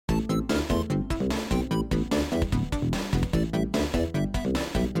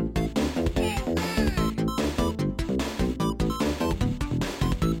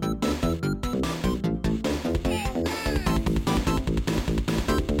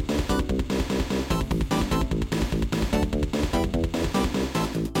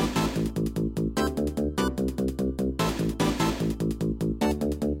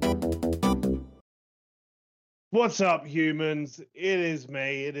What's up, humans? It is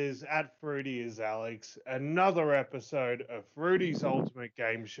me. It is at Fruity is Alex. Another episode of Fruity's Ultimate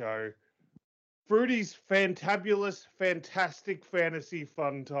Game Show. Fruity's fantabulous, fantastic fantasy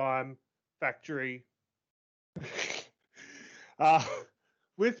fun time factory. uh,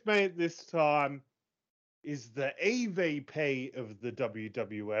 with me at this time is the EVP of the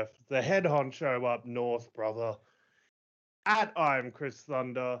WWF, the head honcho up north, brother. At I am Chris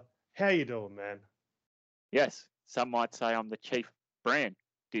Thunder. How you doing, man? Yes, some might say I'm the chief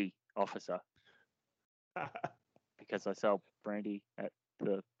brandy officer because I sell brandy at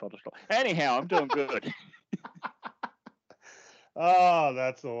the bottle shop. Anyhow, I'm doing good. Oh,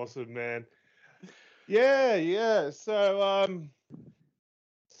 that's awesome, man. Yeah. So,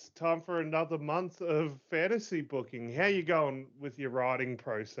 it's time for another month of fantasy booking. How you going with your writing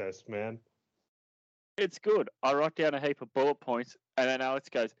process, man? It's good. I write down a heap of bullet points, and then Alex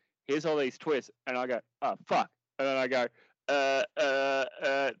goes, "Here's all these twists," and I go, "Oh fuck," and then I go,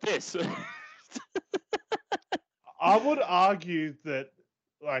 this." I would argue that,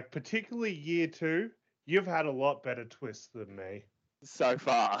 like, particularly year two, you've had a lot better twists than me So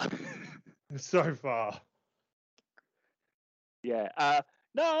far. so far. Yeah.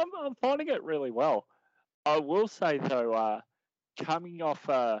 No, I'm finding it really well. I will say though, coming off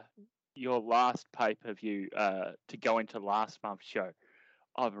your last pay-per-view to go into last month's show,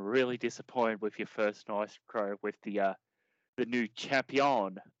 I'm really disappointed with your first Nitro with the new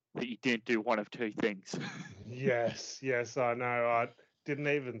champion that you didn't do one of two things. Yes, I know. I didn't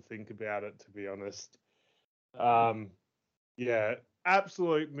even think about it, to be honest. Yeah,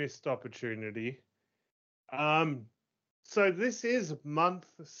 absolute missed opportunity. So this is month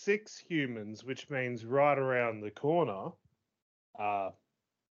 6 humans, which means right around the corner. Uh,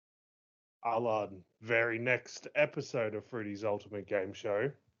 our very next episode of Fruity's Ultimate Game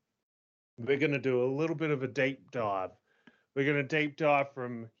Show, we're going to do a little bit of a deep dive. We're going to deep dive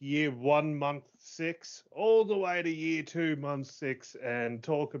from year 1, month 6, all the way to year 2, month 6, and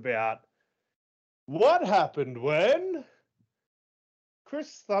talk about what happened when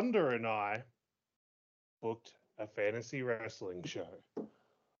Chris Thunder and I booked a fantasy wrestling show.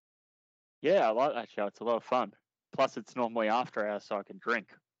 Yeah, I like that show. It's a lot of fun. Plus, it's normally after hours, so I can drink.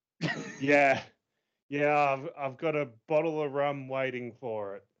 Yeah, I've got a bottle of rum waiting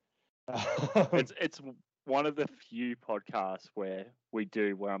for it. It's one of the few podcasts where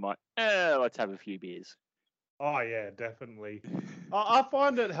I'm like, let's have a few beers. Oh yeah, definitely. I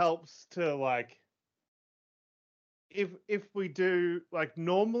find it helps to, like, if we do, like,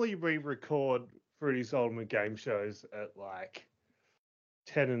 normally we record Fruity's Ultimate Game shows at like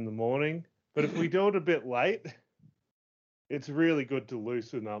 10 in the morning, but if we do it a bit late, it's really good to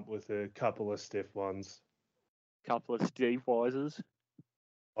loosen up with a couple of stiff ones. Couple of Steve Wises.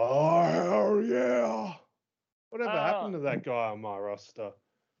 Oh hell yeah! Whatever happened Uh, to that guy on my roster?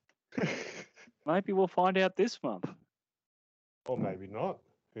 maybe we'll find out this month. Or maybe not.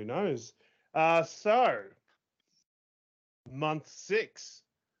 Who knows? So month 6.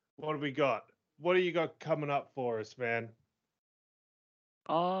 What do we got? What do you got coming up for us, man?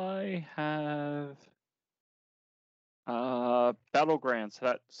 I have Battlegrounds. So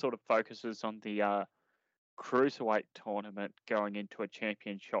that sort of focuses on the cruiserweight tournament going into a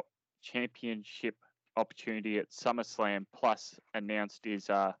championship opportunity at SummerSlam. Plus, announced is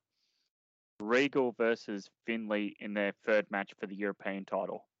Regal versus Finlay in their third match for the European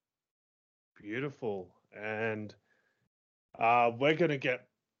title. Beautiful. And we're going to get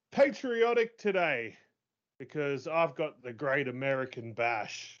patriotic today because I've got the Great American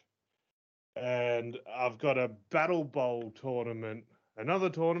Bash and I've got a Battle Bowl tournament, another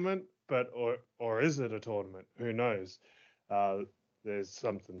tournament, but or is it a tournament? Who knows? There's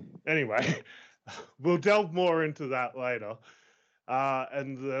something. Anyway, we'll delve more into that later.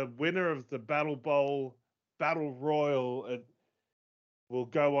 And the winner of the Battle Bowl Battle Royal will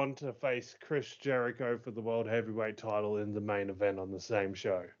go on to face Chris Jericho for the World Heavyweight title in the main event on the same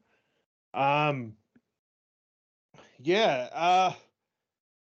show. Yeah.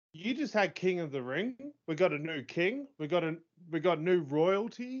 You just had King of the Ring. We got a new king. We got new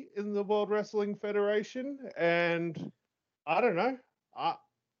royalty in the World Wrestling Federation, and I don't know.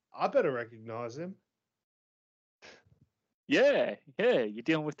 I better recognize him. Yeah, you're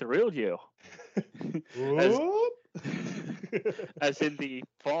dealing with the real deal. as in the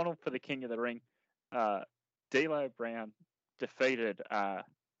final for the King of the Ring, D'Lo Brown defeated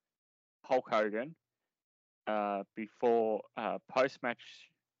Hulk Hogan before post-match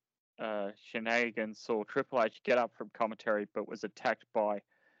shenanigans saw Triple H get up from commentary, but was attacked by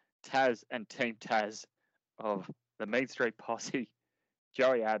Taz and Team Taz of the Mean Street Posse,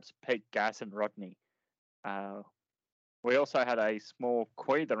 Joey Abs, Pete Gas, and Rodney. We also had a small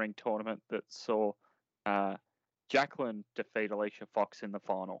queethering tournament that saw Jacqueline defeat Alicia Fox in the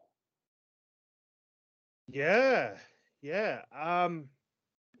final. Yeah.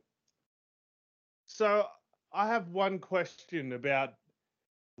 So I have one question about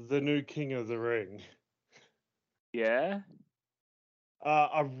the new King of the Ring. Yeah.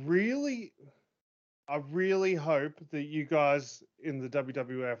 I really hope that you guys in the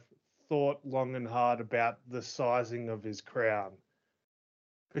WWF thought long and hard about the sizing of his crown,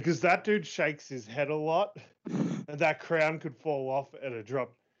 because that dude shakes his head a lot, and that crown could fall off at a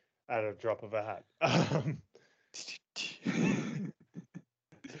drop of a hat.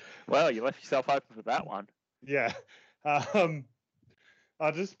 Well, you left yourself open for that one. Yeah. I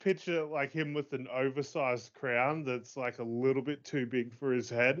just picture like him with an oversized crown that's like a little bit too big for his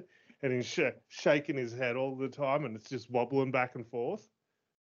head, and he's shaking his head all the time, and it's just wobbling back and forth.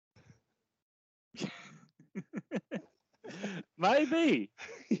 Maybe.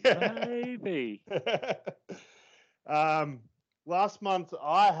 Yeah. Maybe. Last month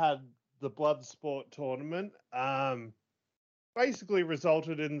I had the blood sport tournament. Basically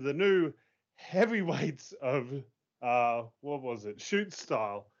resulted in the new heavyweights of what was it? Shoot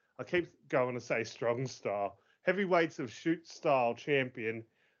style. I keep going to say strong style. Heavyweights of shoot style champion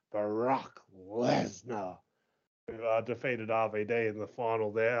Barack Lesnar, who defeated RVD in the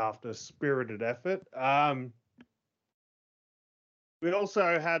final there after a spirited effort. We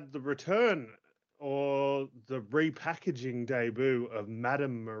also had the return or the repackaging debut of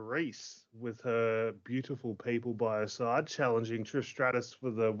Madame Maurice with her beautiful people by her side, challenging Trish Stratus for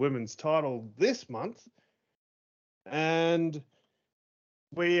the women's title this month. And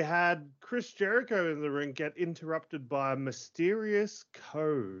we had Chris Jericho in the ring get interrupted by a mysterious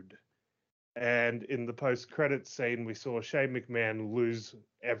code. And in the post-credits scene, we saw Shane McMahon lose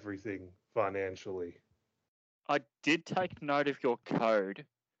everything financially. I did take note of your code,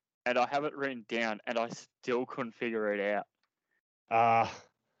 and I have it written down, and I still couldn't figure it out.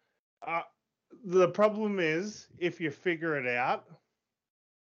 The problem is, if you figure it out,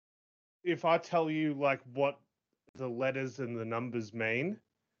 if I tell you like what the letters and the numbers mean,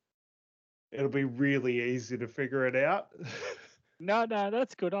 it'll be really easy to figure it out. No,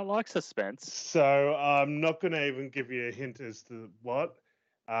 that's good. I like suspense. So I'm not going to even give you a hint as to what.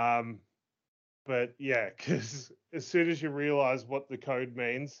 But yeah, because as soon as you realize what the code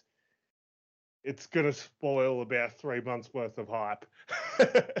means, it's going to spoil about 3 months worth of hype.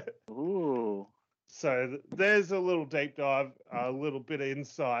 Ooh. So there's a little deep dive, a little bit of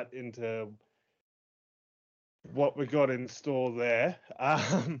insight into what we got in store there.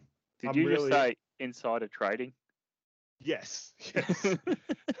 Did you just say insider trading? Yes.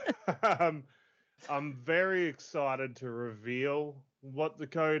 I'm very excited to reveal what the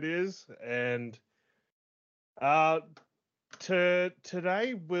code is, and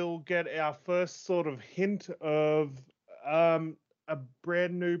today we'll get our first sort of hint of a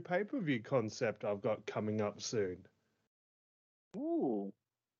brand new pay-per-view concept I've got coming up soon. Ooh,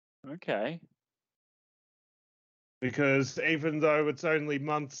 okay. Because even though it's only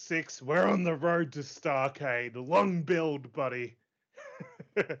month 6, we're on the road to Starcade. Long build, buddy.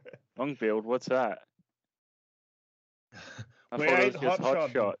 Long build, what's that? I We thought it ain't was just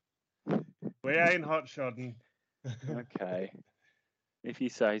hot shot. We ain't hot shotting. Okay. If you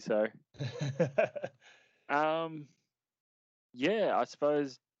say so. Yeah, I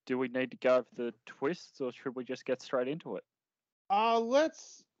suppose, do we need to go over the twists, or should we just get straight into it?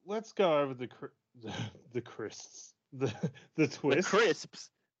 Let's go over the crisps. The twists. The crisps.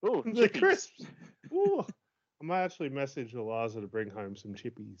 Ooh, The chippies. crisps. Ooh. I might actually message Eliza to bring home some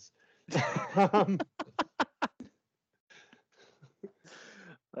chippies.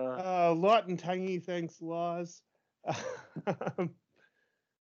 Light and tangy, thanks, Liz.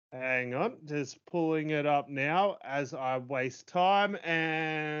 Hang on, just pulling it up now as I waste time,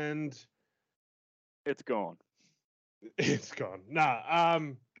 and it's gone. It's gone. Nah.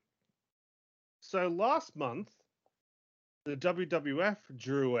 So last month, the WWF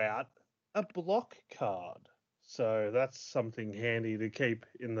drew out a block card. So that's something handy to keep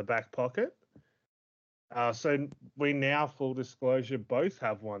in the back pocket. So we now, full disclosure, both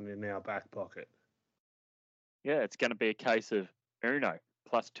have one in our back pocket. Yeah, it's going to be a case of Uno,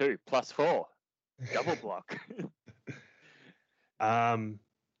 +2, +4, double block. And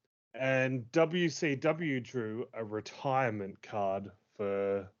WCW drew a retirement card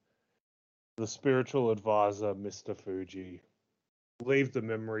for the spiritual advisor, Mr. Fuji. Leave the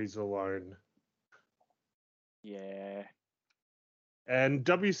memories alone. Yeah. And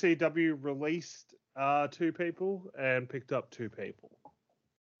WCW released 2 people and picked up 2 people.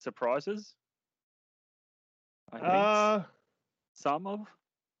 Surprises? I think Uh, some of,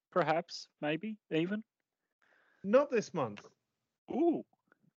 perhaps, maybe even. not this month. Ooh.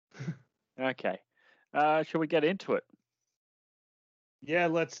 Okay. Shall we get into it? Yeah,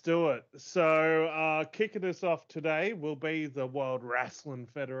 let's do it. So, kicking us off today will be the World Wrestling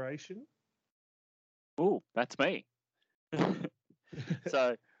Federation. Ooh, that's me.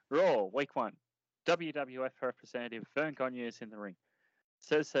 So, Raw, week 1. WWF representative Vern Gagne is in the ring.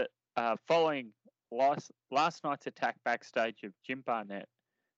 Says that following last night's attack backstage of Jim Barnett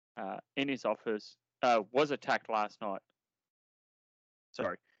in his office, was attacked last night.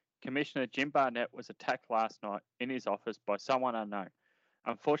 Sorry. Commissioner Jim Barnett was attacked last night in his office by someone unknown.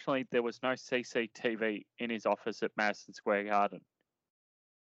 Unfortunately, there was no CCTV in his office at Madison Square Garden.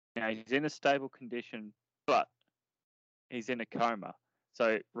 Now, he's in a stable condition, but he's in a coma.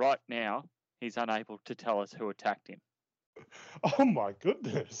 So right now, he's unable to tell us who attacked him. Oh my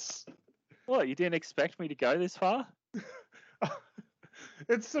goodness. Well, you didn't expect me to go this far?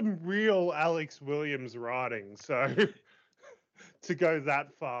 It's some real Alex Williams writing, so to go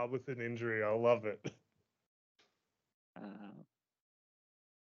that far with an injury, I love it.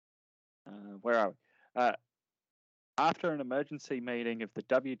 Where are we? After an emergency meeting of the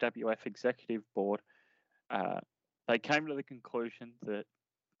WWF Executive Board, they came to the conclusion that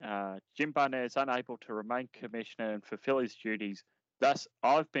Jim Barnett is unable to remain commissioner and fulfill his duties. Thus,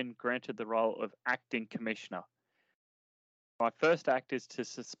 I've been granted the role of acting commissioner. My first act is to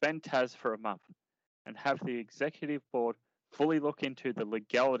suspend Taz for a month and have the executive board fully look into the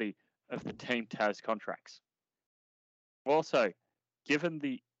legality of the Team Taz contracts. Also, given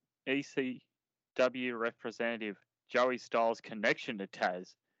the ECW representative Joey Styles' connection to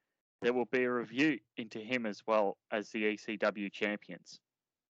Taz, there will be a review into him as well as the ECW champions.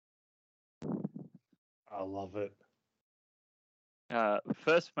 I love it. The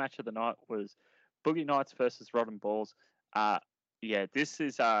first match of the night was Boogie Nights versus Rod and Balls. Yeah, this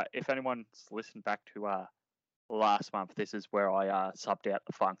is, if anyone's listened back to last month, this is where I subbed out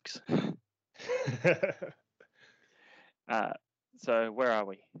the Funks. So where are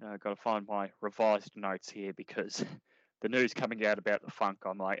we? Got to find my revised notes here because the news coming out about the Funk,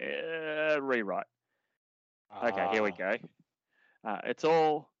 I'm like, rewrite. Okay, here we go. It's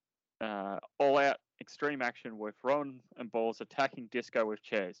all out extreme action with Ron and Balls attacking Disco with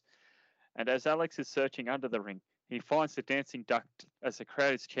chairs. And as Alex is searching under the ring, he finds the dancing duck as the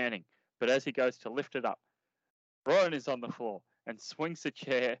crowd is chanting. But as he goes to lift it up, Ron is on the floor and swings the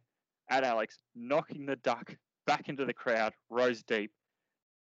chair at Alex, knocking the duck back into the crowd, rows deep.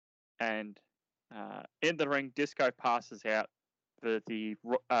 And in the ring, Disco passes out for the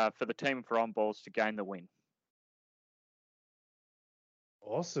team of Ron Balls to gain the win.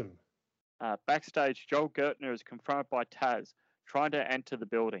 Awesome. Backstage, Joel Gertner is confronted by Taz, trying to enter the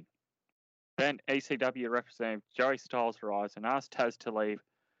building. Then ECW representative Joey Styles arrives and asks Taz to leave,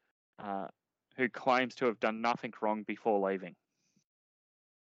 who claims to have done nothing wrong before leaving.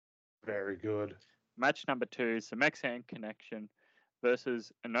 Very good. Match number 2 is the Mexican Connection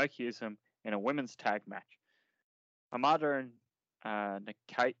versus Inokiism in a women's tag match. Hamada and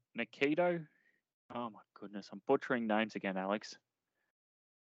Nikito. Oh my goodness, I'm butchering names again, Alex.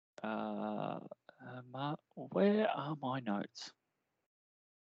 Where are my notes?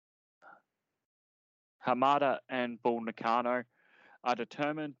 Hamada and Bull Nakano are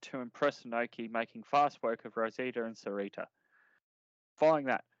determined to impress Inoki, making fast work of Rosita and Sarita. Following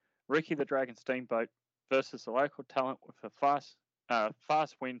that, Ricky the Dragon Steamboat versus the local talent with a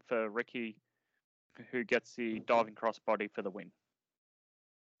fast win for Ricky, who gets the diving crossbody for the win.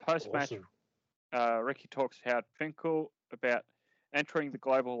 Post-match, awesome. Ricky talks to Howard Finkel about entering the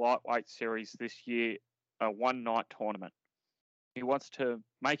Global Lightweight Series this year, a one-night tournament. He wants to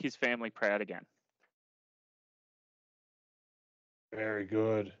make his family proud again. Very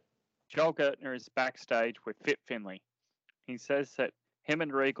good. Joel Gertner is backstage with Fit Finley. He says that him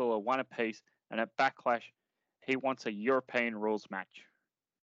and Regal are one apiece, and at Backlash, he wants a European rules match.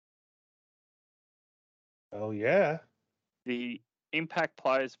 Oh, yeah. The Impact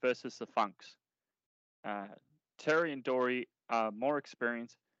players versus the Funks. Terry and Dory are more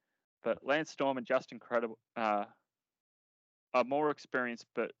experienced, but Lance Storm and Justin Credible are more experienced,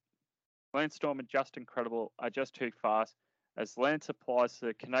 but Lance Storm and Justin Credible are just too fast, as Lance applies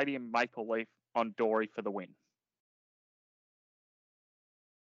the Canadian Maple Leaf on Dory for the win.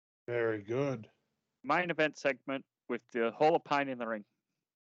 Very good. Main event segment with the Hall of Pain in the ring.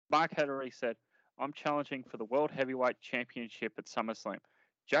 Mark had already said, I'm challenging for the World Heavyweight Championship at SummerSlam.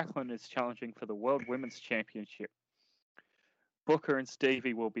 Jacqueline is challenging for the World Women's Championship. Booker and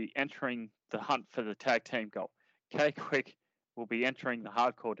Stevie will be entering the hunt for the tag team gold. Kay Quick will be entering the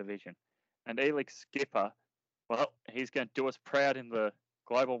hardcore division. And Elix Skipper Well, he's going to do us proud in the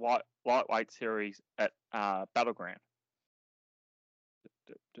Global Lightweight Series at Battleground.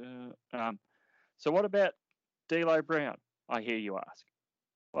 So what about D'Lo Brown? I hear you ask.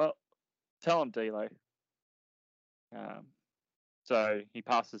 Well, tell him, D'Lo. So he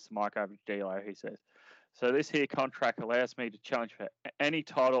passes the mic over to D'Lo. He says, "So this here contract allows me to challenge for any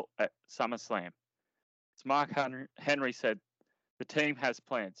title at SummerSlam." As Mark Henry said, the team has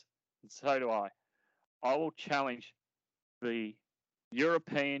plans, and so do I. I will challenge the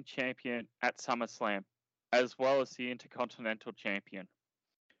European champion at SummerSlam, as well as the Intercontinental champion.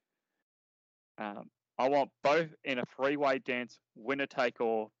 I want both in a three-way dance, winner take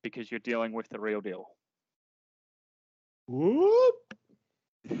all, because you're dealing with the real deal. Whoop!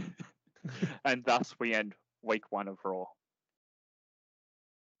 And thus we end week 1 of Raw.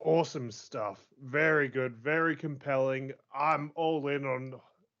 Awesome stuff. Very good. Very compelling. I'm all in on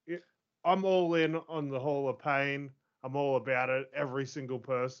the Hall of Pain. I'm all about it. Every single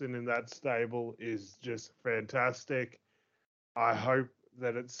person in that stable is just fantastic. I hope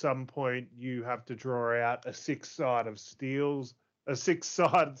that at some point you have to draw out a 6 sides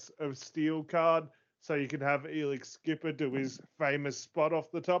of steel card so you can have Elix Skipper do his famous spot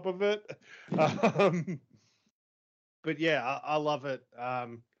off the top of it. But yeah, I love it.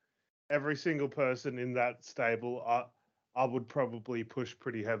 Every single person in that stable, I would probably push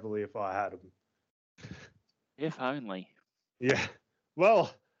pretty heavily if I had them. If only. Yeah.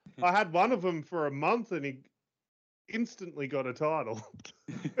 Well, I had one of them for a month and he instantly got a title.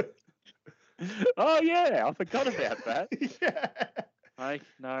 Oh, yeah. I forgot about that. Yeah. Make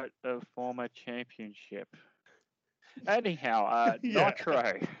note of former championship. Anyhow, Yeah.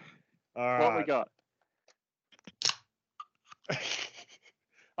 Nitro. All right. What we got?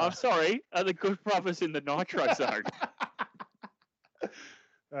 I'm sorry. Are the Good Brothers in the Nitro Zone?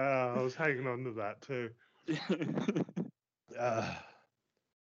 I was hanging on to that too.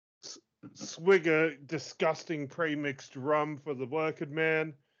 Swigger disgusting pre-mixed rum for the working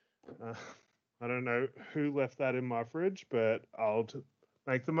man. I don't know who left that in my fridge, but I'll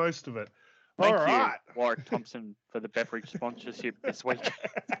make the most of it. Thank All you, right. Warwick Thompson, for the beverage sponsorship this week.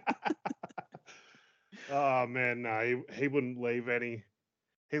 Oh man, no, he wouldn't leave any.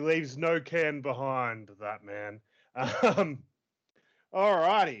 He leaves no can behind, that man. All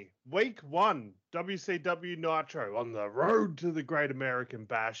righty, week 1, WCW Nitro on the road to the Great American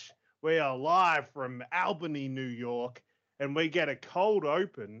Bash. We are live from Albany, New York, and we get a cold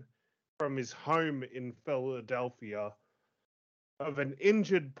open from his home in Philadelphia of an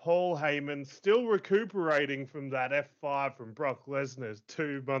injured Paul Heyman still recuperating from that F5 from Brock Lesnar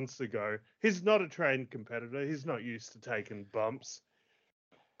 2 months ago. He's not a trained competitor. He's not used to taking bumps.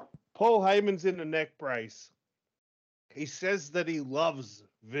 Paul Heyman's in a neck brace. He says that he loves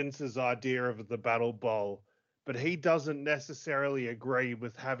Vince's idea of the Battle Bowl, but he doesn't necessarily agree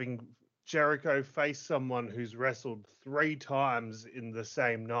with having Jericho face someone who's wrestled 3 times in the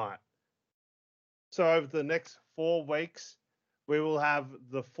same night. So over the next 4 weeks, we will have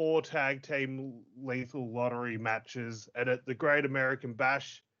the 4 tag team lethal lottery matches, and at the Great American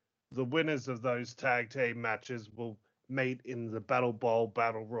Bash, the winners of those tag team matches will meet in the Battle Bowl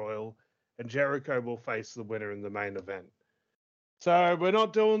Battle Royal, and Jericho will face the winner in the main event. So we're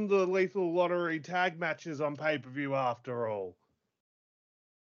not doing the lethal lottery tag matches on pay-per-view after all.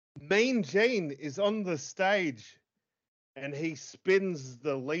 Mean Gene is on the stage and he spins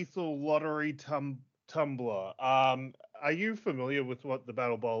the lethal lottery tumbler. Are you familiar with what the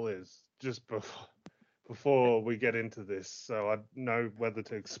Battle Bowl is? Just before we get into this, so I know whether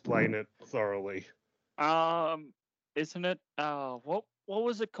to explain it thoroughly. Isn't it? What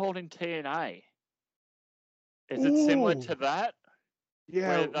was it called in TNA? Is it similar to that?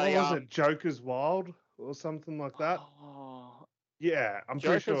 Yeah, what was it? Joker's Wild or something like that? Oh, yeah, I'm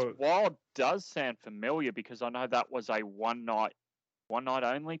Joker's pretty sure. Wild does sound familiar because I know that was a one night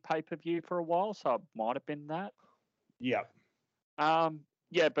only pay-per-view for a while, so it might have been that. Yeah.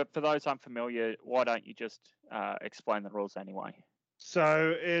 Yeah, but for those unfamiliar, why don't you just explain the rules anyway?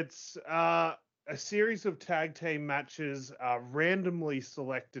 So it's a series of tag team matches, randomly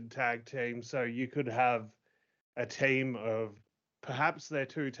selected tag teams. So you could have a team of perhaps they're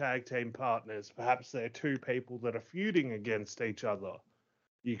 2 tag team partners, perhaps they're 2 people that are feuding against each other.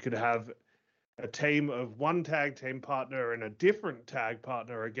 You could have a team of 1 tag team partner and a different tag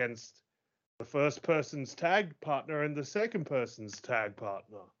partner against the first person's tag partner and the second person's tag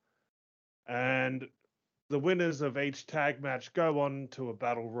partner. And the winners of each tag match go on to a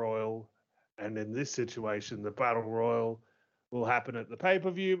battle royal. And in this situation, the battle royal will happen at the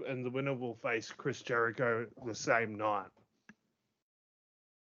pay-per-view and the winner will face Chris Jericho the same night.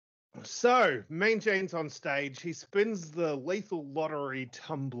 So, Mean Gene's on stage. He spins the lethal lottery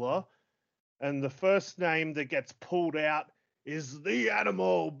tumbler, and the first name that gets pulled out is the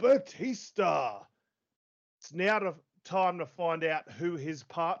Animal Batista. It's now time to find out who his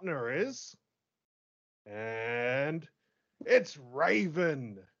partner is. And it's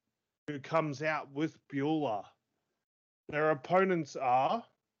Raven, who comes out with Beulah. Their opponents are,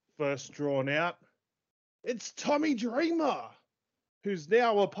 first drawn out, it's Tommy Dreamer, who's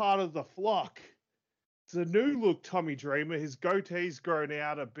now a part of the flock. It's a new look Tommy Dreamer. His goatee's grown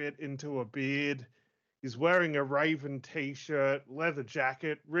out a bit into a beard. He's wearing a Raven t-shirt, leather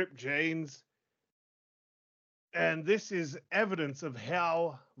jacket, ripped jeans. And this is evidence of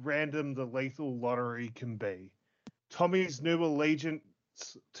how random the lethal lottery can be. Tommy's new allegiance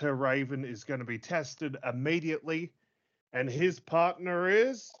to Raven is going to be tested immediately. And his partner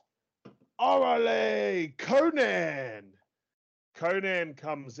is Orale Conan. Conan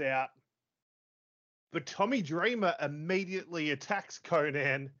comes out, but Tommy Dreamer immediately attacks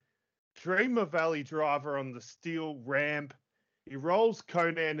Conan. Dreamer Valley Driver on the steel ramp. He rolls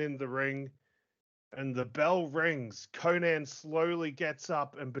Conan in the ring, and the bell rings. Conan slowly gets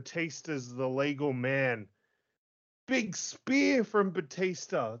up, and Batista's the legal man. Big spear from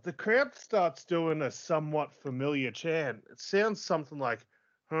Batista. The crowd starts doing a somewhat familiar chant. It sounds something like,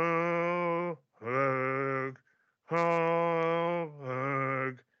 hug, hug,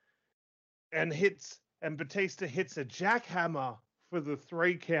 hug, and Batista hits a jackhammer for the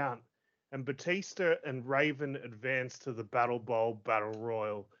 3 count, and Batista and Raven advance to the Battle Bowl Battle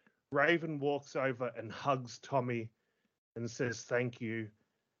Royal. Raven walks over and hugs Tommy and says thank you,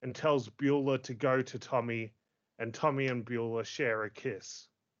 and tells Beulah to go to Tommy, and Tommy and Beulah share a kiss.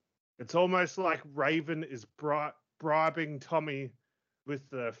 It's almost like Raven is bribing Tommy with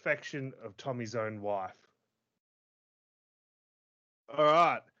the affection of Tommy's own wife. All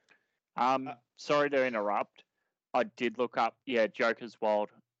right. Sorry to interrupt. I did look up. Yeah, Joker's Wild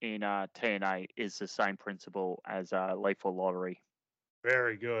in TNA is the same principle as Lethal Lottery.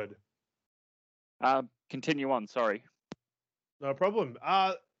 Very good. Continue on. Sorry. No problem.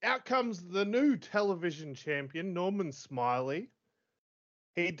 Out comes the new television champion, Norman Smiley.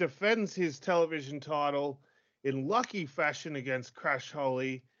 He defends his television title in lucky fashion against Crash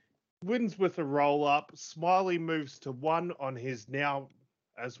Holly, wins with a roll-up. Smiley moves to 1 on his now,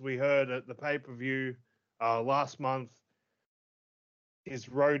 as we heard at the pay-per-view last month, his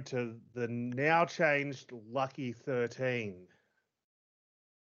road to the now changed Lucky 13.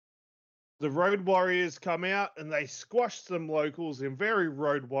 The Road Warriors come out and they squash some locals in very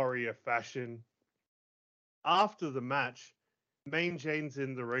Road Warrior fashion. After the match, Mean Gene's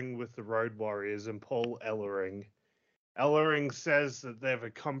in the ring with the Road Warriors and Paul Ellering. Ellering says that they've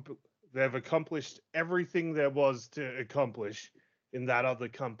accomplished everything there was to accomplish in that other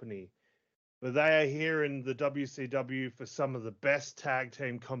company. But they are here in the WCW for some of the best tag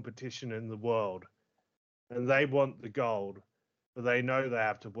team competition in the world. And they want the gold. But they know they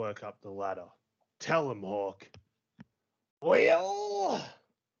have to work up the ladder. Tell them, Hawk. Well,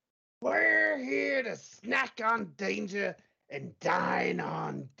 we're here to snack on danger and dine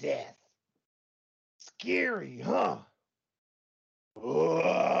on death. Scary, huh? Whoa,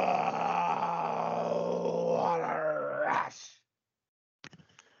 what a rush.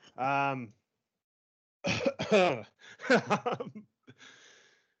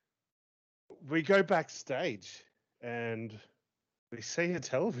 We go backstage and we see a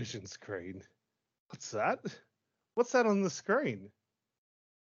television screen. What's that? What's that on the screen?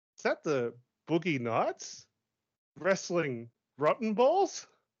 Is that the Boogie Nights wrestling Rotten Balls?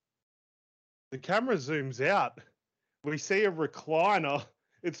 The camera zooms out. We see a recliner.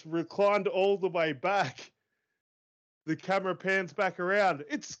 It's reclined all the way back. The camera pans back around.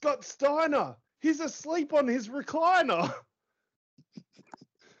 It's Scott Steiner. He's asleep on his recliner.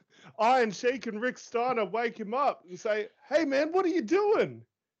 Iron Sheik and Rick Steiner wake him up and say, "Hey, man, what are you doing?"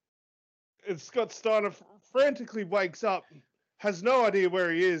 And Scott Steiner frantically wakes up, has no idea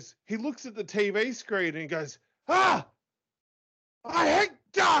where he is. He looks at the TV screen and he goes, "Ah, I hate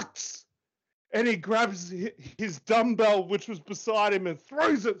ducks!" And he grabs his dumbbell, which was beside him, and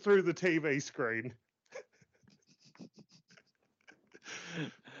throws it through the TV screen.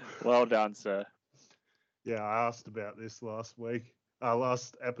 Well done, sir. Yeah, I asked about this last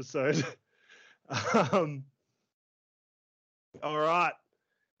episode. All right.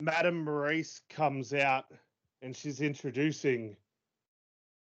 Madame Maurice comes out and she's introducing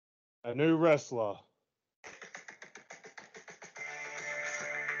a new wrestler.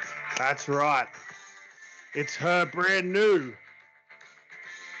 That's right. It's her brand new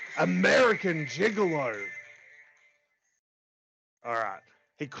American Gigolo. All right.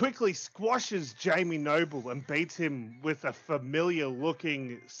 He quickly squashes Jamie Noble and beats him with a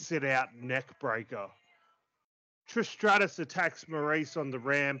familiar-looking sit-out neck breaker. Trish Stratus attacks Maurice on the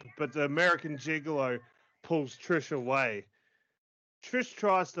ramp, but the American Gigolo pulls Trish away. Trish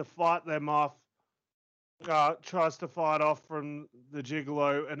tries to fight off from the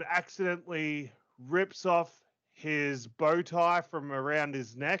Gigolo and accidentally rips off his bow tie from around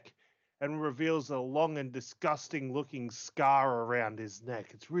his neck and reveals a long and disgusting looking scar around his neck.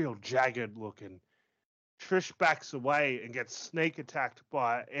 It's real jagged looking. Trish backs away and gets sneak attacked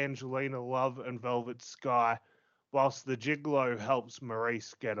by Angelina Love and Velvet Sky, whilst the Gigolo helps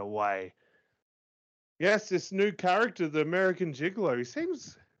Maurice get away. Yes, this new character, the American Gigolo, he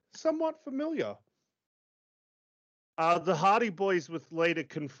seems somewhat familiar. The Hardy Boys with Lita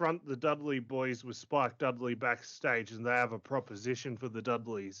confront the Dudley Boys with Spike Dudley backstage, and they have a proposition for the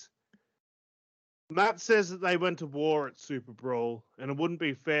Dudleys. Matt says that they went to war at Super Brawl, and it wouldn't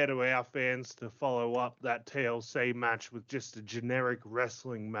be fair to our fans to follow up that TLC match with just a generic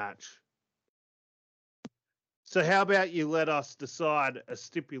wrestling match. So how about you let us decide a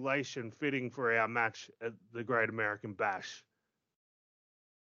stipulation fitting for our match at the Great American Bash?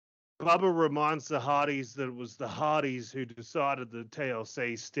 Bubba reminds the Hardys that it was the Hardys who decided the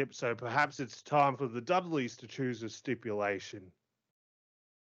TLC stip, so perhaps it's time for the Dudleys to choose a stipulation.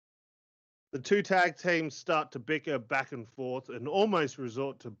 The two tag teams start to bicker back and forth and almost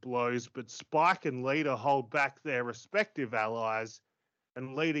resort to blows, but Spike and Lita hold back their respective allies,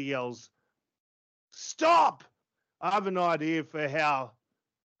 and Lita yells, "Stop! I have an idea.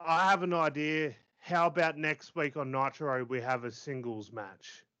 How about next week on Nitro we have a singles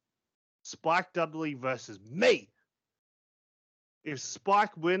match? Spike Dudley versus me. If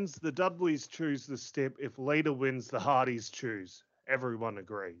Spike wins, the Dudleys choose the stip. If Lita wins, the Hardys choose." Everyone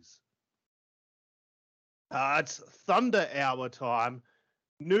agrees. It's Thunder Hour time.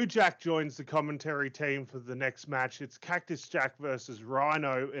 New Jack joins the commentary team for the next match. It's Cactus Jack versus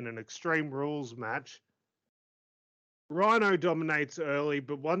Rhino in an Extreme Rules match. Rhino dominates early,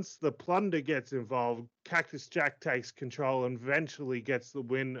 but once the Plunder gets involved, Cactus Jack takes control and eventually gets the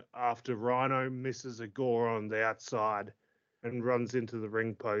win after Rhino misses a gore on the outside and runs into the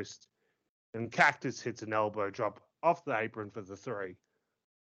ring post, and Cactus hits an elbow drop off the apron for the 3.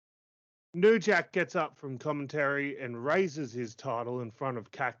 New Jack gets up from commentary and raises his title in front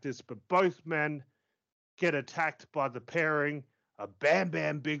of Cactus, but both men get attacked by the pairing of Bam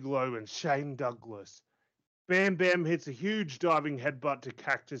Bam Bigelow and Shane Douglas. Bam Bam hits a huge diving headbutt to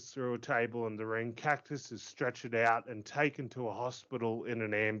Cactus through a table in the ring. Cactus is stretched out and taken to a hospital in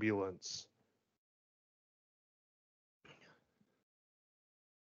an ambulance.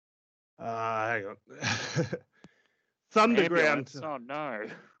 Hang on. Thunderground. Ambulance? Oh no.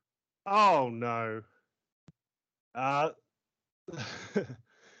 Oh no.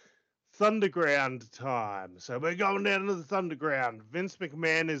 Thunderground time. So we're going down to the Thunderground. Vince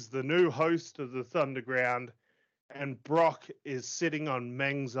McMahon is the new host of the Thunderground, and Brock is sitting on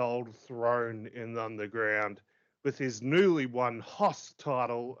Meng's old throne in the Underground with his newly won Hoss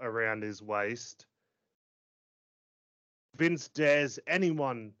title around his waist. Vince dares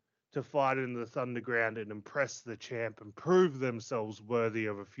anyone to fight in the Thunderground and impress the champ and prove themselves worthy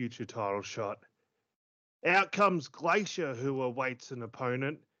of a future title shot. Out comes Glacier, who awaits an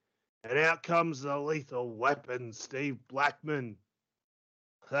opponent, and out comes the Lethal Weapon, Steve Blackman.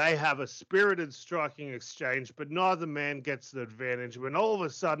 They have a spirited striking exchange, but neither man gets the advantage when all of a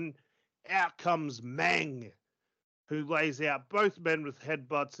sudden, out comes Meng, who lays out both men with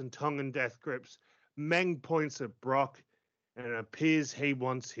headbutts and tongue and death grips. Meng points at Brock, and it appears he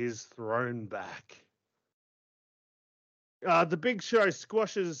wants his throne back. The Big Show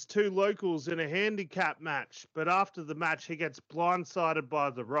squashes two locals in a handicap match, but after the match he gets blindsided by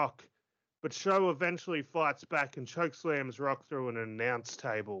The Rock. But Show eventually fights back and chokeslams Rock through an announce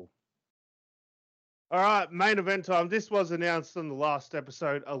table. All right, main event time. This was announced in the last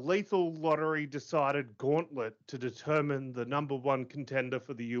episode. A lethal lottery decided gauntlet to determine the number one contender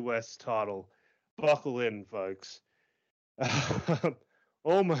for the US title. Buckle in, folks.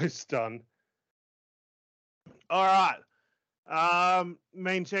 Almost done. All right.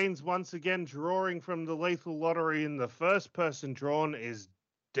 Mean Gene's once again drawing from the lethal lottery, and the first person drawn is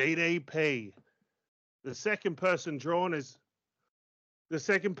DDP. The second person drawn is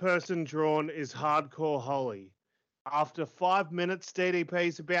Hardcore Holly. After 5 minutes, DDP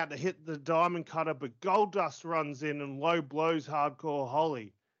is about to hit the diamond cutter, but Goldust runs in and low blows Hardcore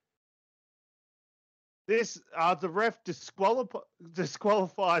Holly. The ref disqualifies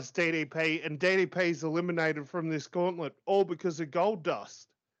DDP, and DDP is eliminated from this gauntlet, all because of Goldust.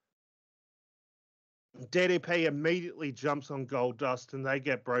 DDP immediately jumps on Goldust and they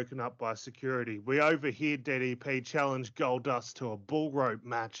get broken up by security. We overhear DDP challenge Goldust to a bull rope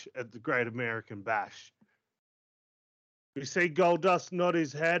match at the Great American Bash. We see Goldust nod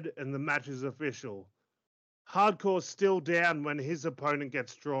his head and the match is official. Hardcore's still down when his opponent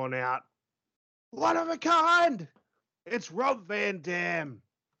gets drawn out. One of a kind! It's Rob Van Dam.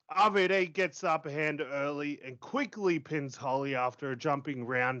 RVD gets the upper hand early and quickly pins Holly after a jumping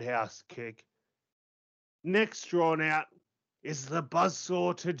roundhouse kick. Next drawn out is the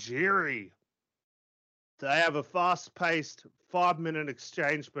Buzzsaw Tajiri. They have a fast-paced 5-minute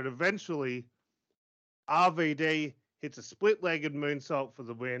exchange, but eventually RVD hits a split-legged moonsault for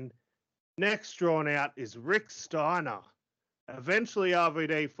the win. Next drawn out is Rick Steiner. Eventually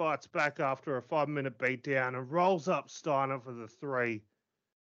RVD fights back after a 5-minute beatdown and rolls up Steiner for the 3.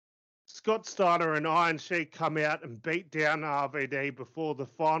 Scott Steiner and Iron Sheik come out and beat down RVD before the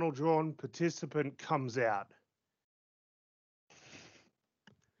final drawn participant comes out.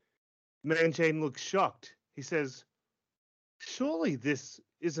 Mean Gene looks shocked. He says, "Surely this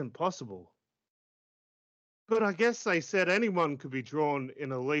isn't possible." But I guess they said anyone could be drawn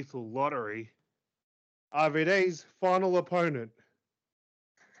in a lethal lottery. RVD's final opponent.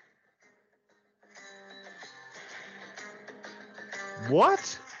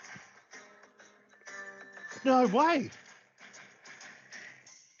 What? No way.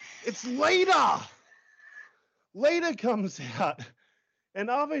 It's Lita. Lita comes out and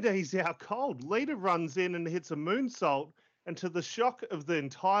RVD's out cold. Lita runs in and hits a moonsault, and to the shock of the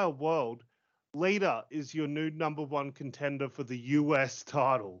entire world, Lita is your new #1 contender for the US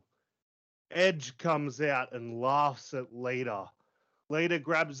title. Edge comes out and laughs at Lita. Lita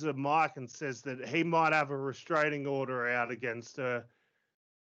grabs the mic and says that he might have a restraining order out against her,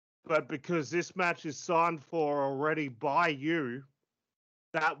 but because this match is signed for already by you,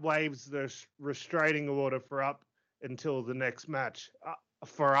 that waives the restraining order for up until the next match,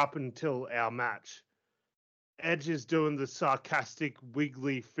 for up until our match. Edge is doing the sarcastic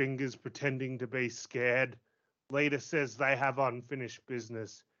wiggly fingers pretending to be scared. Lita says they have unfinished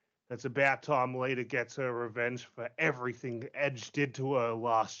business. It's about time Lita gets her revenge for everything Edge did to her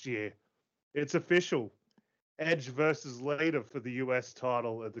last year. It's official. Edge versus Lita for the US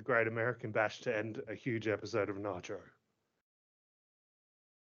title at the Great American Bash to end a huge episode of Nitro.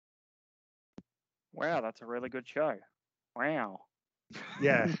 Wow, that's a really good show. Wow.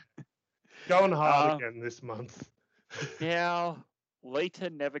 Yeah. Going hard again this month. Now, Lita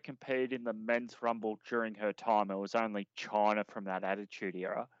never competed in the men's rumble during her time. It was only China from that Attitude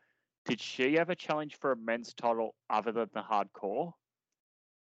Era. Did she ever challenge for a men's title other than the Hardcore?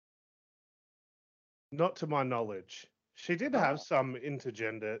 Not to my knowledge. She did have some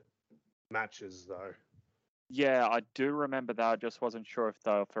intergender matches, though. Yeah, I do remember that. I just wasn't sure if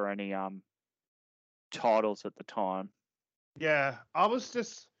they were for any titles at the time. Yeah,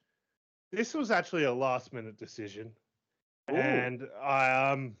 this was actually a last-minute decision. Ooh. And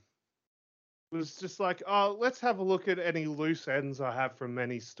I was just like, oh, let's have a look at any loose ends I have from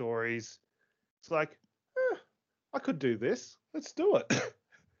many stories. It's like, I could do this. Let's do it.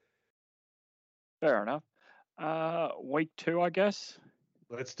 Fair enough. Week 2, I guess.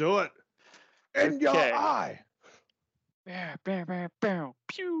 Let's do it. In your eye. Bow, bow, bow, bow.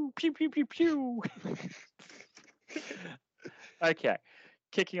 Pew, pew, pew, pew, pew. Okay.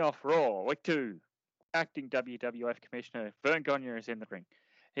 Kicking off Raw, Week 2. Acting WWF Commissioner Vern Gagne is in the ring.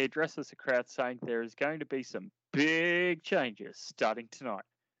 He addresses the crowd saying there is going to be some big changes starting tonight.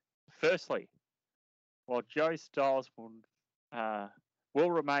 Firstly, while Joe Styles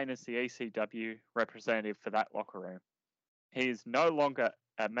will remain as the ECW representative for that locker room, he is no longer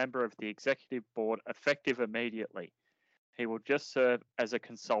a member of the executive board effective immediately. He will just serve as a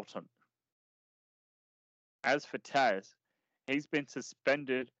consultant. As for Taz, he's been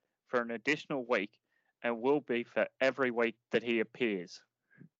suspended for an additional week and will be for every week that he appears.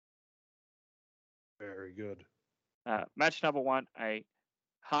 Very good. Match number 1, a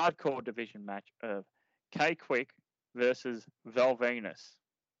hardcore division match of K-Quick versus Val Venus.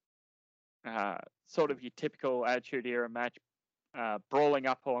 Sort of your typical Attitude Era match, brawling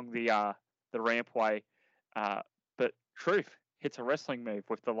up along the rampway. But Truth hits a wrestling move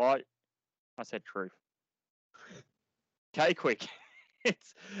with the light. I said Truth. K-Quick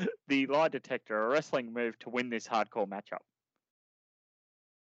hits the lie detector, a wrestling move to win this hardcore matchup.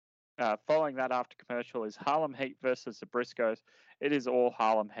 Following that after commercial is Harlem Heat versus the Briscoes. It is all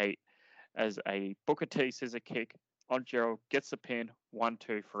Harlem Heat as a Booker T scissor kick on Gerald gets the pin. 1,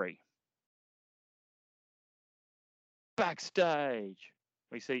 2, 3. Backstage,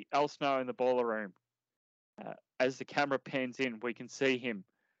 we see El Snow in the boiler room. As the camera pans in, we can see him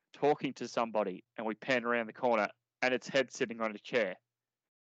talking to somebody, and we pan around the corner, and its head sitting on a chair.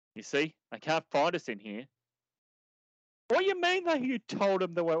 You see, they can't find us in here. What do you mean that you told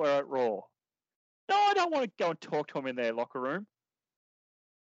them that we were at Raw? No, I don't want to go and talk to them in their locker room.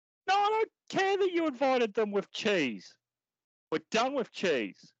 No, I don't care that you invited them with cheese. We're done with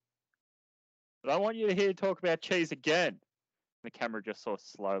cheese. But I want you to hear talk about cheese again. The camera just sort of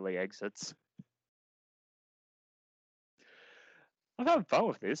slowly exits. I'm having fun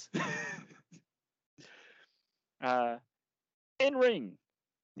with this. In ring,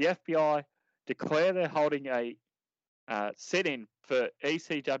 the FBI declare they're holding a sit-in for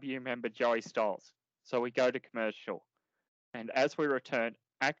ECW member Joey Styles. So we go to commercial. And as we return,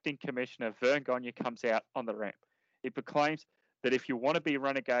 Acting Commissioner Vern Gagne comes out on the ramp. He proclaims that if you want to be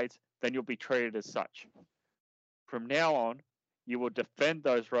renegades, then you'll be treated as such. From now on, you will defend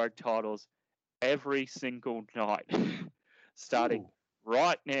those rogue titles every single night, starting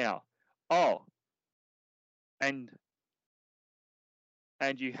right now. Oh, and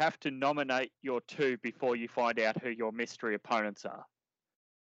you have to nominate your two before you find out who your mystery opponents are.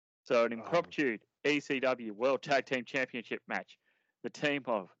 So an impromptu ECW World Tag Team Championship match. The team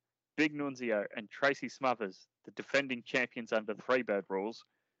of Big Nunzio and Tracy Smothers, the defending champions under the Freebird rules,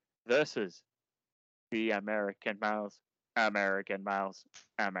 versus the American males, American males,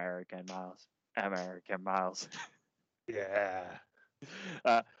 American males, American males. Yeah.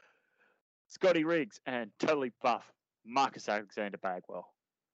 Scotty Riggs and totally buff Marcus Alexander Bagwell.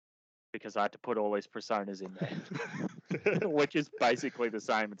 Because I had to put all these personas in there. Which is basically the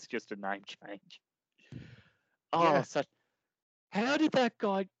same, it's just a name change. Oh, yeah. How did that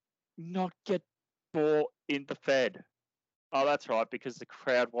guy not get more in the Fed? Oh, that's right, because the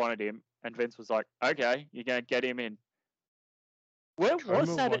crowd wanted him, and Vince was like, okay, you're going to get him in. Where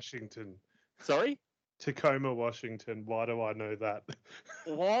was that? Washington. Sorry? Tacoma, Washington. Why do I know that?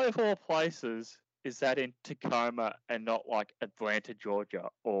 Why, of all places, is that in Tacoma and not like Atlanta, Georgia,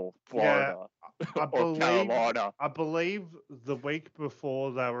 or Florida, or Carolina? I believe the week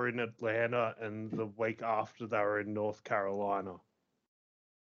before they were in Atlanta and the week after they were in North Carolina.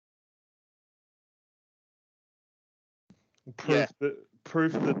 Proof that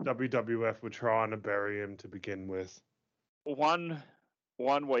WWF were trying to bury him to begin with. One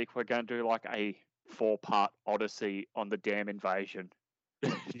week we're going to do like a 4-part odyssey on the damn invasion.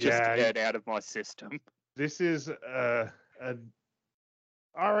 Just to get it out of my system. This is I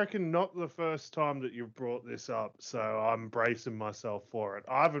reckon not the first time that you've brought this up, so I'm bracing myself for it.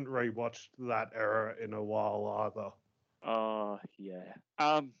 I haven't rewatched that era in a while either. Oh, yeah.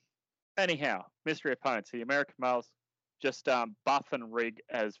 Anyhow, mystery opponents, the American males, just buff and rig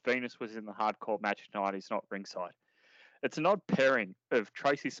as Venus was in the hardcore match tonight. He's not ringside. It's an odd pairing of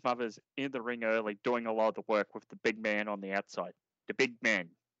Tracy Smothers in the ring early, doing a lot of the work with the big man on the outside. The big man.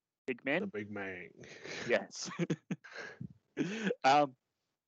 Big man? The big man. Yes.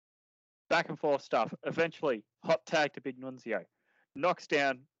 Back and forth stuff. Eventually, hot tag to Big Nunzio. Knocks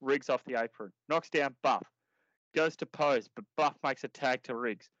down Riggs off the apron. Knocks down Buff. Goes to pose, but Buff makes a tag to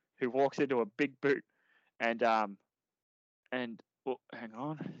Riggs, who walks into a big boot. And hang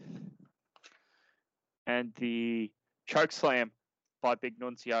on. And the choke slam by Big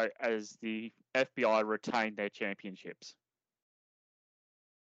Nunzio as the FBI retain their championships.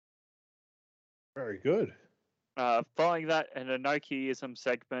 Very good. Following that, an Inokiism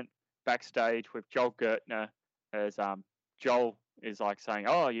segment backstage with Joel Gertner, as Joel is like saying,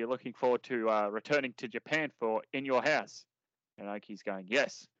 "Oh, you're looking forward to returning to Japan for In Your House?" And Inoki's going,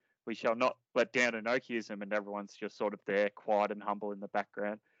 "Yes, we shall not let down Inokiism," and everyone's just sort of there, quiet and humble in the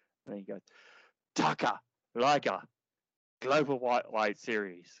background. And then he goes, "Taka, Liger, Global White Light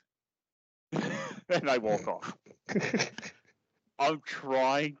Series," and they walk off. I'm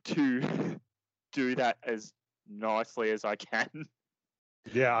trying to do that as nicely as I can.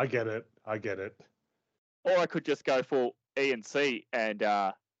 Yeah, I get it. Or I could just go for E and C and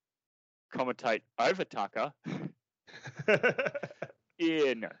commentate over Tucker.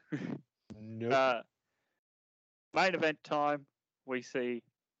 Yeah, no. Nope. Main event time, we see...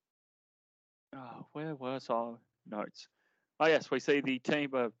 Oh, where was our notes? Oh, yes, we see the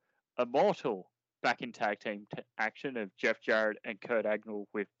team of Immortal back in tag team action of Jeff Jarrett and Kurt Angle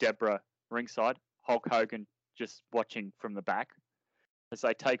with Deborah ringside. Hulk Hogan just watching from the back as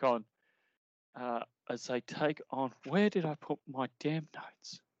they take on where did I put my damn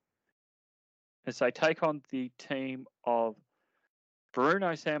notes? As they take on the team of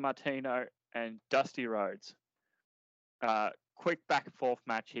Bruno Sammartino and Dusty Rhodes. Quick back and forth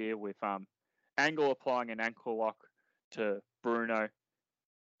match here with Angle applying an ankle lock to Bruno.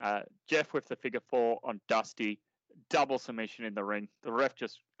 Jeff with the figure 4 on Dusty double submission in the ring. The ref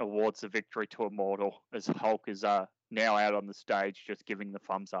just awards the victory to Immortal as Hulk is now out on the stage, just giving the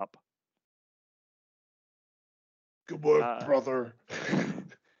thumbs up. Good work, brother.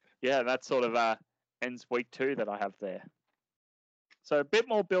 Yeah, that sort of ends week 2 that I have there. So a bit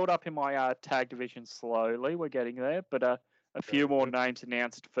more build up in my tag division slowly. We're getting there, but a few more names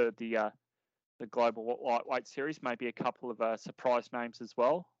announced for the Global Lightweight Series. Maybe a couple of surprise names as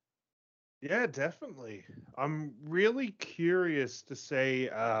well. Yeah, definitely. I'm really curious to see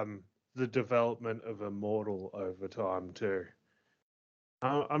the development of Immortal over time too.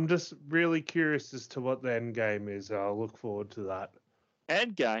 I'm just really curious as to what the end game is. I'll look forward to that.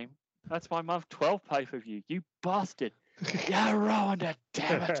 End game? That's my month 12 pay-per-view. You bastard. You ruined it,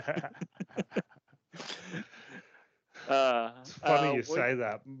 damn it. It's funny you say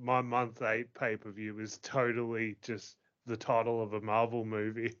that. My month 8 pay-per-view is totally just the title of a Marvel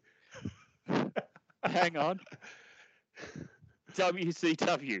movie. Hang on.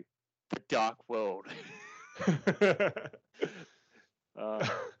 WCW, The Dark World.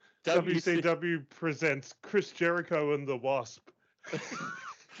 WCW presents Chris Jericho and the Wasp.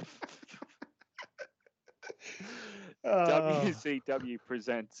 WCW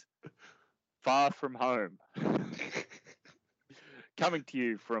presents Far From Home. Coming to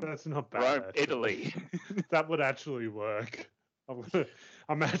you from That's not bad, Rome, actually. Italy. That would actually work.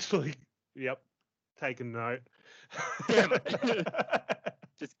 I'm actually, taking note. Damn it.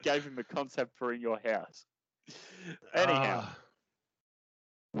 Just gave him a concept for in your house. Anyhow.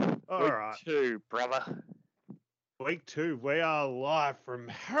 All right. Week 2, brother. Week 2, we are live from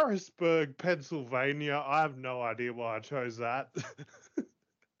Harrisburg, Pennsylvania. I have no idea why I chose that.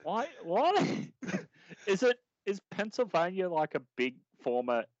 Why? Is Pennsylvania like a big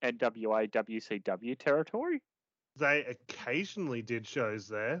former NWA WCW territory? They occasionally did shows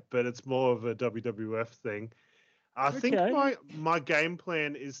there, but it's more of a WWF thing. I think my game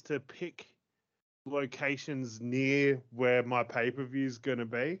plan is to pick locations near where my pay-per-view is going to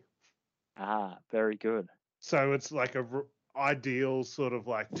be. Ah, very good. So it's like a ideal sort of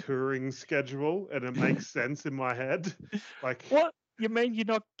like touring schedule, and it makes sense in my head. Like, what? You mean you're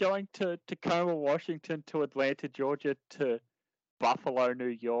not going to Tacoma, Washington, to Atlanta, Georgia, to Buffalo, New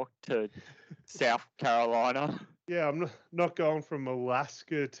York, to South Carolina? Yeah, I'm not going from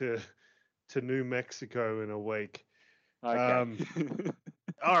Alaska to New Mexico in a week. Okay.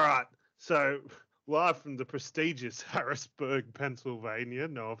 All right. So live from the prestigious Harrisburg, Pennsylvania.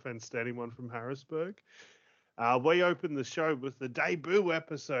 No offense to anyone from Harrisburg. We open the show with the debut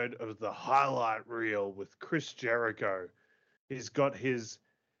episode of the highlight reel with Chris Jericho. He's got his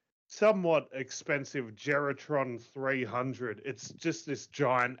somewhat expensive Geritron 300. It's just this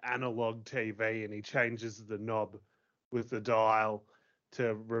giant analog TV, and he changes the knob with the dial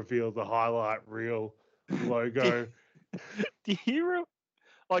to reveal the highlight reel logo. Do you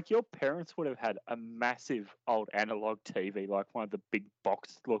like your parents would have had a massive old analog TV, like one of the big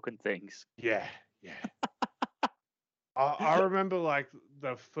box looking things? Yeah. I remember like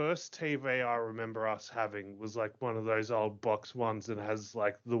the first TV I remember us having was like one of those old box ones and has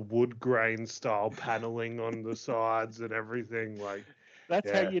like the wood grain style paneling on the sides and everything. Like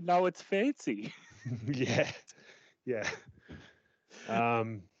that's how you know it's fancy. Yeah.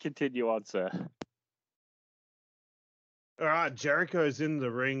 Continue on, sir. All right, Jericho's in the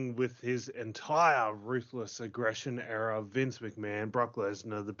ring with his entire Ruthless Aggression era: Vince McMahon, Brock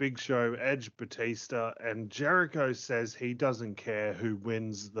Lesnar, The Big Show, Edge, Batista, and Jericho says he doesn't care who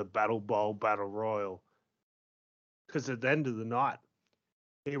wins the Battle Bowl Battle Royal, because at the end of the night,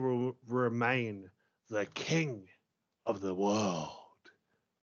 he will remain the king of the world.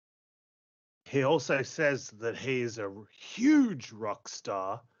 He also says that he is a huge rock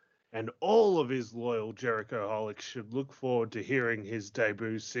star, and all of his loyal Jericho-holics should look forward to hearing his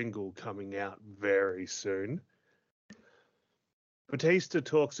debut single coming out very soon. Batista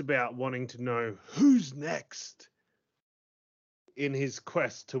talks about wanting to know who's next in his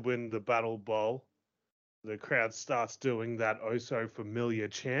quest to win the Battle Bowl. The crowd starts doing that oh so familiar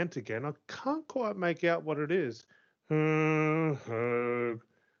chant again. I can't quite make out what it is. Hamburg.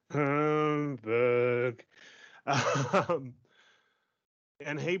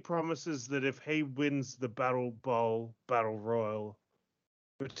 And he promises that if he wins the Battle Bowl Battle Royal,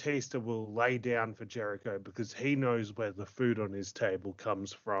 Batista will lay down for Jericho because he knows where the food on his table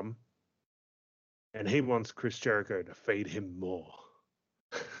comes from. And he wants Chris Jericho to feed him more.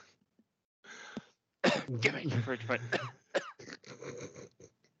 Give me encouragement.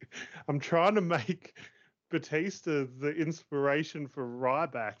 I'm trying to make Batista the inspiration for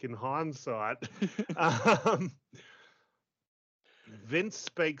Ryback in hindsight. Vince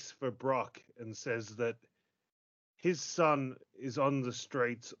speaks for Brock and says that his son is on the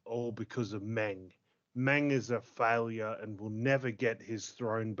streets all because of Meng. Meng is a failure and will never get his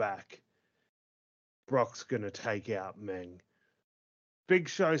throne back. Brock's going to take out Meng. Big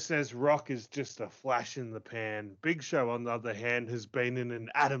Show says Rock is just a flash in the pan. Big Show, on the other hand, has been in an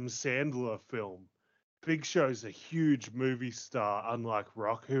Adam Sandler film. Big Show's a huge movie star, unlike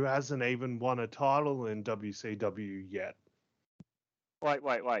Rock, who hasn't even won a title in WCW yet.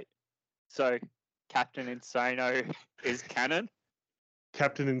 Wait. So, Captain Insano is canon?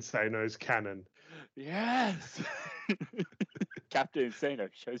 Captain Insano's canon. Yes! Captain Insano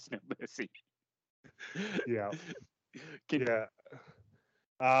shows no mercy. Yeah. Can- Yeah.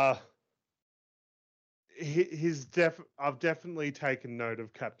 I've definitely taken note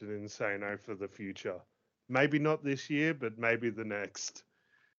of Captain Insano for the future. Maybe not this year, but maybe the next.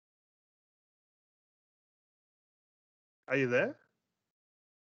 Are you there?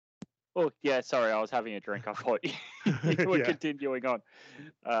 Oh, yeah, sorry, I was having a drink. I thought you were Yeah. continuing on.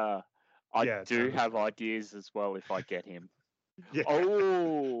 I Yeah, do totally. have ideas as well if I get him. Yeah.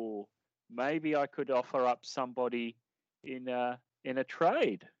 Oh, maybe I could offer up somebody in a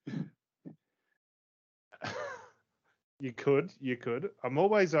trade. You could. I'm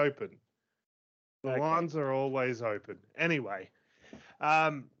always open. The Okay. lines are always open. Anyway,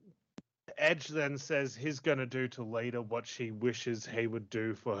 Edge then says he's going to do to Lita what she wishes he would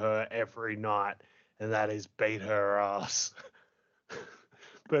do for her every night, and that is beat her ass.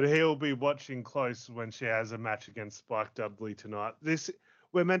 But he'll be watching close when she has a match against Spike Dudley tonight.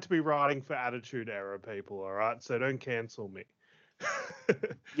 We're meant to be writing for Attitude Era people, all right? So don't cancel me.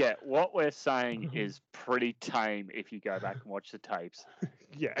 Yeah, what we're saying is pretty tame if you go back and watch the tapes.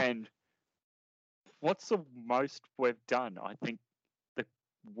 Yeah. And what's the most we've done? I think the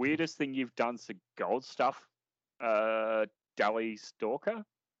weirdest thing you've done is the gold stuff, Dally Stalker.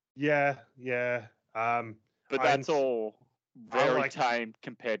 Yeah. But that's all very tame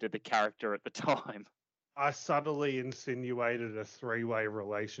compared to the character at the time. I subtly insinuated a three-way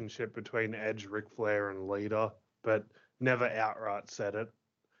relationship between Edge, Ric Flair, and Lita, but never outright said it.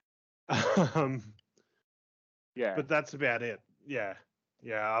 Yeah. But that's about it. Yeah.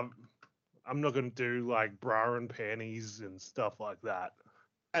 I'm not going to do like bra and panties and stuff like that.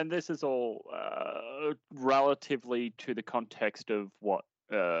 And this is all relatively to the context of what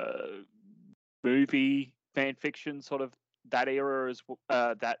movie fan fiction, sort of that era as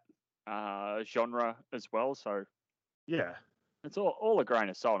that genre as well. So yeah, it's all a grain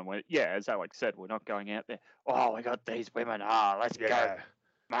of salt. And as Alex said, we're not going out there. Oh, we got these women. Let's go.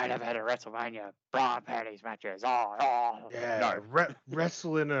 Might have had a WrestleMania bra and panties matches. Yeah, no.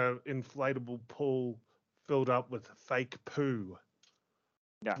 Wrestle in a inflatable pool filled up with fake poo.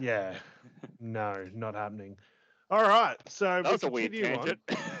 No. Yeah, no, not happening. All right, so that was a weird tangent.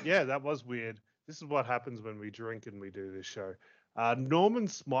 Yeah, that was weird. This is what happens when we drink and we do this show. Norman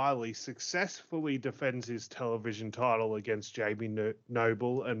Smiley successfully defends his television title against Jamie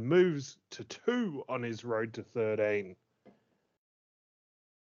Noble and moves to 2 on his road to 13.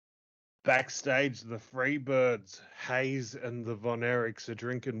 Backstage, the Freebirds, Hayes and the Von Erichs are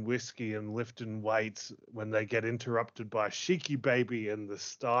drinking whiskey and lifting weights when they get interrupted by Sheiky Baby and the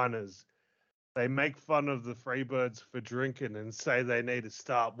Steiners. They make fun of the Freebirds for drinking and say they need to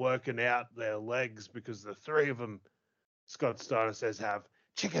start working out their legs because the three of them, Scott Steiner says, have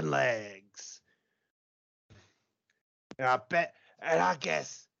chicken legs. And I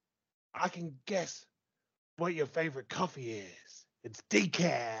can guess what your favorite coffee is. It's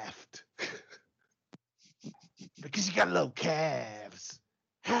decafed. Because you got little calves.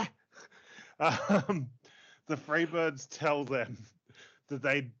 The Freebirds tell them that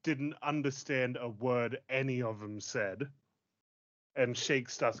they didn't understand a word any of them said. And Sheik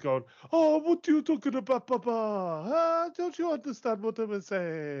starts going, "Oh, what are you talking about, Papa? Don't you understand what I'm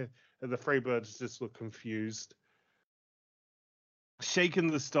saying?" And the Freebirds just look confused. Sheik and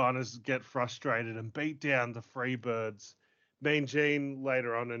the Steiners get frustrated and beat down the Freebirds. Mean Gene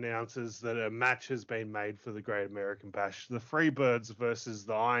later on announces that a match has been made for the Great American Bash. The Freebirds versus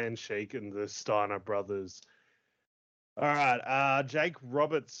the Iron Sheik and the Steiner brothers. All right, Jake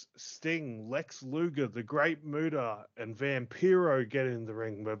Roberts, Sting, Lex Luger, the Great Muta, and Vampiro get in the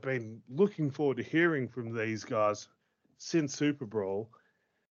ring. We've been looking forward to hearing from these guys since Super Brawl.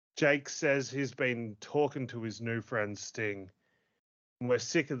 Jake says he's been talking to his new friend Sting. And we're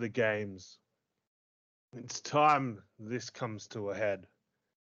sick of the games. It's time this comes to a head.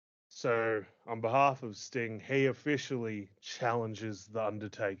 So, on behalf of Sting, he officially challenges The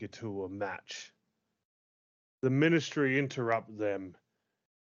Undertaker to a match. The Ministry interrupt them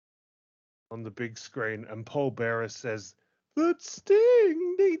on the big screen, and Paul Bearer says that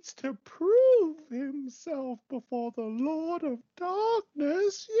Sting needs to prove himself before the Lord of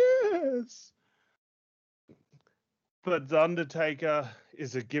Darkness, yes. But The Undertaker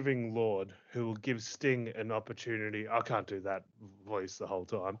is a giving Lord who will give Sting an opportunity. I can't do that voice the whole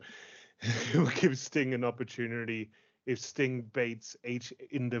time. He will give Sting an opportunity if Sting beats each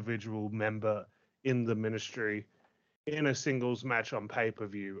individual member in the ministry in a singles match on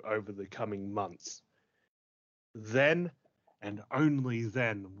pay-per-view over the coming months. Then, and only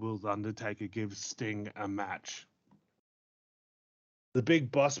then, will The Undertaker give Sting a match. The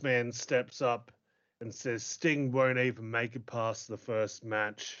big boss man steps up and says Sting won't even make it past the first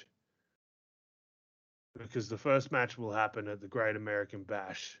match because the first match will happen at the Great American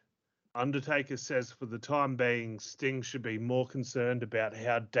Bash. Undertaker says for the time being, Sting should be more concerned about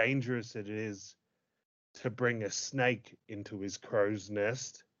how dangerous it is to bring a snake into his crow's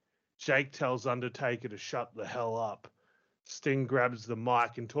nest. Jake tells Undertaker to shut the hell up. Sting grabs the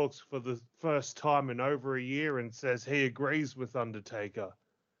mic and talks for the first time in over a year and says he agrees with Undertaker.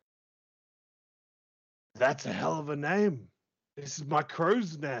 That's a hell of a name. This is my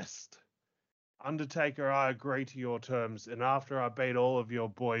crow's nest. Undertaker, I agree to your terms, and after I beat all of your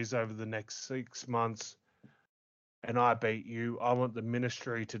boys over the next 6 months, and I beat you, I want the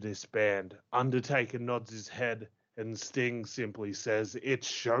ministry to disband. Undertaker nods his head, and Sting simply says, it's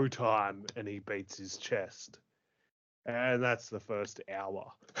showtime, and he beats his chest. And that's the first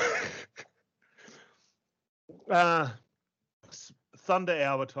hour. Thunder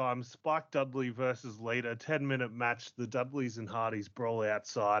Hour time, Spike Dudley versus Lita, 10-minute match. The Dudleys and Hardys brawl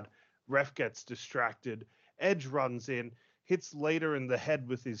outside. Ref gets distracted. Edge runs in, hits Lita in the head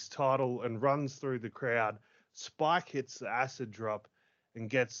with his title and runs through the crowd. Spike hits the acid drop and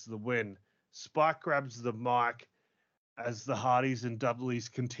gets the win. Spike grabs the mic as the Hardys and Dudleys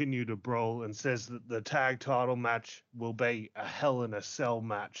continue to brawl and says that the tag title match will be a Hell in a Cell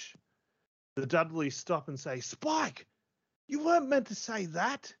match. The Dudleys stop and say, Spike, you weren't meant to say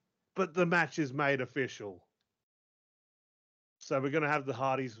that, but the match is made official. So we're going to have the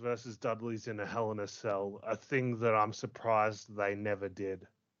Hardys versus Dudleys in a Hell in a Cell, a thing that I'm surprised they never did.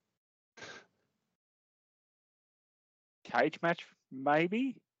 Cage match,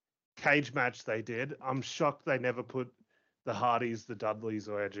 maybe? Cage match they did. I'm shocked they never put the Hardys, the Dudleys,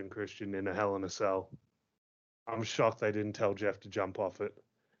 or Edge and Christian in a Hell in a Cell. I'm shocked they didn't tell Jeff to jump off it.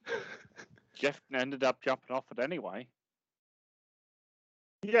 Jeff ended up jumping off it anyway.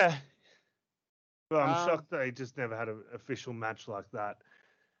 Yeah. But I'm shocked they just never had an official match like that.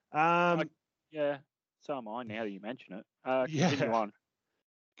 Yeah, so am I now that you mention it. Yeah. Continue on.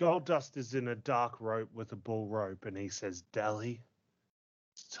 Goldust is in a dark rope with a bull rope, and he says, Dally,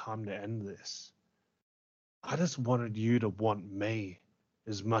 it's time to end this. I just wanted you to want me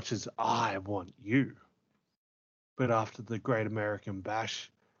as much as I want you. But after the Great American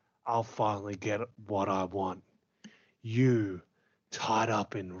Bash, I'll finally get what I want. You tied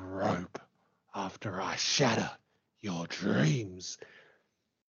up in rope after I shatter your dreams.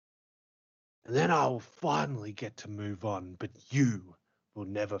 And then I'll finally get to move on, but you will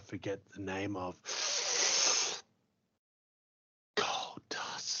never forget the name of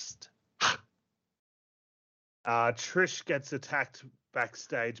Goldust. Trish gets attacked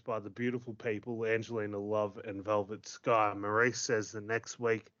backstage by the beautiful people, Angelina Love and Velvet Sky. Maurice says the next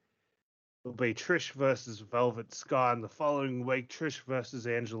week will be Trish versus Velvet Sky, and the following week, Trish versus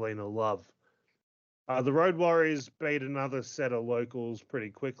Angelina Love. The Road Warriors beat another set of locals pretty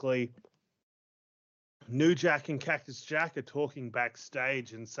quickly. New Jack and Cactus Jack are talking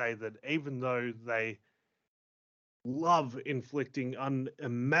backstage and say that even though they love inflicting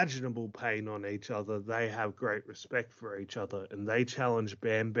unimaginable pain on each other, they have great respect for each other, and they challenge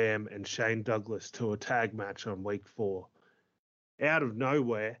Bam Bam and Shane Douglas to a tag match on week 4. Out of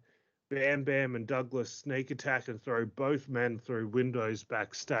nowhere, Bam Bam and Douglas sneak attack and throw both men through windows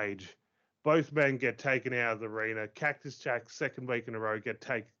backstage. Both men get taken out of the arena. Cactus Jack, second week in a row,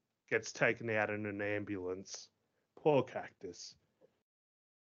 gets taken out in an ambulance. Poor Cactus.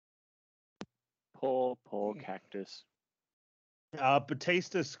 Poor Cactus.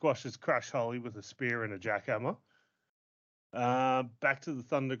 Batista squashes Crush Holly with a spear and a jackhammer. Back to the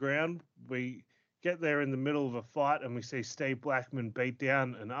Thunderground. We get there in the middle of a fight and we see Steve Blackman beat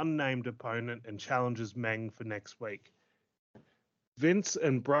down an unnamed opponent and challenges Meng for next week. Vince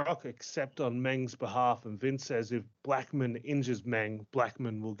and Brock accept on Meng's behalf, and Vince says if Blackman injures Meng,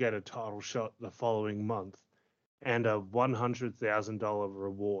 Blackman will get a title shot the following month and a $100,000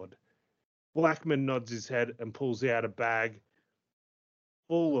 reward. Blackman nods his head and pulls out a bag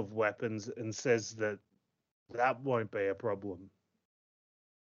full of weapons and says that won't be a problem.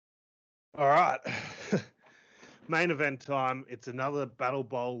 All right. Main event time. It's another Battle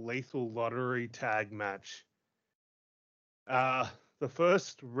Bowl Lethal Lottery tag match. The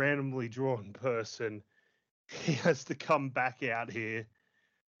first randomly drawn person, he has to come back out here.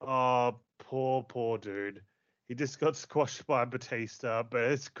 Oh, poor dude. He just got squashed by Batista, but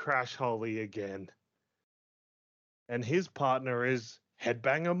it's Crash Holly again. And his partner is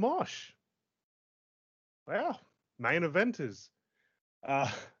Headbanger Mosh. Wow, main eventers.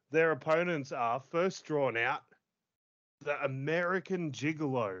 Their opponents are first drawn out, the American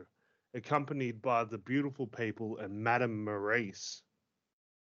Gigolo, accompanied by the beautiful people and Madame Maurice.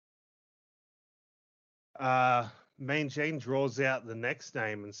 Mean Gene draws out the next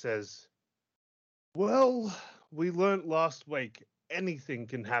name and says, well, we learnt last week anything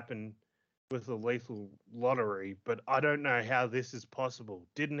can happen with a lethal lottery, but I don't know how this is possible.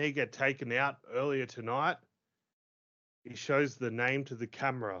 Didn't he get taken out earlier tonight? He shows the name to the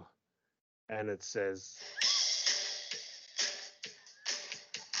camera and it says,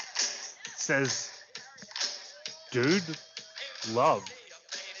 Dude, Love.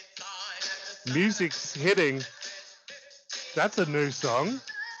 Music's hitting. That's a new song.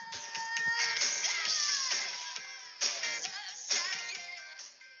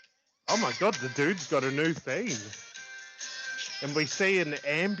 Oh my god, the dude's got a new theme. And we see an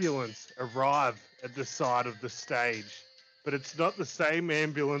ambulance arrive at the side of the stage. But it's not the same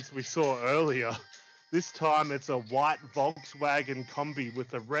ambulance we saw earlier. This time it's a white Volkswagen Combi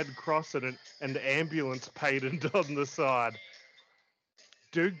with a red cross and an ambulance painted on the side.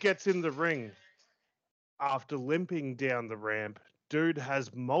 Dude gets in the ring. After limping down the ramp, dude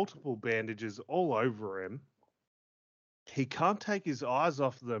has multiple bandages all over him. He can't take his eyes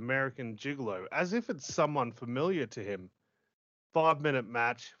off the American Gigolo, as if it's someone familiar to him. 5-minute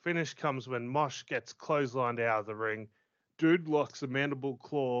match. Finish comes when Mosh gets clotheslined out of the ring. Dude locks a mandible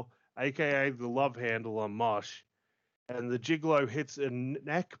claw, aka the love handle, on Mosh. And the Gigolo hits a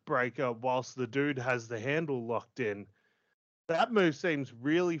neck breaker whilst the dude has the handle locked in. That move seems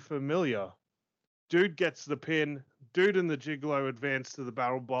really familiar. Dude gets the pin. Dude and the Gigolo advance to the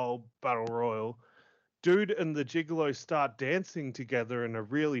Battle Bowl Battle Royal. Dude and the Gigolo start dancing together in a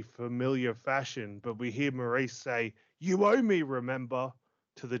really familiar fashion, but we hear Maurice say, "You owe me, remember?"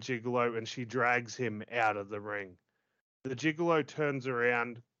 to the Gigolo, and she drags him out of the ring. The Gigolo turns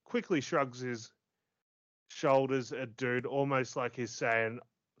around, quickly shrugs his shoulders at Dude, almost like he's saying,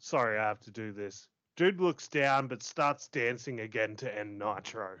 "Sorry, I have to do this." Dude looks down, but starts dancing again to end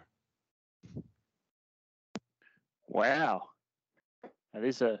Nitro. Wow. That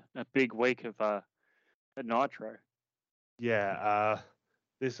is a big week of Nitro. Yeah,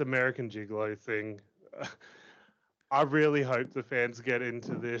 this American Gigolo thing. I really hope the fans get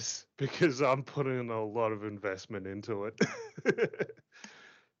into this because I'm putting a lot of investment into it.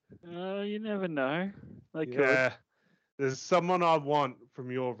 You never know. They could. Yeah, there's someone I want from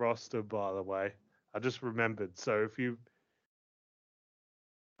your roster, by the way. I just remembered. So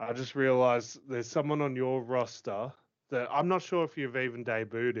I just realized there's someone on your roster that I'm not sure if you've even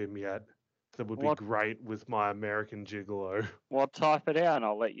debuted him yet. That would be great with my American Gigolo. Well, type it out and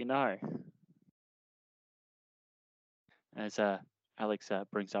I'll let you know. As Alex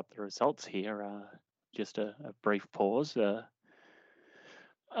brings up the results here, just a brief pause. So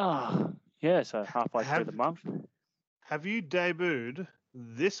halfway through the month. Have you debuted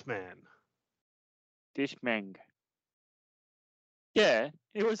this man? Dishmeng. Yeah,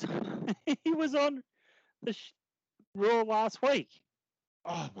 he was he was on the Raw last week.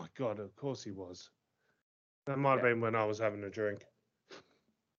 Oh my god, of course he was. That might have been when I was having a drink.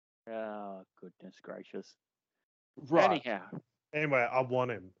 Oh, goodness gracious. Right. Anyhow. Anyway, I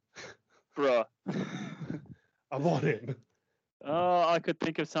want him. Bruh. I want him. Oh, I could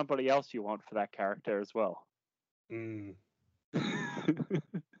think of somebody else you want for that character as well.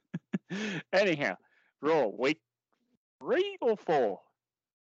 Anyhow, Raw, week 3 or 4?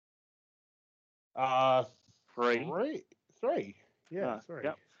 3. 3. Yeah, 3.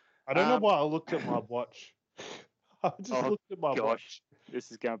 Yep. I don't know why I looked at my watch. I just looked at my watch.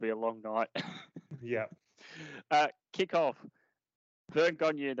 This is going to be a long night. Yeah. Kick off. Vern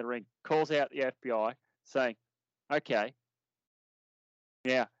Gagne in the ring calls out the FBI saying, okay,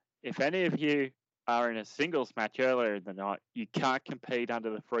 now, if any of you are in a singles match earlier in the night, you can't compete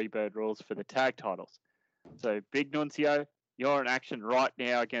under the Freebird rules for the tag titles. So, Big Nuncio, you're in action right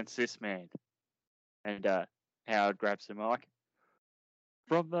now against this man. And Howard grabs the mic.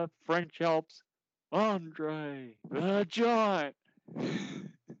 From the French Alps, Andre the Giant.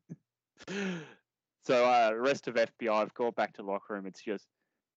 So, the rest of FBI have gone back to locker room. It's just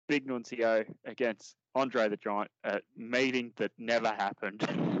Big Nuncio against Andre the Giant, a meeting that never happened.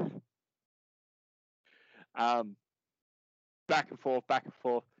 Back and forth, back and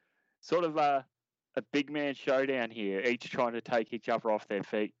forth. Sort of a big man showdown here, each trying to take each other off their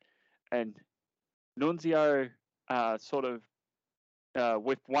feet. And Nunzio sort of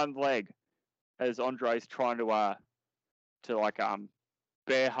with one leg as Andre's trying to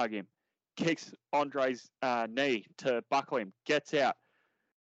bear hug him, kicks Andre's knee to buckle him, gets out.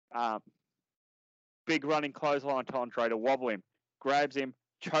 Big running clothesline to Andre to wobble him, grabs him,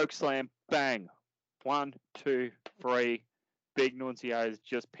 choke slam, bang. 1, 2, 3. Big Nunzio has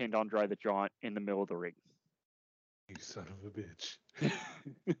just pinned Andre the Giant in the middle of the ring. You son of a bitch.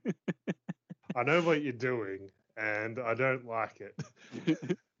 I know what you're doing, and I don't like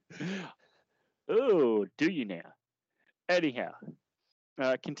it. Oh, do you now? Anyhow,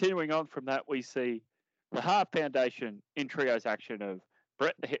 continuing on from that, we see the Hart Foundation in trios action of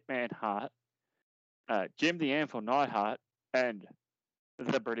Bret the Hitman Hart, Jim the Anvil Neidhart, and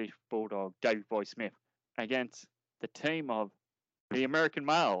the British Bulldog Davey Boy Smith against the team of the American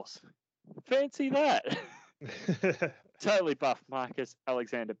Males. Fancy that. Totally buff Marcus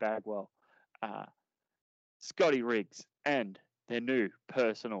Alexander Bagwell, Scotty Riggs, and their new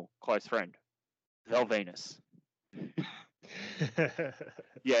personal close friend, Val Venus.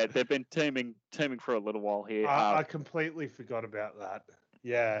 Yeah, they've been teaming for a little while here. I completely forgot about that.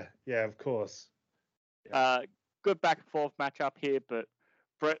 Yeah, of course. Yeah. Good back and forth matchup here, but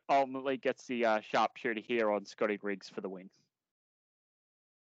Brett ultimately gets the sharpshooter here on Scotty Riggs for the win.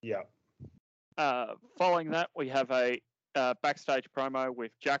 Yeah. Following that, we have a backstage promo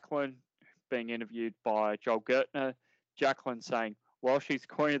with Jacqueline being interviewed by Joel Gertner. Jacqueline saying, while she's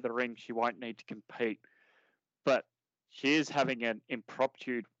queen of the ring, she won't need to compete, but she is having an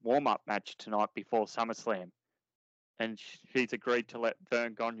impromptu warm-up match tonight before SummerSlam, and she's agreed to let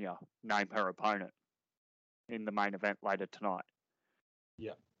Vern Gagne name her opponent in the main event later tonight.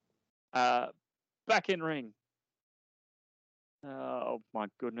 Yeah. Back in ring. Oh my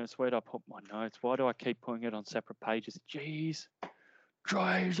goodness, where'd I put my notes? Why do I keep putting it on separate pages? Jeez.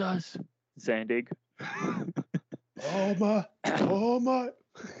 Jesus. Zandig. Oh my.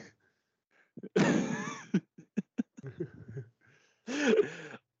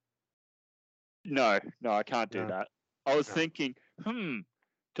 No, I can't do that. I was thinking, do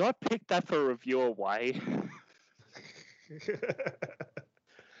I pick that for review away?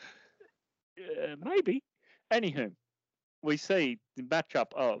 Maybe. Anywho, we see the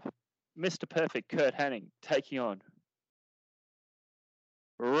matchup of Mr. Perfect Kurt Hennig taking on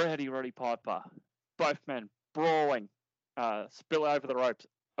Roddy Piper. Both men brawling, spill over the ropes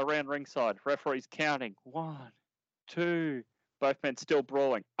around ringside. Referees counting 1, 2. Both men still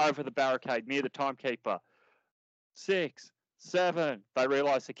brawling over the barricade near the timekeeper. 6, 7. They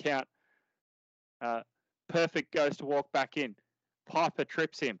realise the count. Perfect goes to walk back in. Piper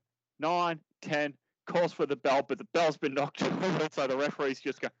trips him. 9, 10. Calls for the bell, but the bell's been knocked over, so the referee's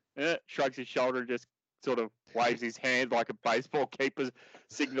just shrugs his shoulder and just sort of waves his hand like a baseball keeper,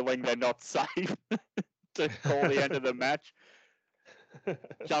 signaling they're not safe to call the end of the match.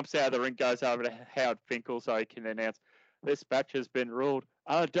 Jumps out of the ring, goes over to Howard Finkel so he can announce this match has been ruled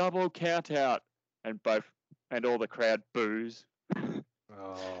a double count out, and all the crowd boos.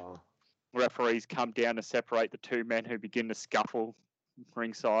 Oh. Referees come down to separate the two men who begin to scuffle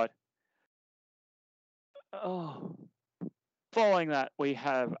ringside. Oh. Following that, we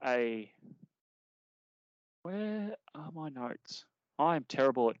have where are my notes? I am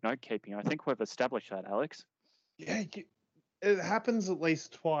terrible at note keeping. I think we've established that, Alex. Yeah, it happens at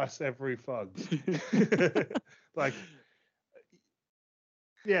least twice every Fugs.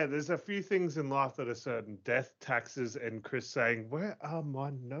 Yeah, there's a few things in life that are certain. Death, taxes, and Chris saying, where are my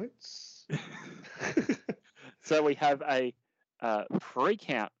notes? So we have a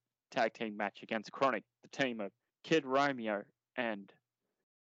 3-count tag team match against Chronic, the team of Kid Romeo and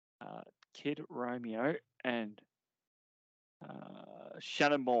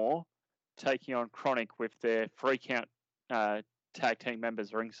Shannon Moore taking on Chronic with their 3-count tag team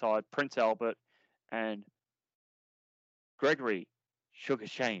members ringside, Prince Albert and Gregory Sugar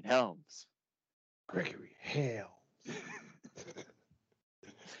Shane Helms. Gregory Helms.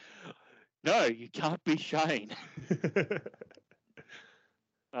 No, you can't be Shane.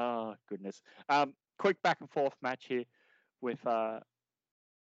 Oh, goodness. Quick back and forth match here with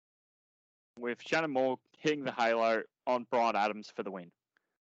Shannon Moore hitting the halo on Brian Adams for the win.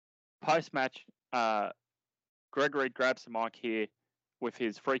 Post-match, Gregory grabs the mic here with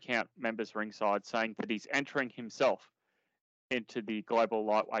his 3-count members ringside, saying that he's entering himself into the Global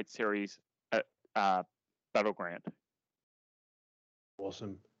Lightweight Series at Battleground.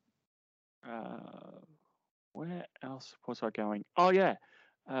 Awesome. Where else was I going? Oh, yeah.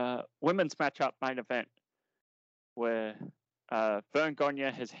 Women's matchup main event. where Vern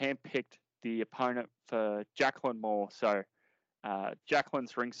Gagne has handpicked the opponent for Jacqueline Moore. So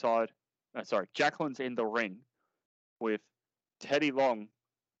Jacqueline's ringside. Jacqueline's in the ring with Teddy Long,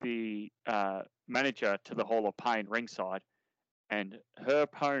 the manager to the Hall of Pain, ringside, and her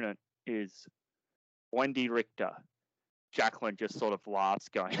opponent is Wendy Richter. Jacqueline just sort of laughs,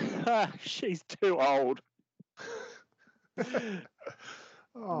 going, "She's too old."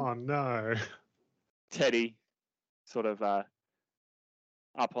 Oh no. Teddy sort of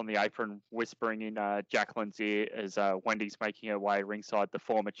up on the apron, whispering in Jacqueline's ear as Wendy's making her way ringside, the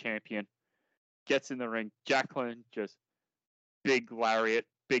former champion. Gets in the ring. Jacqueline just big lariat,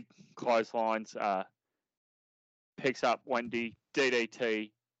 big clotheslines, picks up Wendy,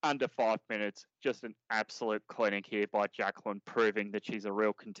 DDT, under 5 minutes. Just an absolute clinic here by Jacqueline, proving that she's a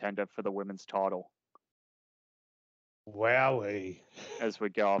real contender for the women's title. Wowee. As we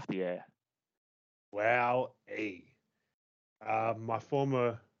go off the air. Wowee. My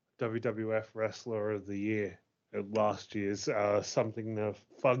former WWF Wrestler of the Year at last year's something to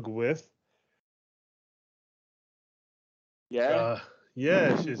fug with. Yeah?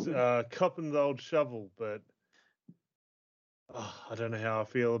 She's cupping the old shovel, but I don't know how I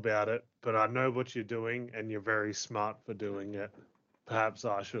feel about it. But I know what you're doing, and you're very smart for doing it. Perhaps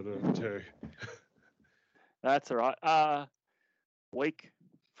I should have too. That's all right. Week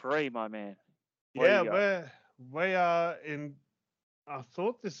 3, my man. What we are in. I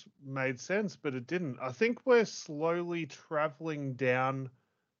thought this made sense, but it didn't. I think we're slowly traveling down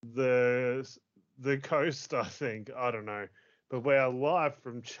the coast. I think, I don't know, but we are live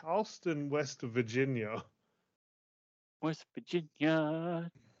from Charleston, West Virginia. West Virginia,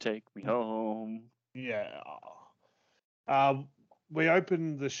 take me home. Yeah. We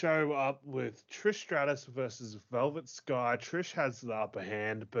opened the show up with Trish Stratus versus Velvet Sky. Trish has the upper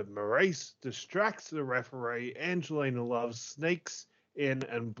hand, but Maurice distracts the referee. Angelina Love sneaks in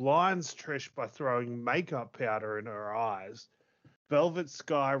and blinds Trish by throwing makeup powder in her eyes. Velvet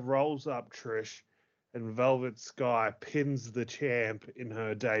Sky rolls up Trish, and Velvet Sky pins the champ in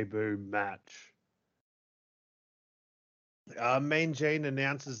her debut match. Mean Gene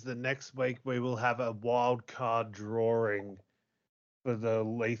announces that next week we will have a wild card drawing for the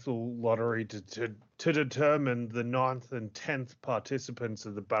Lethal Lottery to determine the 9th and 10th participants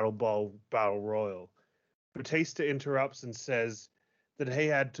of the Battle Bowl Battle Royal. Batista interrupts and says that he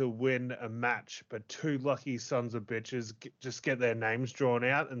had to win a match, but 2 lucky sons of bitches just get their names drawn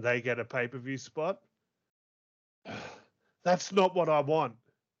out and they get a pay-per-view spot. That's not what I want.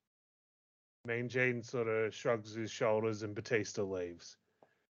 Mean Gene sort of shrugs his shoulders and Batista leaves.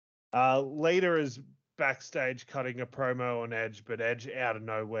 Lita is backstage cutting a promo on Edge, but Edge out of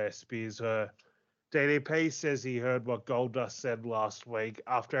nowhere spears her. DDP says he heard what Goldust said last week.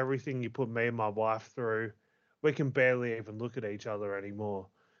 After everything you put me and my wife through, we can barely even look at each other anymore.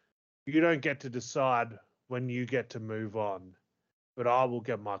 You don't get to decide when you get to move on, but I will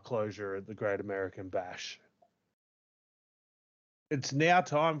get my closure at the Great American Bash. It's now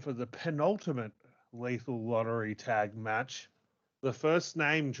time for the penultimate Lethal Lottery tag match. The first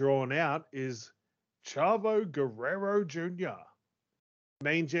name drawn out is Chavo Guerrero Jr.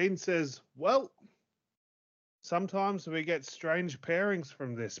 Mean Gene says, well, sometimes we get strange pairings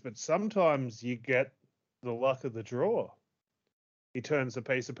from this, but sometimes you get the luck of the draw. He turns the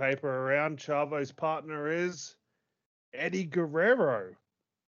piece of paper around. Chavo's partner is Eddie Guerrero.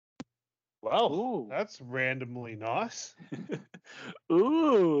 Well, Ooh. That's randomly nice.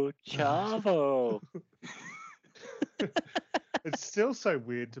 Ooh, Chavo. It's still so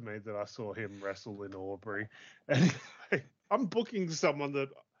weird to me that I saw him wrestle in Aubrey. Anyway, I'm booking someone that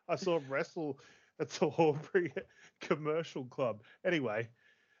I saw wrestle at the Aubrey Commercial Club. Anyway,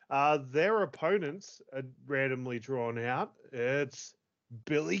 their opponents are randomly drawn out. It's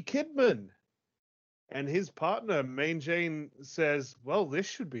Billy Kidman. And his partner, Mean Gene, says, well, this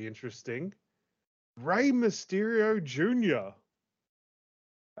should be interesting. Rey Mysterio Jr.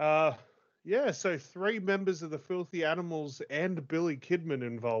 So 3 members of the Filthy Animals and Billy Kidman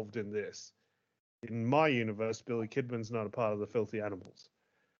involved in this. In my universe, Billy Kidman's not a part of the Filthy Animals.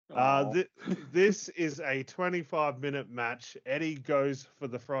 This is a 25-minute match. Eddie goes for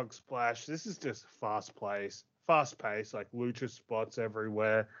the frog splash. This is just fast pace, like lucha spots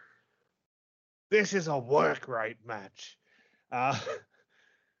everywhere. This is a work rate match.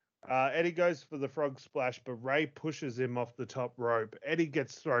 Eddie goes for the frog splash, but Ray pushes him off the top rope. Eddie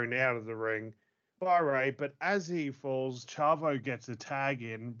gets thrown out of the ring by Ray, but as he falls, Chavo gets a tag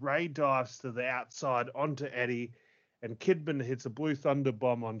in. Ray dives to the outside onto Eddie, and Kidman hits a Blue Thunder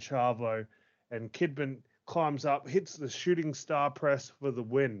Bomb on Chavo, and Kidman climbs up, hits the shooting star press for the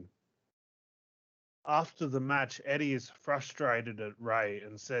win. After the match, Eddie is frustrated at Ray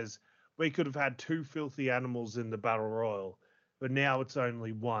and says, "We could have had 2 filthy animals in the Battle Royal, but now it's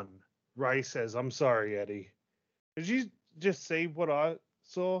only 1." Ray says, "I'm sorry, Eddie." Did you just see what I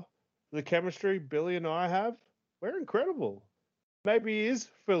saw? The chemistry Billy and I have? We're incredible. Maybe he is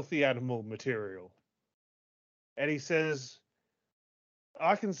filthy animal material. Eddie says,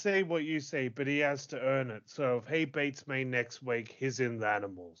 "I can see what you see, but he has to earn it. So if he beats me next week, he's in the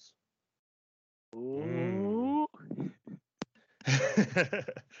animals." Ooh.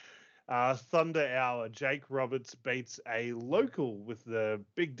 Thunder Hour. Jake Roberts beats a local with the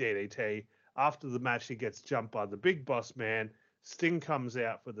big DDT. After the match, he gets jumped by the big boss man. Sting comes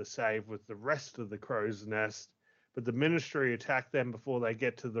out for the save with the rest of the Crow's Nest, but the Ministry attack them before they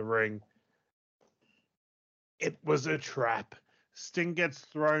get to the ring. It was a trap. Sting gets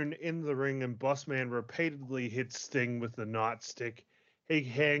thrown in the ring and Bossman repeatedly hits Sting with the nightstick. He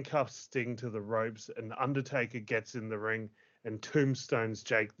handcuffs Sting to the ropes and Undertaker gets in the ring and tombstones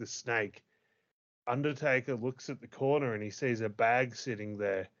Jake the Snake. Undertaker looks at the corner and he sees a bag sitting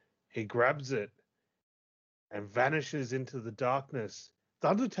there. He grabs it and vanishes into the darkness. The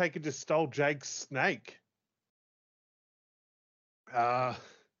Undertaker just stole Jake's snake.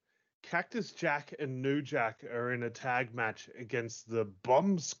 Cactus Jack and New Jack are in a tag match against the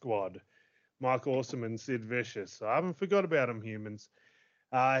Bomb Squad, Mike Awesome and Sid Vicious. I haven't forgot about him, humans.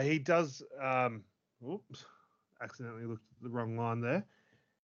 He does. Whoops, accidentally looked at the wrong line there.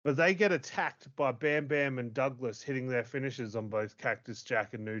 But they get attacked by Bam Bam and Douglas, hitting their finishes on both Cactus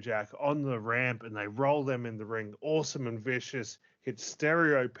Jack and New Jack on the ramp, and they roll them in the ring. Awesome and Vicious hit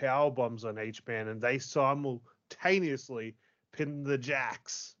stereo power bombs on each man, and they simultaneously pin the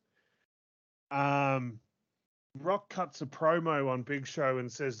Jacks. Rock cuts a promo on Big Show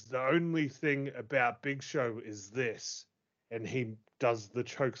and says the only thing about Big Show is this. And he does the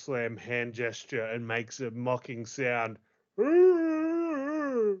chokeslam hand gesture and makes a mocking sound.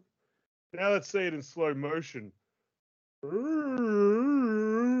 Now let's see it in slow motion.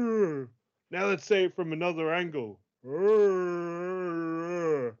 Now let's see it from another angle.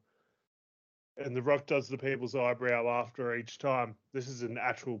 And The Rock does the people's eyebrow after each time. This is an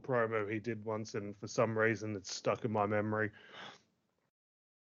actual promo he did once, and for some reason it's stuck in my memory.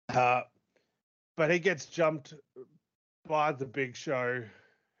 But he gets jumped by the Big Show,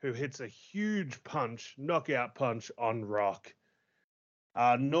 who hits a huge punch, knockout punch on Rock.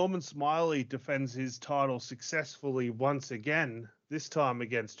 Norman Smiley defends his title successfully once again, this time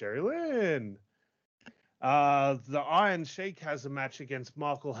against Jerry Lynn. The Iron Sheik has a match against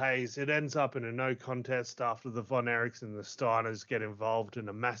Michael Hayes. It ends up in a no contest after the Von Erichs and the Steiners get involved and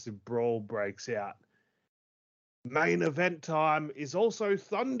a massive brawl breaks out. Main event time is also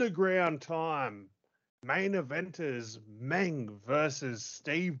Thunderground time. Main eventers Meng versus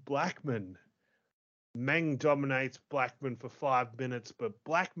Steve Blackman. Meng dominates Blackman for 5 minutes, but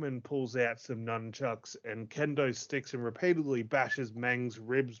Blackman pulls out some nunchucks and kendo sticks and repeatedly bashes Meng's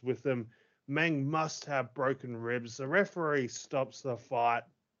ribs with them. Meng must have broken ribs. The referee stops the fight.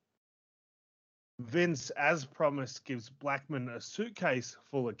 Vince, as promised, gives Blackman a suitcase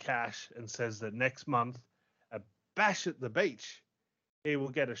full of cash and says that next month, at Bash at the Beach, he will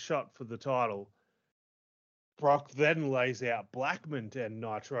get a shot for the title. Brock then lays out Blackman to end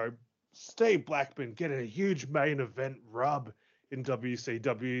Nitro. Steve Blackman getting a huge main event rub in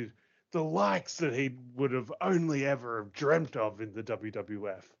WCW, the likes that he would have only ever dreamt of in the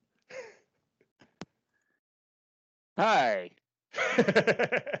WWF. Hey.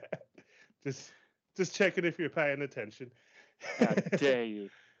 just checking if you're paying attention. How dare you?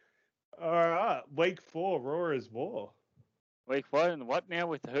 All right, week 4, Raw is War. Week 4 and what now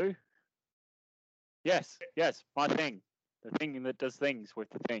with who? Yes, my thing. The thing that does things with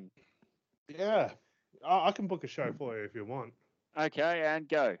the thing. Yeah, I can book a show for you if you want. Okay, and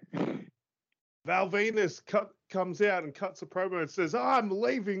go. Val Venus comes out and cuts a promo and says, "I'm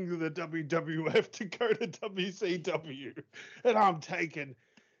leaving the WWF to go to WCW, and I'm taking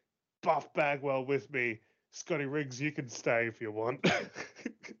Buff Bagwell with me. Scotty Riggs, you can stay if you want."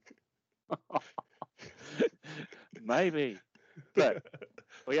 Maybe. But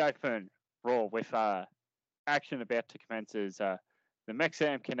we open Raw with action about to commence as the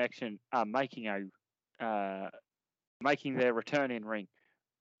Mexam Connection are making their return in ring,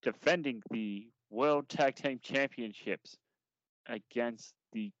 defending the World Tag Team Championships against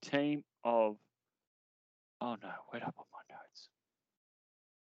the team of... Oh no, where'd I put my notes?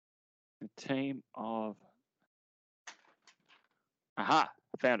 The team of... Aha,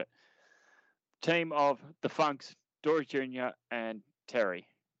 I found it. Team of the Funks, Dory Jr. and Terry.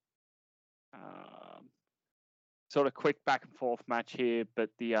 Sort of quick back and forth match here, but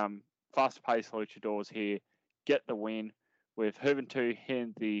the fast-paced luchadors here get the win with Juventud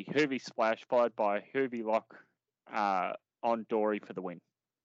hitting the Hoovy Splash, followed by Hoovy Lock on Dory for the win.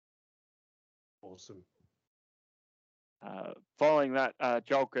 Awesome. Following that,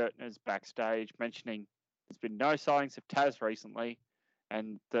 Joel Gertner is backstage mentioning there's been no sightings of Taz recently,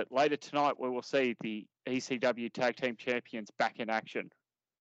 and that later tonight we will see the ECW Tag Team Champions back in action.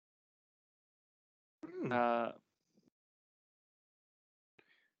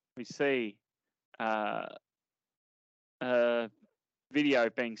 We see a video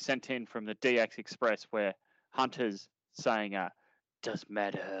being sent in from the DX Express where Hunter's saying, doesn't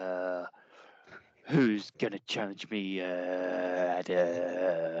matter who's going to challenge me at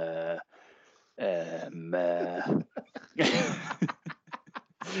in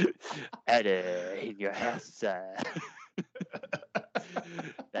your house.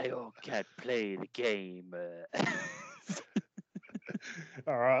 They all can't play the game.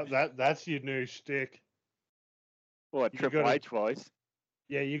 All right, that's your new shtick. What, Triple H voice?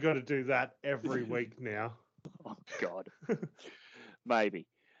 Yeah, you got to do that every week now. Oh, God. Maybe.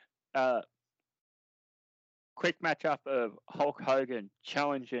 Quick matchup of Hulk Hogan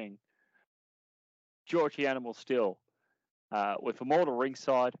challenging Georgie Animal Steel with Immortal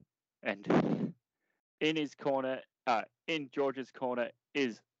ringside, and in his corner, in George's corner,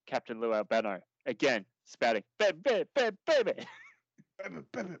 is Captain Lou Albano. Again, spouting, baby, baby, baby.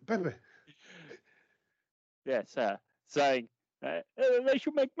 Baby, baby. Yes, saying, they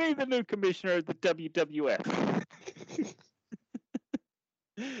should make me the new commissioner of the WWF.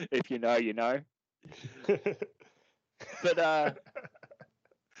 If you know, you know. But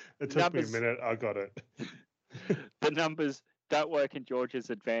it took me a minute. I got it. The numbers don't work in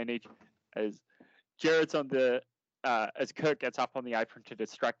George's advantage as Jarrett's on the as Kurt gets up on the apron to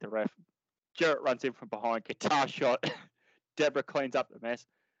distract the ref. Jarrett runs in from behind, guitar shot. Deborah cleans up the mess.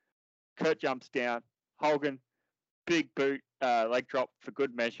 Kurt jumps down. Hogan, big boot, leg drop for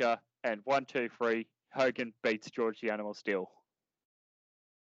good measure, and 1, 2, 3. Hogan beats George the Animal Steel.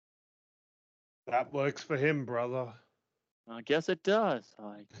 That works for him, brother. I guess it does.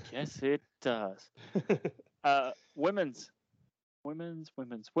 Women's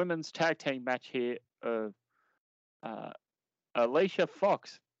tag team match here of Alicia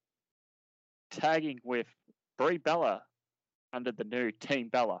Fox tagging with Brie Bella under the new Team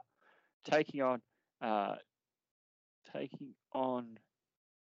Bella, taking on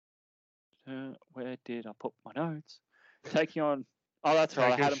where did I put my notes? Taking on, oh, that's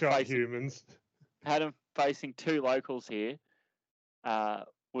right, I had him facing two locals here,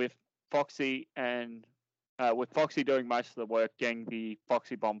 with Foxy and with Foxy doing most of the work, getting the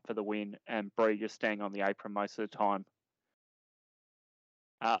Foxy Bomb for the win, and Brie just staying on the apron most of the time.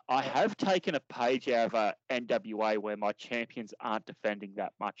 I have taken a page out of NWA where my champions aren't defending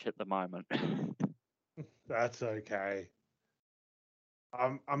that much at the moment. That's okay.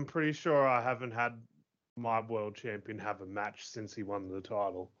 I'm pretty sure I haven't had my world champion have a match since he won the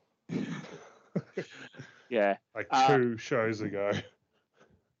title. Yeah. Like 2 shows ago.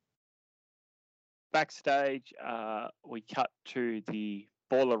 Backstage, we cut to the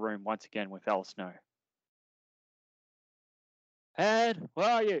boiler room once again with Al Snow. Ed, where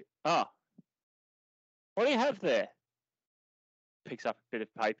are you? Oh, what do you have there? Picks up a bit of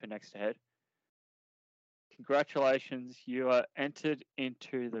paper next to Ed. Congratulations, you are entered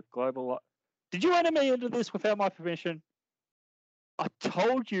into the global... Did you enter me into this without my permission? I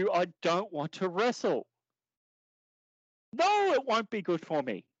told you I don't want to wrestle. No, it won't be good for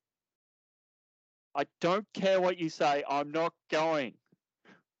me. I don't care what you say. I'm not going.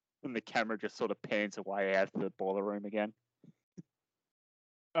 And the camera just sort of pans away out of the boiler room again.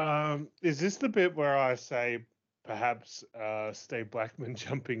 Is this the bit where I say perhaps Steve Blackman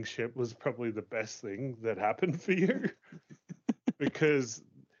jumping ship was probably the best thing that happened for you? Because,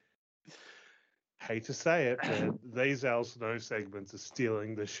 hate to say it, but these Al Snow segments are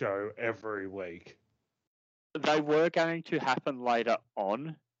stealing the show every week. They were going to happen later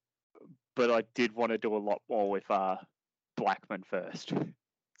on, but I did want to do a lot more with Blackman first.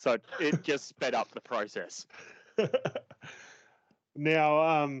 So it just sped up the process.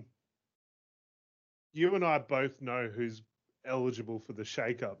 Now, you and I both know who's eligible for the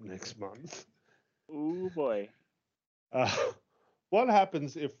shake-up next month. Oh, boy. What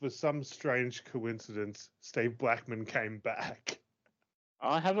happens if, for some strange coincidence, Steve Blackman came back?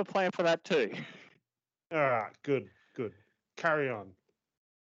 I have a plan for that too. All right, good. Carry on.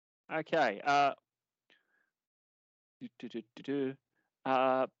 Okay.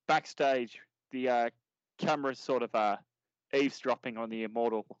 Backstage, the camera's sort of eavesdropping on the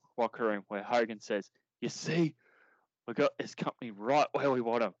Immortal locker room where Hogan says, "You see, we got this company right where we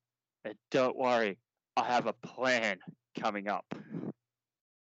want them. And don't worry, I have a plan coming up.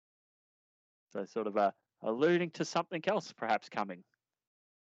 So sort of alluding to something else perhaps coming.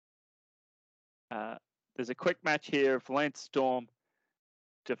 There's a quick match here of Lance Storm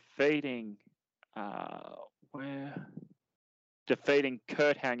defeating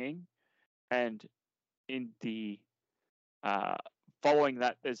Kurt Hanging, and in the following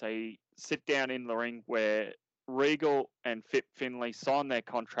that, there's a sit down in the ring where Regal and Fit Finlay sign their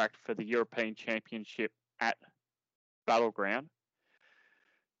contract for the European Championship at Battleground.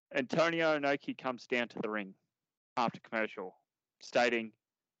 Antonio Inoki comes down to the ring after commercial, stating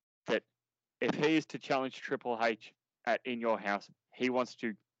that if he is to challenge Triple H at In Your House, he wants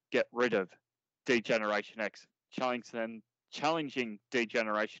to get rid of D-Generation X, challenging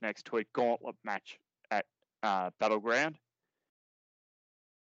D-Generation X to a gauntlet match at Battleground.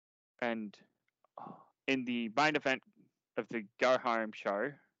 And in the main event of the Go Home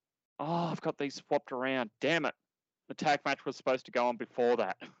show, I've got these swapped around. Damn it. The tag match was supposed to go on before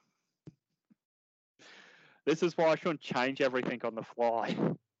that. This is why I shouldn't change everything on the fly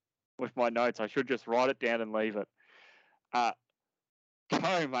with my notes. I should just write it down and leave it.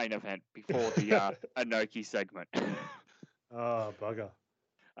 Co-main event before the Inoki segment. Oh, bugger.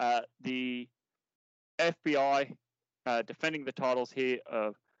 The FBI defending the titles here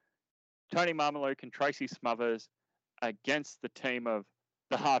of Tony Marmaluke and Tracy Smothers against the team of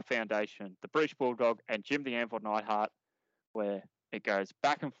the Hart Foundation, the British Bulldog, and Jim the Anvil Neidhart, where it goes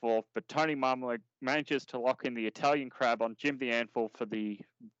back and forth, but Tony Marmaluke manages to lock in the Italian Crab on Jim the Anvil for the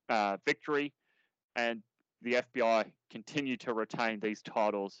victory, and the FBI continue to retain these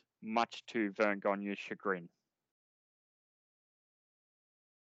titles, much to Vern Gagne's chagrin.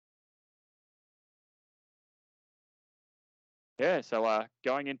 Yeah, so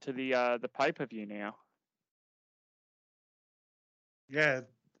going into the pay-per-view now. Yeah,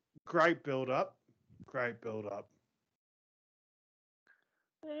 great build-up. Great build-up.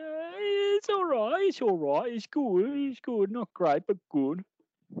 It's all right. It's good. Not great, but good.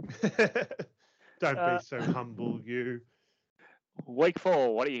 Don't be so humble, you. Week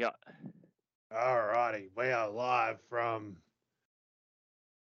 4, what do you got? Alrighty, we are live from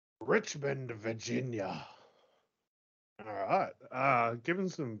Richmond, Virginia. Alright, giving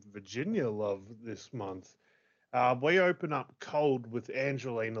some Virginia love this month. We open up cold with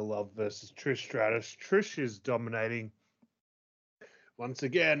Angelina Love versus Trish Stratus. Trish is dominating. Once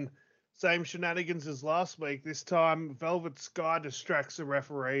again, same shenanigans as last week. This time, Velvet Sky distracts the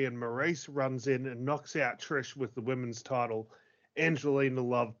referee and Maurice runs in and knocks out Trish with the women's title. Angelina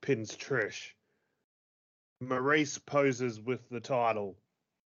Love pins Trish. Maurice poses with the title.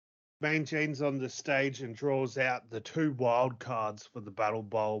 Mean Gene's on the stage and draws out the 2 wild cards for the Battle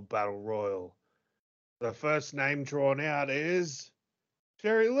Bowl Battle Royal. The first name drawn out is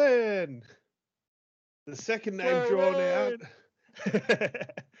Jerry Lynn. The second name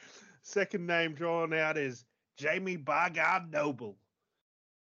drawn out is Jamie Bargard Noble.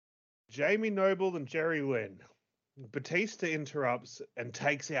 Jamie Noble and Jerry Lynn. Batista interrupts and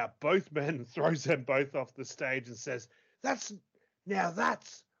takes out both men, throws them both off the stage and says, That's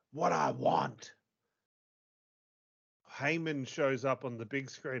what I want. Heyman shows up on the big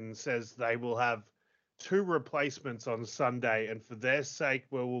screen and says they will have 2 replacements on Sunday, and for their sake,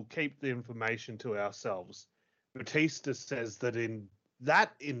 we will keep the information to ourselves. Batista says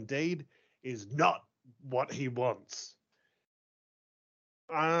that indeed is not what he wants.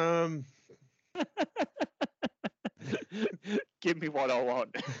 Give me what I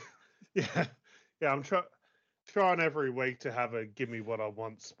want. Yeah, I'm trying every week to have a give me what I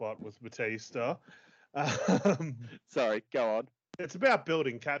want spot with Batista. Sorry, go on. It's about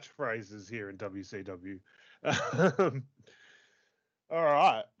building catchphrases here in WCW. All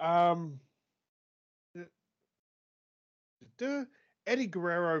right. Eddie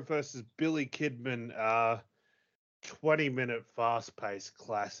Guerrero versus Billy Kidman, 20-minute fast-paced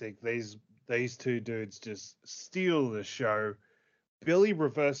classic. These 2 dudes just steal the show. Billy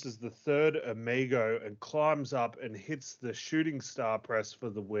reverses the third Amigo and climbs up and hits the shooting star press for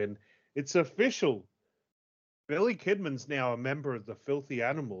the win. It's official. Billy Kidman's now a member of the Filthy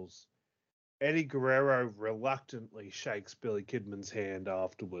Animals. Eddie Guerrero reluctantly shakes Billy Kidman's hand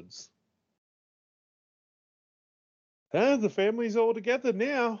afterwards. The family's all together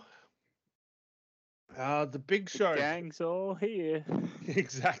now. The Big Show. The gang's all here.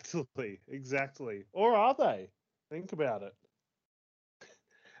 Exactly. Or are they? Think about it.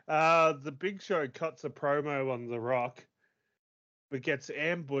 The Big Show cuts a promo on The Rock, but gets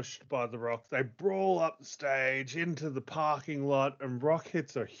ambushed by The Rock. They brawl up the stage into the parking lot, and Rock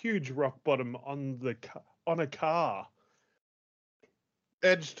hits a huge rock bottom on a car.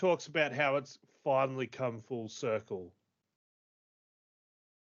 Edge talks about how it's finally come full circle.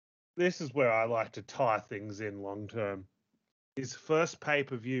 This is where I like to tie things in long term. His first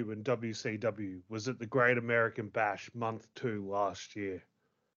pay-per-view in WCW was at the Great American Bash month 2 last year.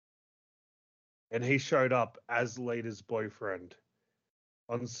 And he showed up as Lita's boyfriend.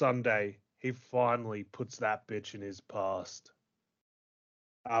 On Sunday, he finally puts that bitch in his past.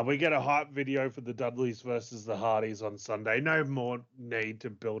 We get a hype video for the Dudleys versus the Hardys on Sunday. No more need to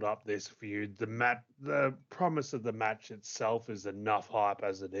build up this feud. The promise of the match itself is enough hype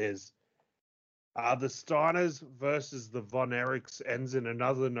as it is. The Steiners versus the Von Erichs ends in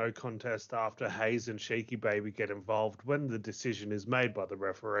another no contest after Hayes and Sheiky Baby get involved when the decision is made by the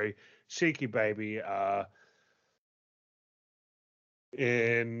referee. Sheiky Baby,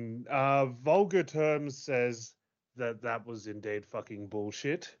 in vulgar terms, says that was indeed fucking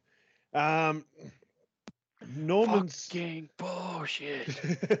bullshit. Norman's fucking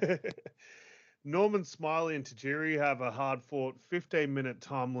bullshit. Norman Smiley and Tajiri have a hard-fought 15-minute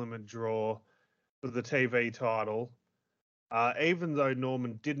time limit draw for the TV title. Even though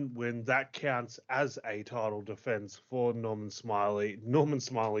Norman didn't win, that counts as a title defense for Norman Smiley. Norman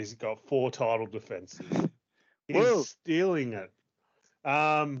Smiley's got 4 title defenses. He's stealing it.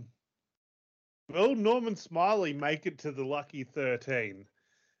 Will Norman Smiley make it to the lucky 13?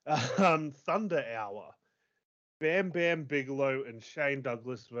 Thunder Hour. Bam Bam Bigelow and Shane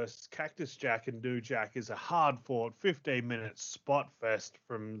Douglas versus Cactus Jack and New Jack is a hard-fought 15-minute spot fest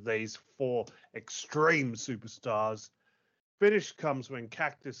from these 4 extreme superstars. Finish comes when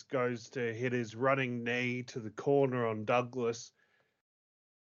Cactus goes to hit his running knee to the corner on Douglas.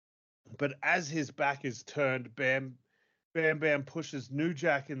 But as his back is turned, Bam Bam pushes New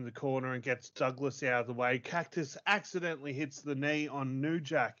Jack in the corner and gets Douglas out of the way. Cactus accidentally hits the knee on New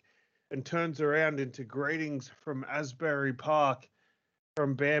Jack and turns around into greetings from Asbury Park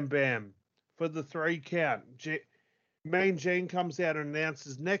from Bam Bam for the 3 count. Mean Gene comes out and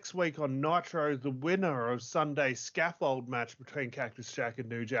announces next week on Nitro the winner of Sunday's scaffold match between Cactus Jack and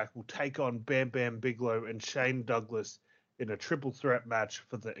New Jack will take on Bam Bam Bigelow and Shane Douglas in a triple threat match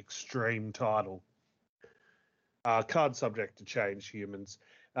for the Extreme title. Card subject to change, humans.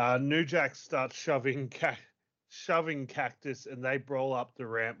 New Jack starts shoving Cactus and they brawl up the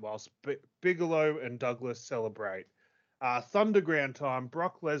ramp whilst Bigelow and Douglas celebrate. Thunderground time,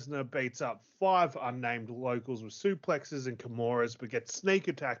 Brock Lesnar beats up 5 unnamed locals with suplexes and Kimuras, but gets sneak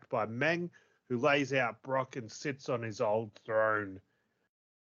attacked by Meng, who lays out Brock and sits on his old throne.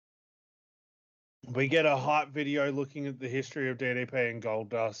 We get a hype video looking at the history of DDP and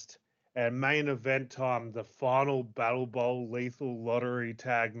Goldust. And main event time, the final Battle Bowl Lethal Lottery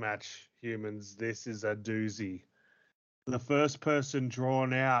tag match, humans. This is a doozy. The first person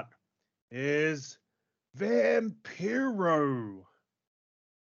drawn out is Vampiro.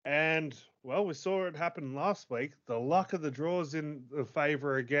 And, well, we saw it happen last week. The luck of the draw's in the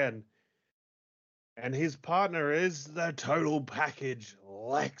favor again. And his partner is the total package,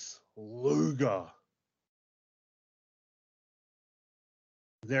 Lex Luger.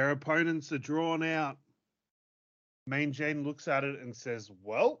 Their opponents are drawn out. Mean Gene looks at it and says,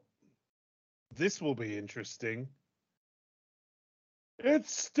 well, this will be interesting.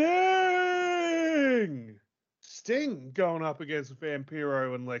 It's Sting! Sting going up against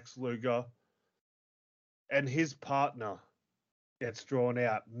Vampiro and Lex Luger. And his partner gets drawn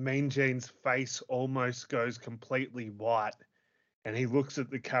out. Mean Gene's face almost goes completely white. And he looks at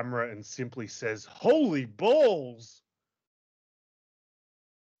the camera and simply says, holy balls!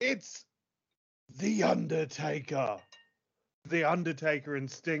 It's The Undertaker. The Undertaker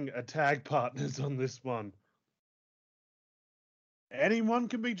and Sting are tag partners on this one. Anyone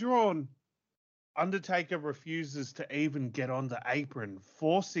can be drawn. Undertaker refuses to even get on the apron,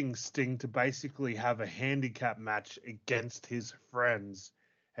 forcing Sting to basically have a handicap match against his friends.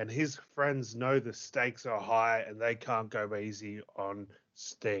 And his friends know the stakes are high and they can't go easy on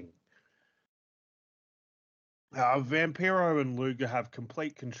Sting. Vampiro and Luger have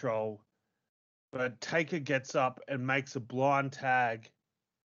complete control, but Taker gets up and makes a blind tag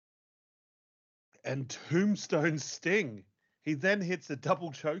and tombstones Sting. He then hits a double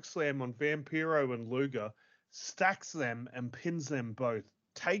chokeslam on Vampiro and Luger, stacks them and pins them both.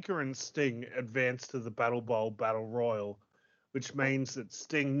 Taker and Sting advance to the Battle Bowl Battle Royal, which means that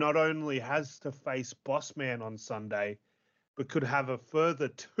Sting not only has to face Bossman on Sunday, but could have a further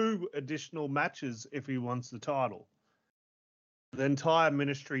 2 additional matches if he wants the title. The entire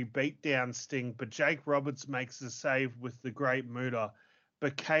ministry beat down Sting, but Jake Roberts makes the save with the Great Muta.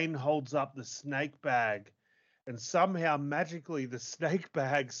 But Kane holds up the snake bag, and somehow magically the snake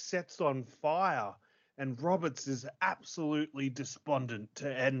bag sets on fire, and Roberts is absolutely despondent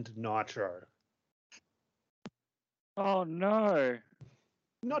to end Nitro. Oh no.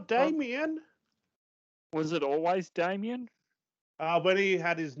 Not Damien. Was it always Damien? When he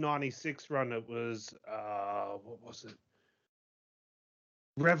had his 96 run, it was, what was it?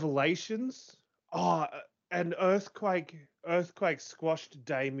 Revelations? And Earthquake squashed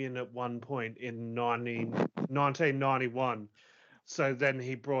Damien at one point in 1991. So then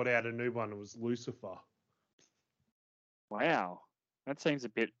he brought out a new one. It was Lucifer. Wow. That seems a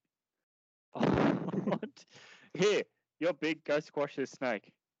bit odd. Here, you're big, go squash this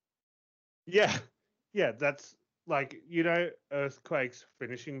snake. Yeah. Yeah, that's like, Earthquake's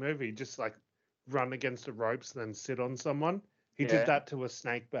finishing move. He just like run against the ropes and then sit on someone. He did that to a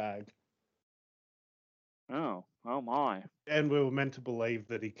snake bag. Oh my. And we were meant to believe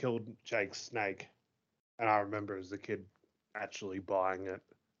that he killed Jake's snake. And I remember as a kid actually buying it.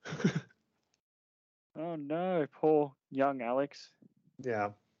 Oh no, poor young Alex.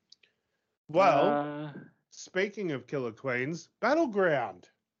 Yeah. Well, speaking of Killer Queens, Battleground.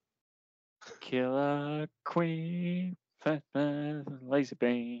 Killer Queen, laser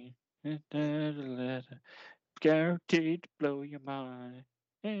beam, guaranteed to blow your mind.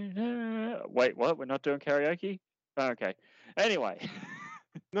 Wait, what? We're not doing karaoke? Okay. Anyway.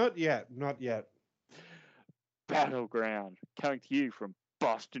 Not yet. Battleground, coming to you from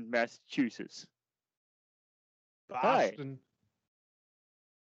Boston, Massachusetts. Boston.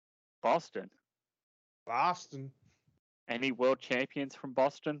 Boston. Any world champions from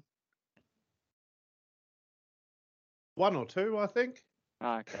Boston? One or two, I think.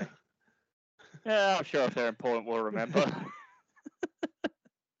 Okay. Yeah, I'm sure if they're important, we'll remember.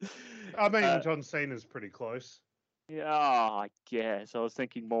 I mean, John Cena's pretty close. Yeah, I guess. I was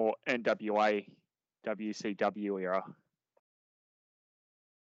thinking more NWA, WCW era.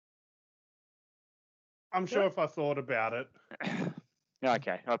 I'm sure if I thought about it.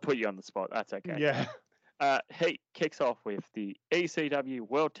 Okay, I put you on the spot. That's okay. Yeah. Heat kicks off with the ECW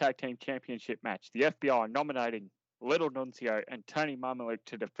World Tag Team Championship match. The FBI nominating Little Nunzio and Tony Mamaluke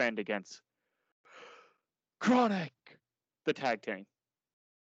to defend against Chronic, the tag team.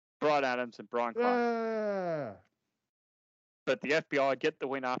 Brian Adams and Brian Clark. But the FBI get the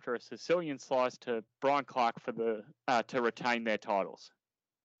win after a Sicilian slice to Brian Clark for to retain their titles.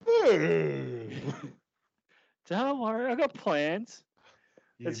 Don't worry, I got plans.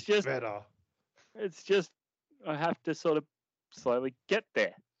 It's just I have to sort of slowly get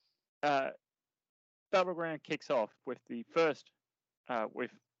there. Battleground kicks off with the first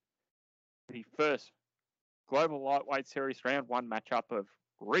Global Lightweight Series Round 1 matchup of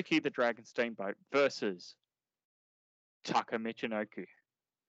Ricky the Dragon Steamboat versus Taka Michinoku.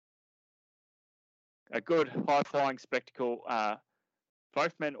 A good high-flying spectacle.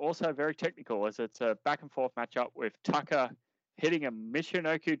 Both men also very technical, as it's a back-and-forth matchup with Taka hitting a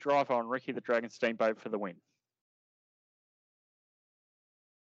Michinoku driver on Ricky the Dragon Steamboat for the win.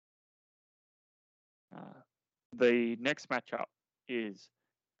 The next matchup is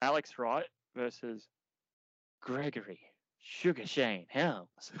Alex Wright versus Gregory Sugar Shane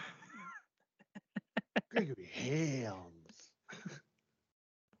Helms. Gregory Helms.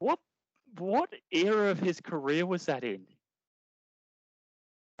 What era of his career was that in?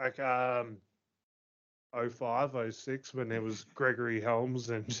 Like 05, 06, when there was Gregory Helms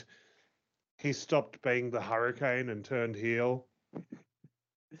and he stopped being the Hurricane and turned heel.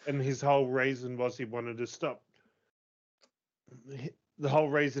 And his whole reason was he wanted to stop. The whole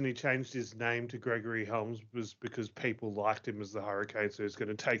reason he changed his name to Gregory Helms was because people liked him as the Hurricane, so he's going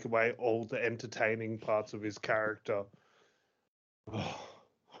to take away all the entertaining parts of his character.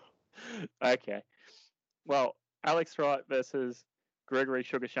 Okay. Well, Alex Wright versus Gregory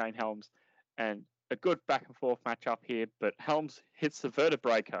Sugar Shane Helms, and a good back and forth matchup here, but Helms hits the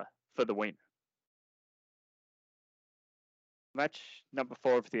vertebreaker for the win. Match number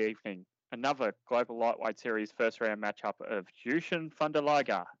 4 of the evening, another Global Lightweight Series first round matchup of Jushin Thunder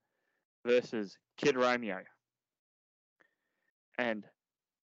Liger versus Kid Romeo. And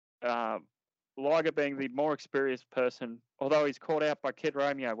Liger being the more experienced person, although he's caught out by Kid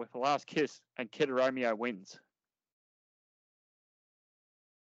Romeo with the last kiss, and Kid Romeo wins.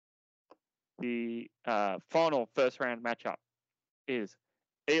 The final first round matchup is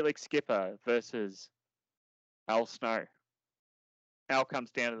Elix Skipper versus Al Snow. Al comes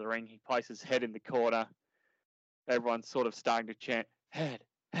down to the ring. He places his head in the corner. Everyone's sort of starting to chant, head,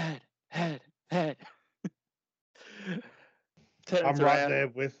 head, head, head. I'm right there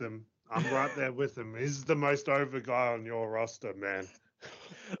with him. He's the most over guy on your roster, man.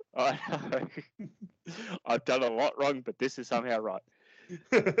 I know. I've done a lot wrong, but this is somehow right.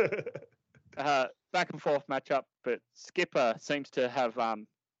 Back and forth matchup, but Skipper seems to have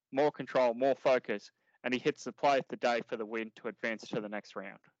more control, more focus, and he hits the play of the day for the win to advance to the next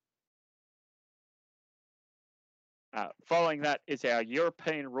round. Following that is our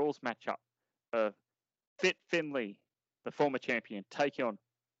European rules matchup of Fit Finley, the former champion, taking on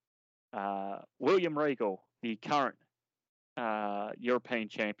William Regal, the current European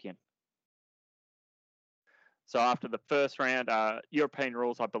champion. So after the first round, European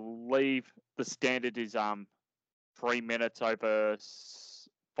rules, I believe the standard is 3 minutes over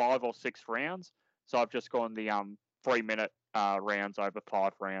 5 or 6 rounds. So I've just gone the 3-minute rounds over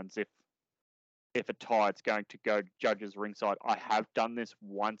 5 rounds. If a tie, it's going to go judges ringside. I have done this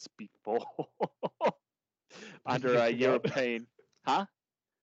once before under a European, huh?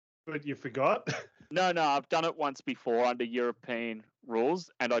 But you forgot? No, I've done it once before under European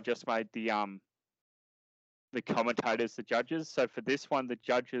rules, and I just made the commentators the judges. So for this one, the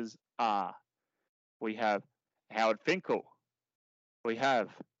judges are, we have Howard Finkel, we have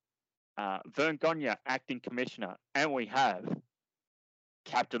Vern Gagne, acting commissioner, and we have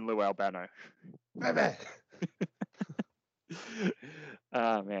Captain Lou Albano. Baby.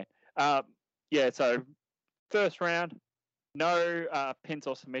 Oh, man. Yeah, so first round, no pins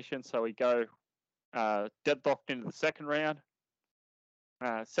or submissions, so we go deadlocked into the second round.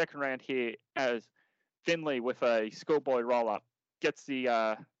 Second round here, as Finley with a schoolboy roll-up gets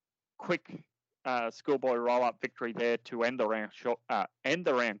the quick schoolboy roll-up victory there to end the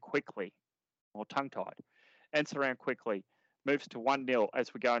round quickly, or tongue-tied. Ends the round quickly, moves to 1-0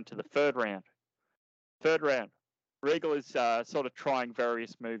 as we go into the third round. Third round, Regal is sort of trying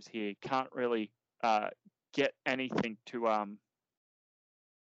various moves here. Can't really get anything to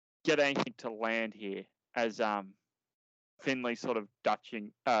land here as Finley sort of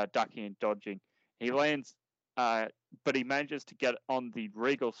ducking and dodging. He lands, but he manages to get on the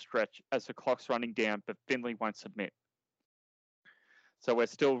Regal stretch as the clock's running down, but Finley won't submit. So we're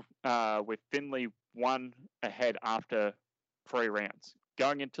still with Finley 1 ahead after 3 rounds.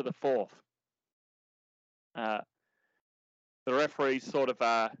 Going into the fourth, the referee's sort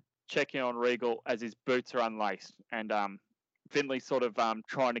of checking on Regal as his boots are unlaced, and Finley sort of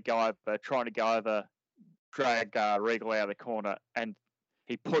trying to go over, drag Regal out of the corner, and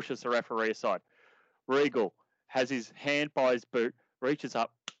he pushes the referee aside. Regal has his hand by his boot, reaches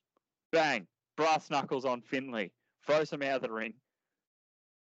up, bang, brass knuckles on Finley, throws him out of the ring,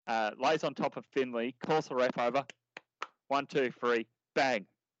 lays on top of Finley, calls the ref over, 1, 2, 3, bang.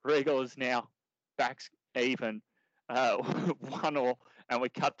 Regal is now back even, 1-1, and we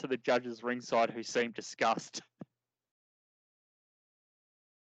cut to the judges ringside who seem disgusted.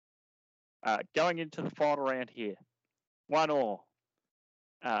 Going into the final round here, 1-1.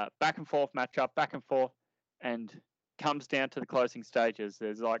 Back and forth matchup, back and forth, and comes down to the closing stages.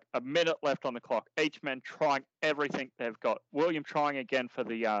 There's like a minute left on the clock. Each man trying everything they've got. William trying again for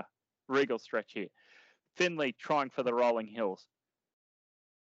the Regal stretch here. Finley trying for the rolling hills.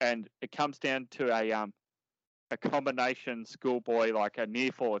 And it comes down to a combination schoolboy, like a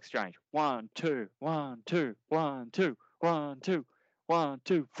near fall exchange. 1, 2, 1, 2, 1, 2, 1, 2, 1,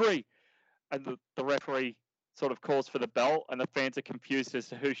 2, 3. And the referee sort of calls for the bell, and the fans are confused as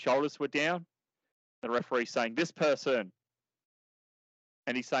to whose shoulders were down. The referee saying this person,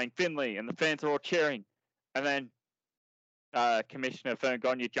 and he's saying Finley, and the fans are all cheering. And then Commissioner Vern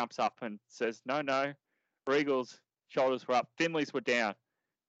Gagne jumps up and says, no, Regal's shoulders were up, Finley's were down.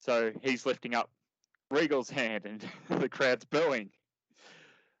 So he's lifting up Regal's hand, and the crowd's booing.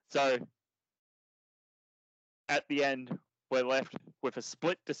 So at the end, we're left with a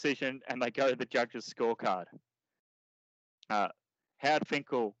split decision, and they go to the judges' scorecard. Howard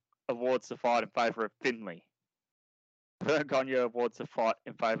Finkel awards the fight in favour of Finley. Vern Gagne awards the fight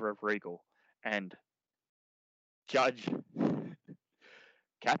in favour of Regal. And Judge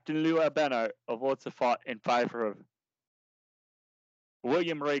Captain Lou Albano awards the fight in favour of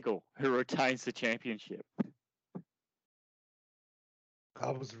William Regal, who retains the championship.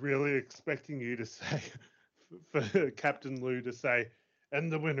 I was really expecting you to say, for Captain Lou to say,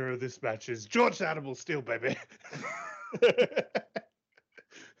 and the winner of this match is George Animal Steel, baby.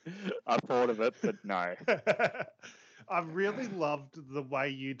 I thought of it, but no. I really loved the way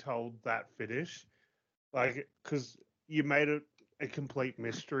you told that finish, like, because you made it a complete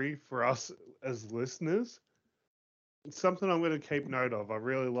mystery for us as listeners. It's something I'm going to keep note of. I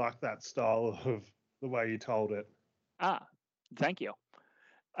really like that style of the way you told it. Thank you.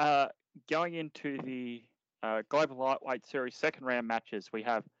 Going into the Global Lightweight Series second round matches, we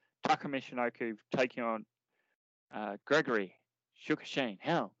have Taka Michinoku taking on Gregory Shukashin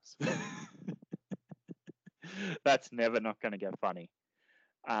Helms. That's never not going to get funny.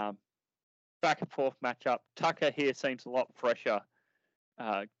 back and forth matchup. Tucker here seems a lot fresher,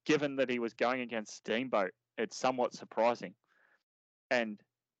 given that he was going against Steamboat. It's somewhat surprising. And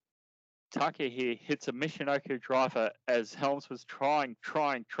Tucker here hits a Michinoku driver as Helms was trying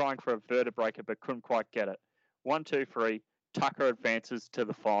for a vertebraker but couldn't quite get it. 1, 2, 3. Tucker advances to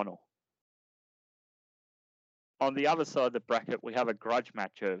the final. On the other side of the bracket, we have a grudge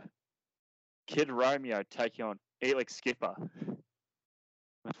match of Kid Romeo taking on Elix Skipper,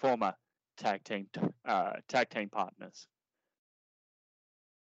 the former tag team partners.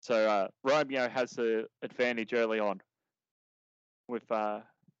 So Romeo has the advantage early on with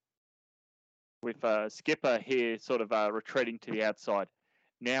Skipper here sort of retreating to the outside.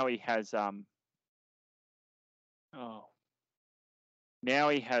 Now he has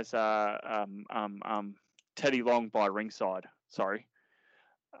Teddy Long by ringside. Sorry,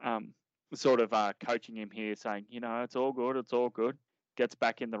 sort of coaching him here, saying, it's all good. Gets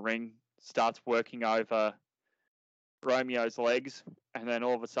back in the ring, starts working over Romeo's legs, and then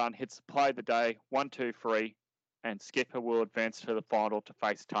all of a sudden hits the play of the day. 1, 2, 3, and Skipper will advance to the final to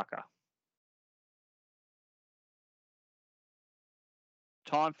face Tucker.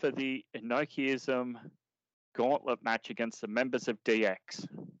 Time for the Inokiism gauntlet match against the members of DX.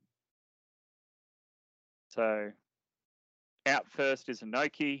 So out first is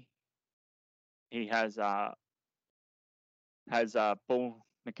Inoki. He has Bull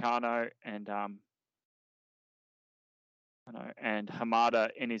Nakano and Hamada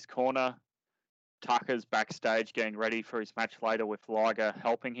in his corner. Tucker's backstage getting ready for his match later with Liger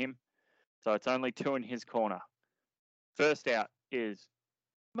helping him. So it's only 2 in his corner. First out is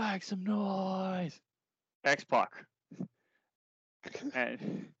Make Some Noise, X-Pac.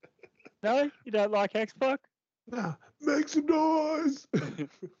 And no, you don't like X-Pac? No, make some noise.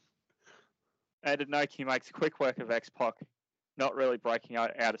 And Inoki makes quick work of X-Pac, not really breaking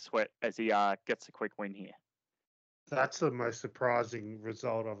out of sweat as he gets a quick win here. That's the most surprising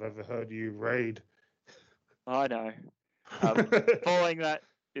result I've ever heard you read. I know. Following that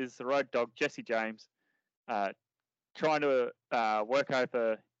is the Road Dogg, Jesse James, trying to work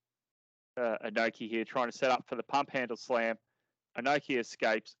over Inoki here, trying to set up for the pump handle slam. Inoki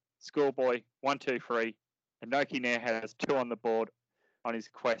escapes. Schoolboy, 1, 2, 3. Inoki now has 2 on the board on his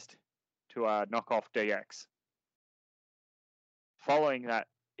quest to knock off DX. Following that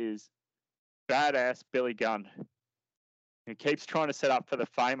is badass Billy Gunn, who keeps trying to set up for the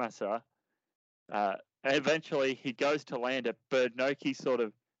Famouser. Eventually, he goes to land it, but Inoki sort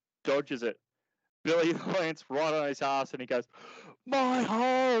of dodges it. Billy lands right on his ass, and he goes, "My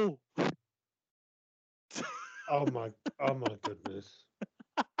hole!" Oh my goodness.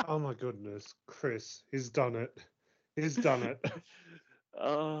 Oh my goodness, Chris, he's done it. He's done it.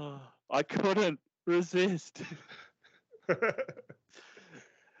 I couldn't resist.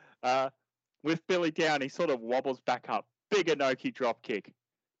 With Billy down, he sort of wobbles back up. Big Inoki drop kick.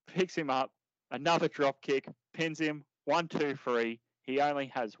 Picks him up. Another drop kick. Pins him. 1, 2, 3. He only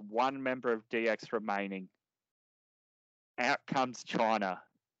has 1 member of DX remaining. Out comes China.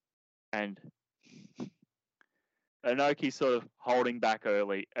 And Inoki sort of holding back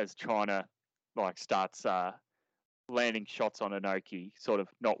early as China starts landing shots on Inoki, sort of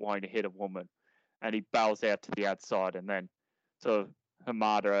not wanting to hit a woman. And he bails out to the outside, and then sort of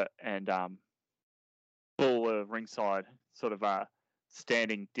Hamada and Bull ringside sort of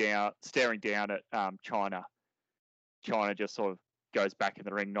staring down at China. China just sort of goes back in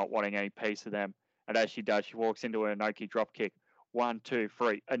the ring, not wanting any piece of them. And as she does, she walks into an Inoki drop kick. 1, 2,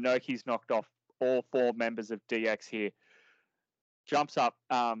 3. Inoki's knocked off all 4 members of DX here. Jumps up,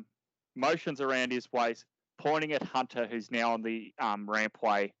 motions around his waist, pointing at Hunter, who's now on the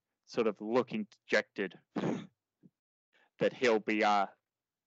rampway, sort of looking dejected that he'll be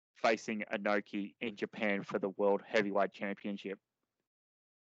facing Inoki in Japan for the World Heavyweight Championship.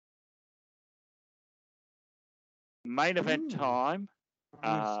 Main event time.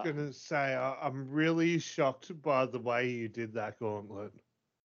 I was going to say, I'm really shocked by the way you did that gauntlet.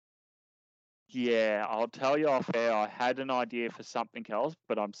 Yeah, I'll tell you off air. I had an idea for something else,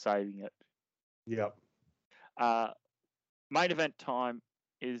 but I'm saving it. Yep. Main event time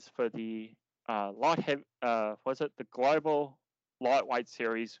is for the the Global Lightweight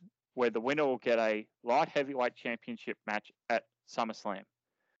Series, where the winner will get a Light Heavyweight Championship match at SummerSlam.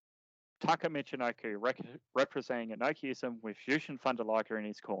 Taka Michinoku representing Inokiism with Jushin Thunder Liger in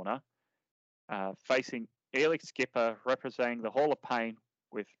his corner, facing Elix Skipper representing the Hall of Pain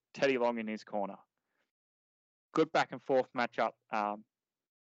with Teddy Long in his corner. Good back and forth matchup.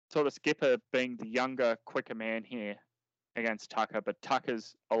 Sort of Skipper being the younger, quicker man here against Tucker, but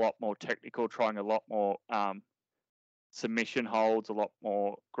Tucker's a lot more technical, trying a lot more submission holds, a lot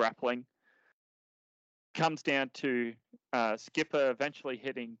more grappling. comes down to Skipper eventually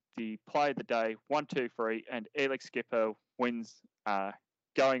hitting the play of the day, 1-2-3, and Elix Skipper wins,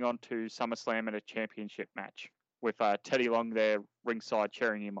 going on to SummerSlam in a championship match with Teddy Long there ringside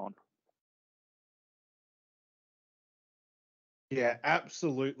cheering him on. Yeah,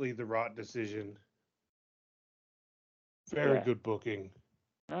 absolutely the right decision. Very good booking.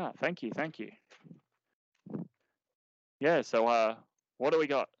 Thank you. Yeah, so what do we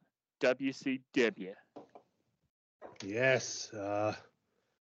got? WCW. Yes.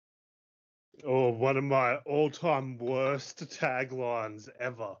 One of my all-time worst taglines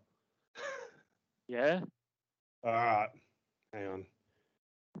ever. Yeah? All right. Hang on.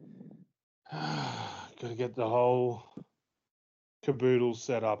 Gotta get the whole caboodle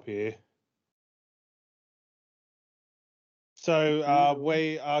set up here. So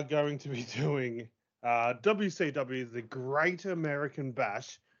we are going to be doing WCW, the Great American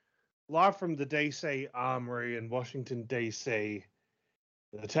Bash, live from the DC Armory in Washington, DC.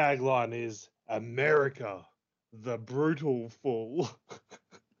 The tagline is America, the brutal fool.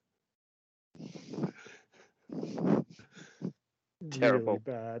 Terrible.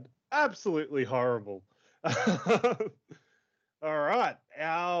 Really bad. Absolutely horrible. All right.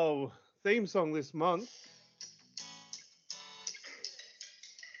 Our theme song this month.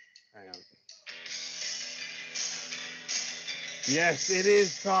 Hang on. Yes, it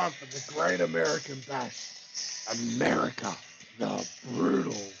is time for the Great American Bash. America, the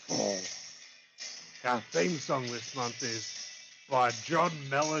brutal fall. Our theme song this month is by John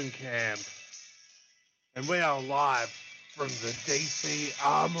Mellencamp. And we are live from the DC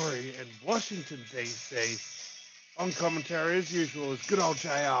Armory in Washington, DC. On commentary, as usual, is good old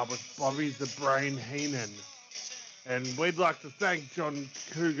JR with Bobby the Brain Heenan. And we'd like to thank John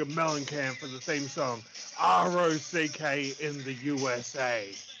Cougar Mellencamp for the theme song, ROCK in the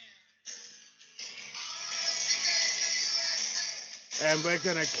USA. And we're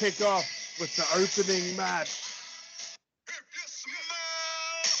going to kick off with the opening match. If you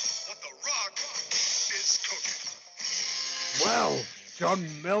smell what the Rock is cooking. Well, John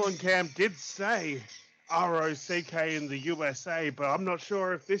Mellencamp did say ROCK in the USA, but I'm not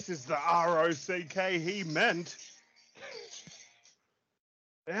sure if this is the ROCK he meant.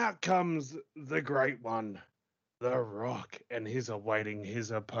 Out comes the great one, The Rock, and he's awaiting his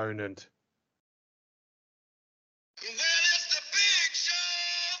opponent. Well, it's the Big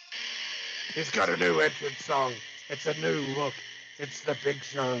Show. He's got a new entrance song. It's a new look. It's the Big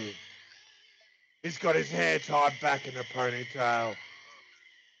Show. He's got his hair tied back in a ponytail.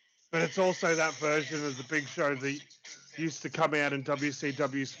 But it's also that version of the Big Show that used to come out in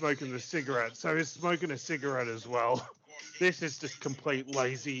WCW smoking the cigarette. So he's smoking a cigarette as well. This is just complete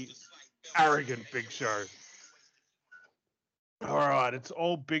lazy, arrogant Big Show. All right, it's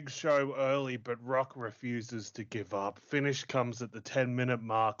all Big Show early, but Rock refuses to give up. Finish comes at the 10-minute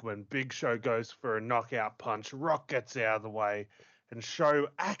mark when Big Show goes for a knockout punch. Rock gets out of the way, and Show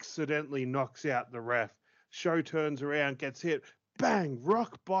accidentally knocks out the ref. Show turns around, gets hit. Bang!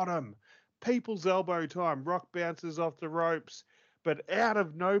 Rock bottom. People's elbow time. Rock bounces off the ropes, but out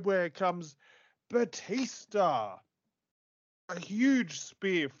of nowhere comes Batista. A huge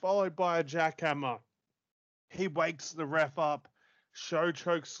spear followed by a jackhammer. He wakes the ref up. Show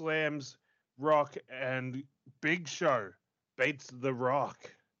choke slams Rock, and Big Show beats the Rock.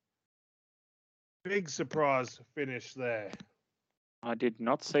 Big surprise finish there. I did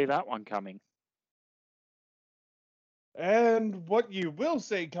not see that one coming. And what you will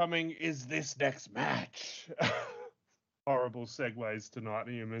see coming is this next match. Horrible segues tonight,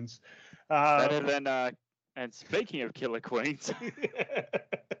 humans. Better than, and speaking of Killer Queens.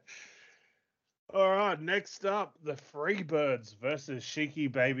 All right, next up, the Freebirds versus Sheiky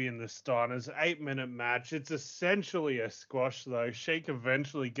Baby and the Steiners. 8-minute match. It's essentially a squash, though. Sheik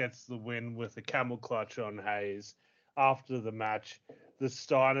eventually gets the win with a camel clutch on Hayes. After the match, the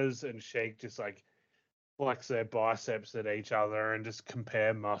Steiners and Sheik just like flex their biceps at each other and just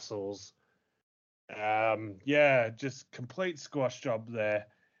compare muscles. Just complete squash job there.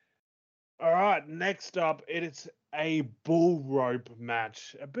 All right, next up, it's a bull rope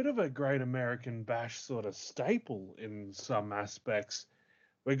match. A bit of a Great American Bash sort of staple in some aspects.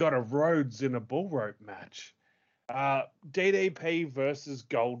 We got a Rhodes in a bull rope match. DDP versus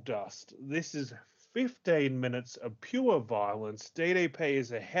Goldust. This is 15 minutes of pure violence. DDP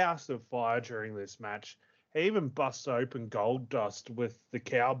is a house of fire during this match. He even busts open Goldust with the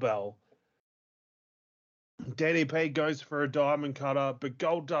cowbell. DDP goes for a diamond cutter, but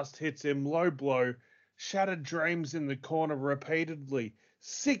Goldust hits him low blow. Shattered Dreams in the corner repeatedly.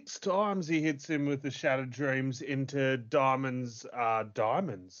 6 times he hits him with the Shattered Dreams into diamonds, I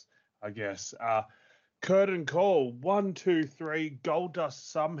guess. Curtain call 1, 2, 3.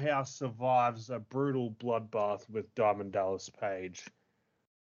 Goldust somehow survives a brutal bloodbath with Diamond Dallas Page.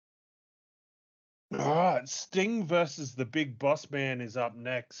 All right, Sting versus the Big Boss Man is up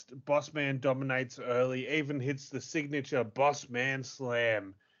next. Boss Man dominates early, even hits the signature Boss Man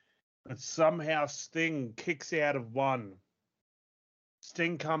Slam. But somehow Sting kicks out of one.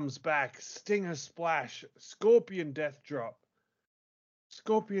 Sting comes back. Stinger Splash. Scorpion Death Drop.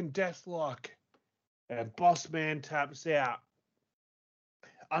 Scorpion Deathlock. And Boss Man taps out.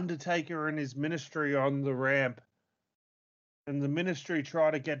 Undertaker and his ministry on the ramp. And the ministry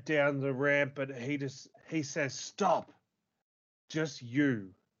try to get down the ramp, but he says, stop. Just you.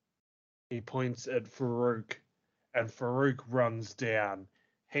 He points at Farouk, and Farouk runs down.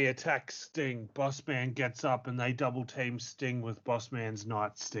 He attacks Sting. Bossman gets up, and they double team Sting with Bossman's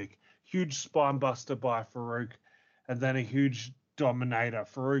nightstick. Huge spine buster by Farouk, and then a huge dominator.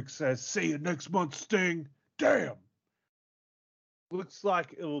 Farouk says, see you next month, Sting. Damn. Looks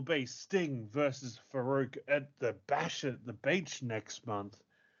like it will be Sting versus Farouk at the Bash at the Beach next month.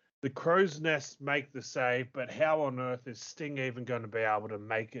 The Crow's Nest make the save, but how on earth is Sting even going to be able to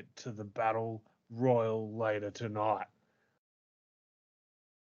make it to the Battle Royal later tonight?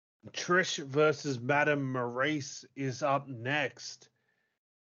 Trish versus Madame Maurice is up next.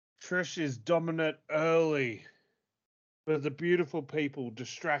 Trish is dominant early, but the beautiful people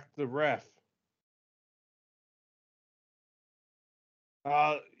distract the ref.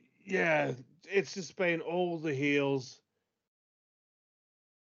 Yeah, it's just been all the heels.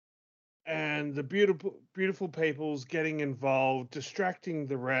 And the beautiful people's getting involved, distracting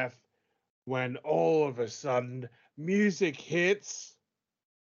the ref, when all of a sudden music hits.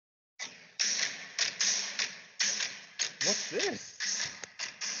 What's this?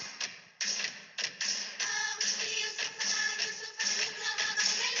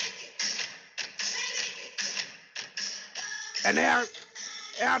 And out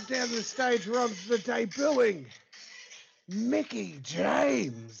down the stage runs the debuting Mickie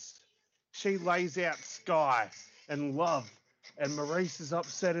James. She lays out Sky and Love, and Maurice is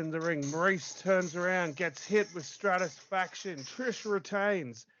upset in the ring. Maurice turns around, gets hit with Stratisfaction. Trish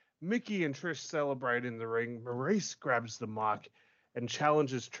retains. Mickie and Trish celebrate in the ring. Maurice grabs the mic and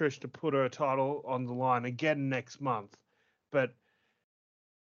challenges Trish to put her title on the line again next month. But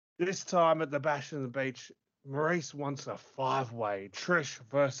this time at the Bash on the Beach, Maurice wants a 5-way. Trish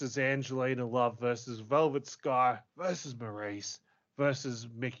versus Angelina Love versus Velvet Sky versus Maurice versus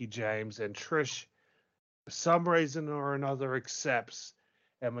Mickie James, and Trish, for some reason or another, accepts,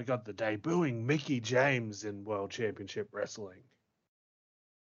 and we got the debuting Mickie James in World Championship Wrestling.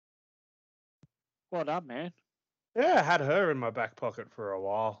 Well done, man. Yeah, I had her in my back pocket for a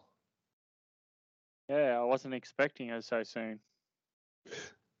while. Yeah, I wasn't expecting her so soon.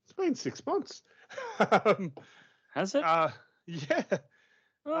 It's been 6 months. Has it? Yeah.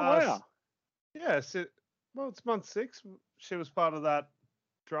 Oh, wow. Yeah, well, it's month 6. She was part of that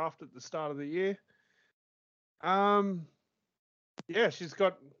draft at the start of the year. Yeah, she's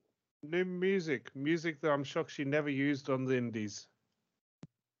got new music that I'm shocked she never used on the indies.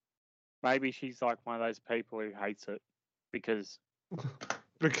 Maybe she's like one of those people who hates it because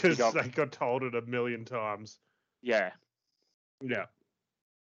Because they got told it a million times. Yeah. Yeah.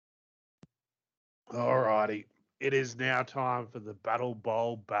 Alrighty. It is now time for the Battle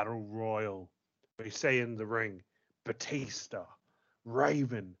Bowl Battle Royal. We see in the ring Batista,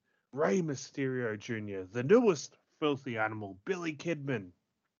 Raven, Rey Mysterio Jr., the newest filthy animal, Billy Kidman,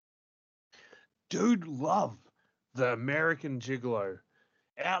 Dude Love, the American Gigolo.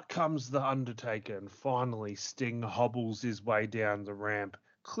 Out comes the Undertaker, and finally Sting hobbles his way down the ramp,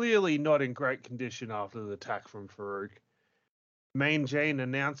 clearly not in great condition after the attack from Farouk. Mean Gene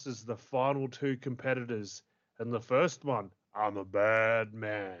announces the final 2 competitors, and the first one, I'm a bad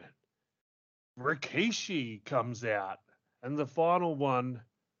man. Rikishi comes out, and the final one,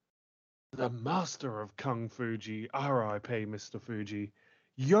 the master of Kung Fuji, R.I.P. Mr. Fuji,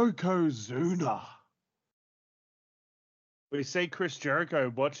 Yokozuna. We see Chris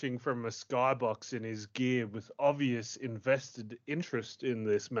Jericho watching from a skybox in his gear with obvious invested interest in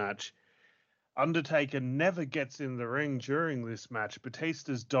this match. Undertaker never gets in the ring during this match.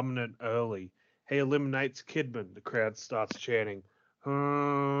 Batista's dominant early. He eliminates Kidman. The crowd starts chanting,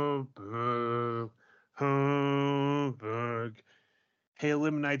 Hamburg, Hamburg. He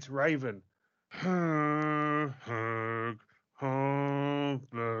eliminates Raven. Hamburg,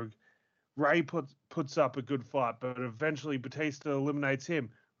 Hamburg. Ray puts up a good fight, but eventually Batista eliminates him.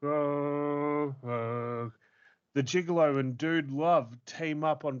 The Gigolo and Dude Love team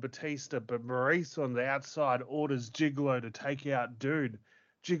up on Batista, but Maurice on the outside orders Gigolo to take out Dude.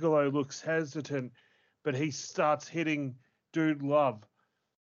 Gigolo looks hesitant, but he starts hitting Dude Love.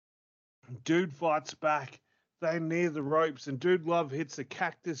 Dude fights back. They near the ropes, and Dude Love hits a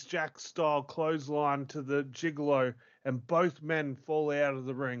Cactus Jack style clothesline to the Gigolo, and both men fall out of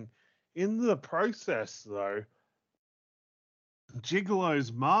the ring. In the process, though,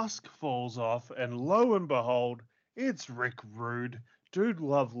 Gigolo's mask falls off, and lo and behold, it's Rick Rude. Dude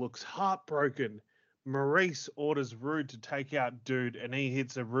Love looks heartbroken. Maurice orders Rude to take out Dude, and he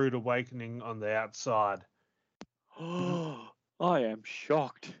hits a Rude Awakening on the outside. I am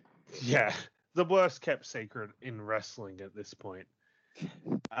shocked. Yeah, the worst kept secret in wrestling at this point.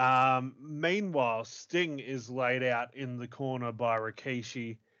 Meanwhile, Sting is laid out in the corner by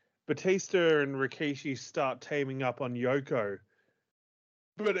Rikishi. Batista and Rikishi start teaming up on Yoko.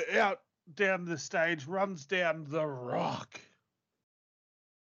 But out down the stage runs down The Rock.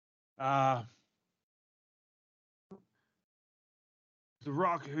 The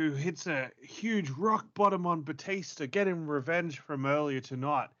Rock, who hits a huge rock bottom on Batista, getting revenge from earlier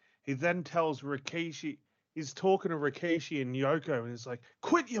tonight. He then tells Rikishi, he's talking to Rikishi and Yoko, and he's like,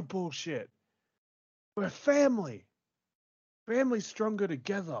 quit your bullshit. We're family. Family's stronger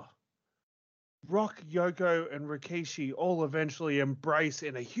together. Rock, Yoko, and Rikishi all eventually embrace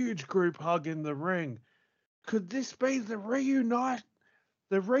in a huge group hug in the ring. Could this be the reuniting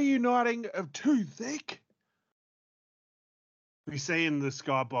of Too Thick? We see in the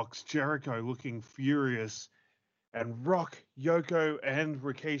skybox Jericho looking furious, and Rock, Yoko, and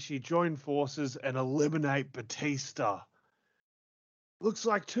Rikishi join forces and eliminate Batista. Looks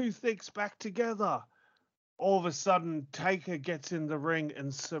like Too Thick's back together. All of a sudden, Taker gets in the ring,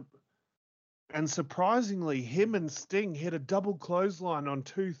 and surprisingly, him and Sting hit a double clothesline on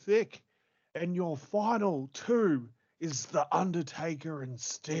Too Thick. And your final two is The Undertaker and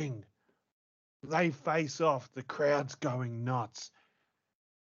Sting. They face off. The crowd's going nuts.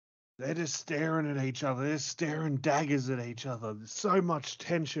 They're just staring at each other. They're staring daggers at each other. There's so much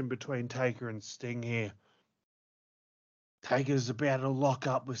tension between Taker and Sting here. Taker's about to lock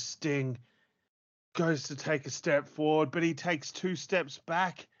up with Sting. Goes to take a step forward, but he takes 2 steps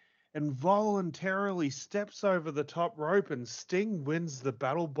back and voluntarily steps over the top rope, and Sting wins the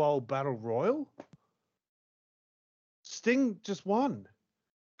Battle Bowl Battle Royal. Sting just won.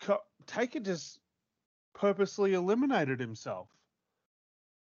 Taker just purposely eliminated himself.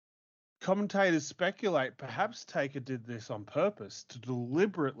 Commentators speculate perhaps Taker did this on purpose to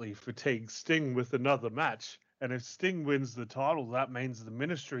deliberately fatigue Sting with another match. And if Sting wins the title, that means the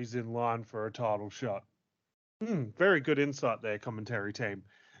Ministry's in line for a title shot. Very good insight there, commentary team.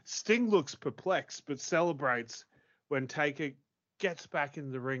 Sting looks perplexed, but celebrates when Taker gets back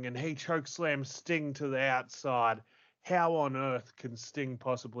in the ring and he chokeslams Sting to the outside. How on earth can Sting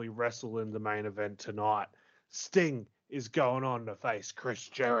possibly wrestle in the main event tonight? Sting is going on to face Chris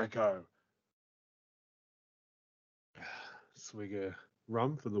Jericho. Swig a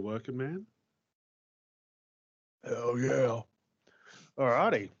rum for the working man. Hell yeah.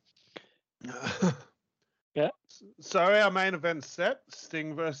 Alrighty. Yeah. So our main event's set,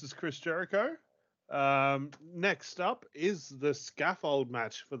 Sting versus Chris Jericho. Next up is the scaffold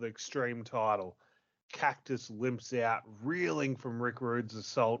match for the Extreme title. Cactus limps out, reeling from Rick Rude's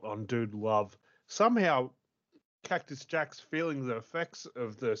assault on Dude Love. Somehow, Cactus Jack's feeling the effects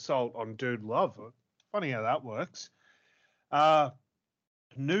of the assault on Dude Love. Funny how that works.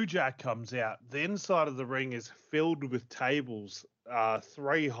 New Jack comes out. The inside of the ring is filled with tables,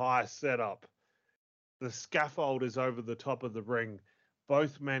 3 high set up. The scaffold is over the top of the ring.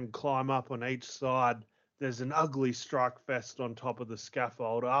 Both men climb up on each side. There's an ugly strike fest on top of the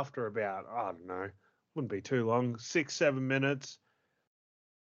scaffold after about, I don't know, wouldn't be too long, 6-7 minutes.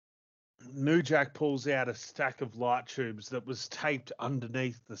 New Jack pulls out a stack of light tubes that was taped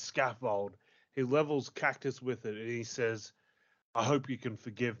underneath the scaffold. He levels Cactus with it and he says, I hope you can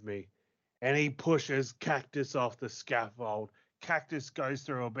forgive me. And he pushes Cactus off the scaffold. Cactus goes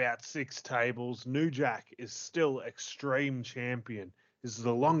through about 6 tables. New Jack is still Extreme Champion. This is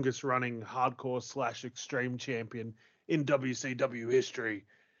the longest running hardcore / Extreme Champion in WCW history.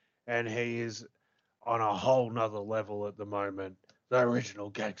 And he is on a whole nother level at the moment. The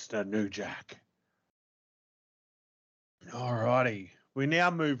original gangster New Jack. Alrighty. We now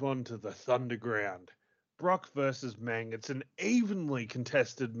move on to the Thunderground. Brock versus Meng. It's an evenly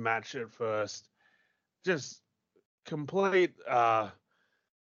contested match at first. Just complete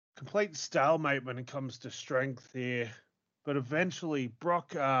stalemate when it comes to strength here. But eventually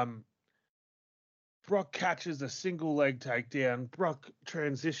Brock catches a single leg takedown. Brock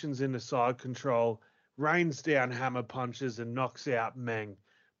transitions into side control, rains down hammer punches and knocks out Meng.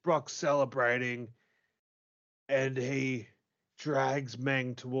 Brock celebrating, and he drags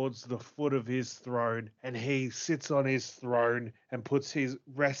Meng towards the foot of his throne, and he sits on his throne and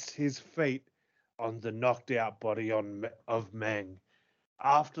rests his feet on the knocked out body of Meng.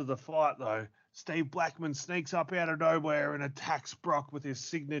 After the fight, though, Steve Blackman sneaks up out of nowhere and attacks Brock with his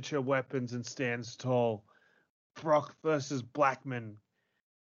signature weapons and stands tall. Brock versus Blackman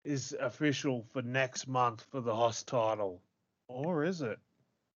is official for next month for the Haas title. Or is it?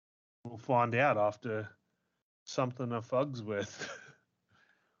 We'll find out after something a fugs with.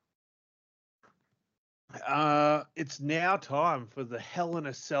 It's now time for the Hell in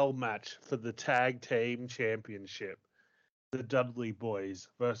a Cell match for the Tag Team Championship. The Dudley Boys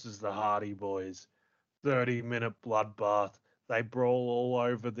versus the Hardy Boys. 30-minute bloodbath. They brawl all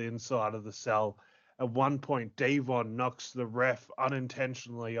over the inside of the cell. At one point, Devon knocks the ref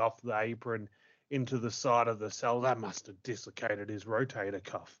unintentionally off the apron into the side of the cell. That must have dislocated his rotator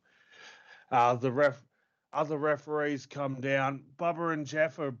cuff. Other referees come down. Bubba and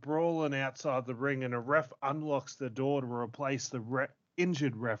Jeff are brawling outside the ring, and a ref unlocks the door to replace the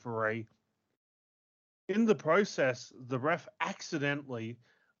injured referee. In the process, the ref accidentally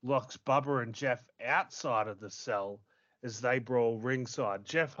locks Bubba and Jeff outside of the cell as they brawl ringside.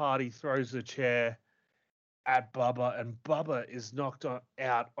 Jeff Hardy throws a chair at Bubba, and Bubba is knocked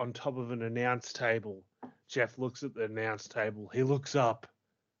out on top of an announce table. Jeff looks at the announce table. He looks up.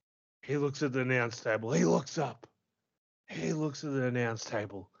 He looks at the announce table. He looks up. He looks at the announce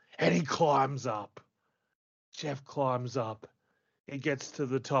table. And he climbs up. Jeff climbs up. He gets to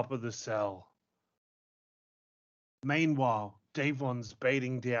the top of the cell. Meanwhile, Devon's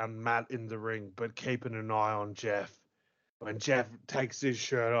beating down Matt in the ring, but keeping an eye on Jeff. When Jeff takes his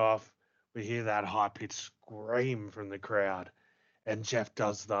shirt off, we hear that high-pitched scream from the crowd. And Jeff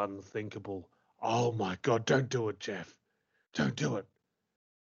does the unthinkable. Oh my God, don't do it, Jeff. Don't do it.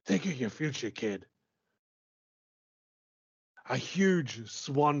 Think of your future, kid. A huge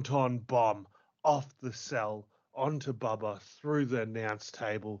swanton bomb off the cell onto Bubba through the announce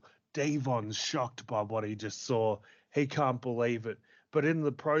table. Devon's shocked by what he just saw. He can't believe it. But in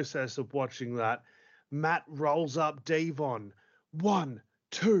the process of watching that, Matt rolls up Devon. 1,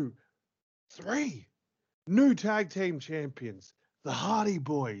 2, 3. New tag team champions. The Hardy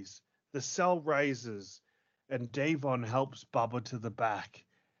Boys. The Cell Raisers. And Devon helps Bubba to the back.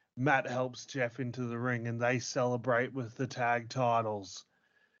 Matt helps Jeff into the ring, and they celebrate with the tag titles.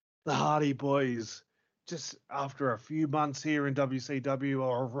 The Hardy Boys, just after a few months here in WCW,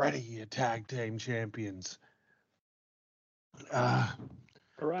 are already your tag team champions.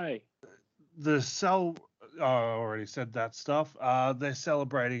 Hooray. The Cell, I already said that stuff. They're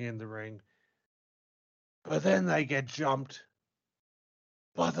celebrating in the ring. But then they get jumped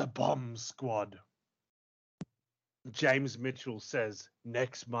by the Bomb Squad. James Mitchell says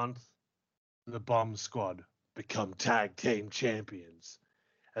next month, the Bomb Squad become tag team champions.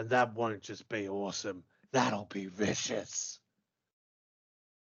 And that won't just be awesome. That'll be vicious.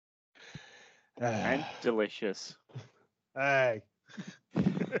 And delicious. Hey.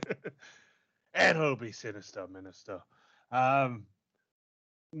 And it'll be sinister, minister.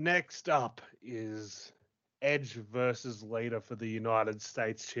 Next up is Edge versus Lita for the United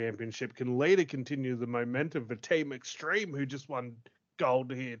States Championship. Can Lita continue the momentum for Team Extreme, who just won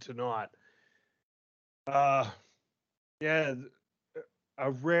gold here tonight? Yeah, a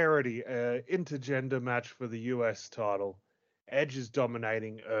rarity, intergender match for the US title. Edge is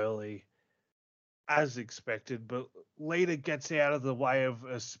dominating early, as expected, but Lita gets out of the way of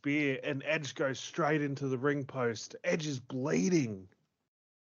a spear, and Edge goes straight into the ring post. Edge is bleeding.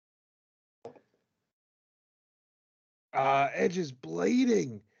 Edge is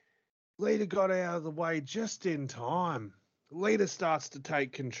bleeding. Lita got out of the way just in time. Lita starts to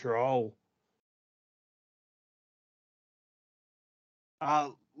take control.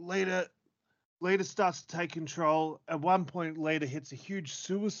 Lita starts to take control. At one point, Lita hits a huge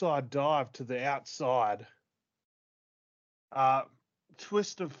suicide dive to the outside.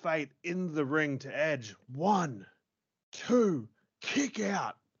 Twist of fate in the ring to Edge. 1, 2, kick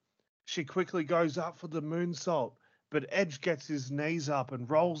out. She quickly goes up for the moonsault, but Edge gets his knees up and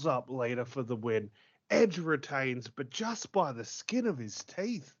rolls up Lita for the win. Edge retains, but just by the skin of his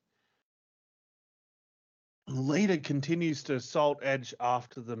teeth. Lita continues to assault Edge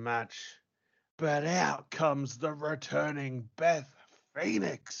after the match, but out comes the returning Beth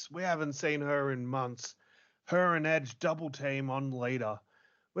Phoenix. We haven't seen her in months. Her and Edge double team on Lita.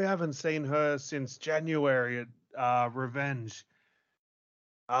 We haven't seen her since January at Revenge.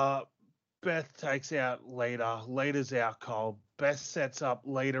 Beth takes out Lita. Lita's out cold. Beth sets up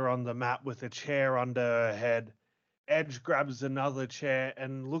Lita on the mat with a chair under her head. Edge grabs another chair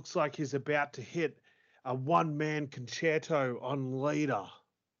and looks like he's about to hit a one-man concerto on leader.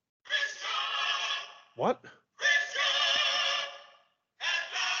 What?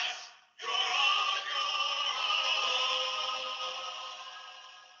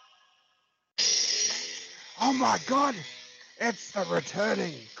 Oh my God! It's the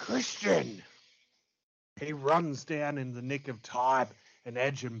returning Christian! He runs down in the nick of time, and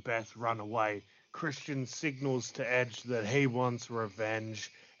Edge and Beth run away. Christian signals to Edge that he wants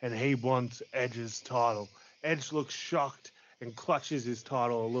revenge, and he wants Edge's title. Edge looks shocked and clutches his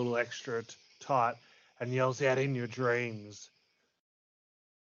title a little extra tight and yells out, "In your dreams."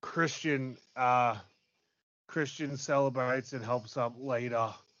 Christian celebrates and helps up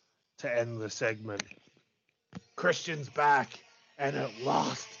later to end the segment. Christian's back, and at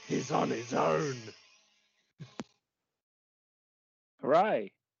last he's on his own.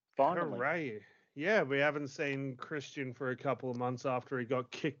 Hooray! Finally. Hooray. Yeah, we haven't seen Christian for a couple of months after he got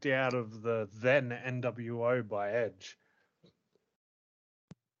kicked out of the then NWO by Edge.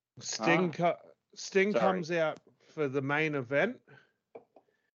 Sting comes out for the main event,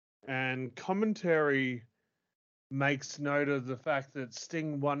 and commentary makes note of the fact that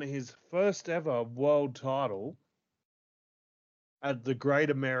Sting won his first ever world title at the Great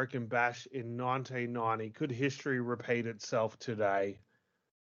American Bash in 1990. Could history repeat itself today?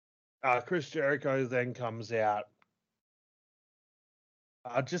 Chris Jericho then comes out.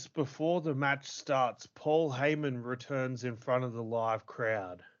 Just before the match starts, Paul Heyman returns in front of the live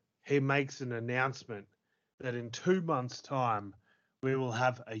crowd. He makes an announcement that in 2 months' time, we will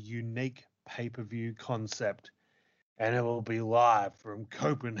have a unique pay-per-view concept, and it will be live from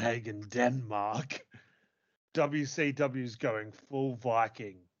Copenhagen, Denmark. WCW's going full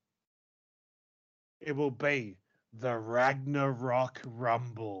Viking. It will be the Ragnarok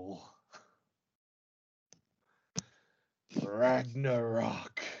Rumble.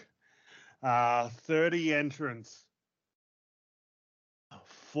 Ragnarok. 30 entrants.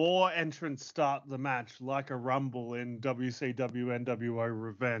 4 entrants start the match like a rumble in WCW NWO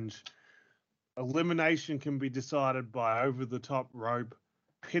Revenge. Elimination can be decided by over-the-top rope,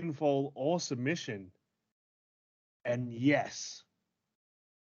 pinfall, or submission. And yes,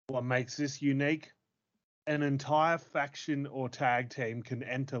 what makes this unique? An entire faction or tag team can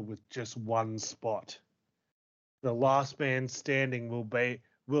enter with just one spot. The last man standing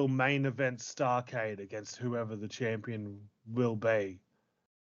will main event Starrcade against whoever the champion will be.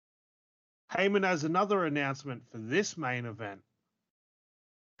 Heyman has another announcement for this main event.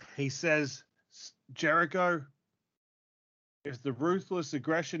 He says, Jericho, if the Ruthless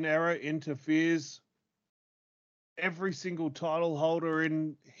Aggression era interferes, every single title holder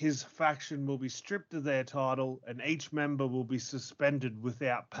in his faction will be stripped of their title, and each member will be suspended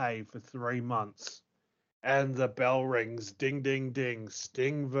without pay for 3 months. And the bell rings, ding, ding, ding,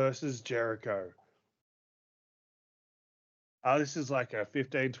 Sting versus Jericho. This is like a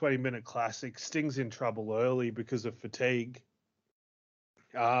 15, 20-minute classic. Sting's in trouble early because of fatigue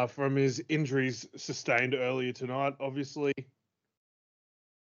from his injuries sustained earlier tonight, obviously.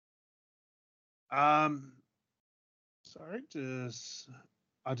 Sorry,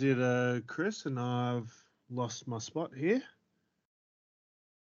 I did a Chris, and I've lost my spot here.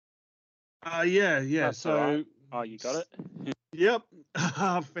 Yeah. That's so, right. Oh, you got it? Yep,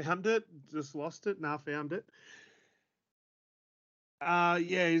 I found it. Just lost it. Now found it.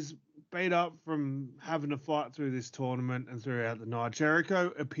 He's beat up from having to fight through this tournament and throughout the night.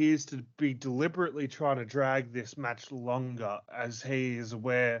 Jericho appears to be deliberately trying to drag this match longer as he is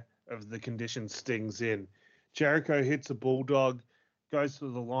aware of the condition Sting's in. Jericho hits a bulldog, goes for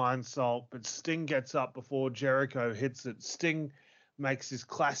the lion salt, but Sting gets up before Jericho hits it. Sting makes his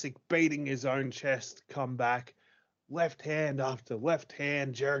classic beating his own chest comeback. Left hand after left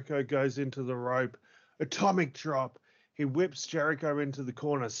hand, Jericho goes into the rope. Atomic drop. He whips Jericho into the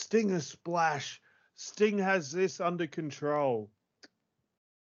corner. Stinger splash. Sting has this under control.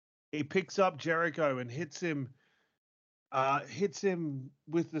 He picks up Jericho and hits him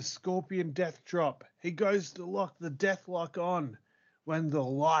with the Scorpion Death Drop. He goes to lock the Death Lock on when the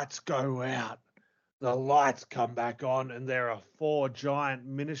lights go out. The lights come back on, and there are 4 giant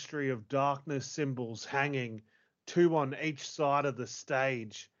Ministry of Darkness symbols hanging, 2 on each side of the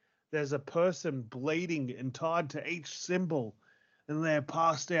stage. There's a person bleeding and tied to each symbol, and they're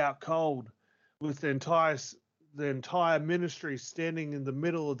passed out cold, with the entire ministry standing in the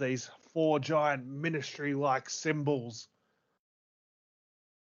middle of these 4 giant ministry-like symbols.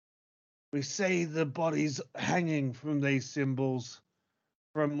 We see the bodies hanging from these symbols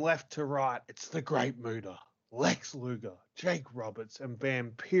from left to right. It's the Great Muta, Lex Luger, Jake Roberts, and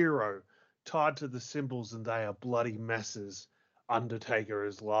Vampiro tied to the symbols, and they are bloody messes. Undertaker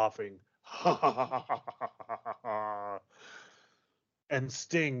is laughing. And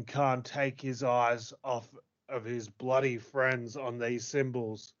Sting can't take his eyes off of his bloody friends on these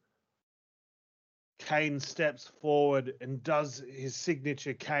symbols. Kane steps forward and does his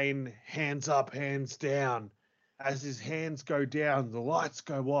signature Kane hands up, hands down. As his hands go down, the lights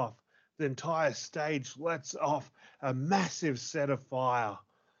go off. The entire stage lets off a massive set of fire.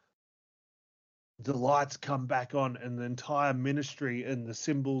 The lights come back on and the entire ministry and the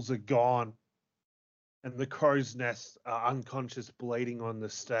symbols are gone. And the crow's nests are unconscious, bleeding on the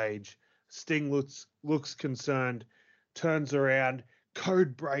stage. Sting looks concerned, turns around,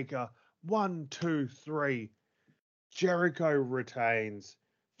 code breaker, 1, 2, 3. Jericho retains.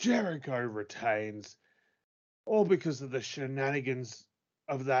 Jericho retains. All because of the shenanigans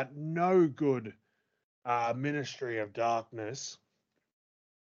of that no good Ministry of Darkness.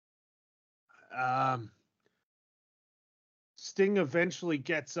 Sting eventually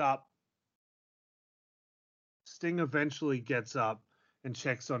gets up. And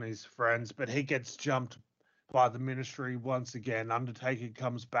checks on his friends, but he gets jumped by the ministry once again. Undertaker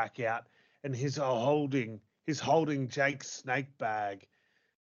comes back out and he's holding Jake's snake bag.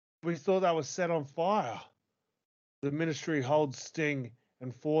 We thought that was set on fire. The ministry holds Sting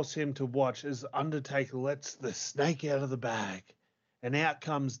and force him to watch as Undertaker lets the snake out of the bag. And out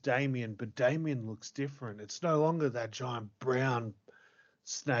comes Damien, but Damien looks different. It's no longer that giant brown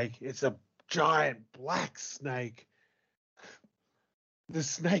snake. It's a giant black snake. The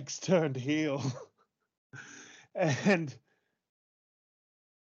snake's turned heel. and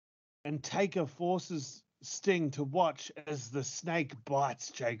Taker forces Sting to watch as the snake bites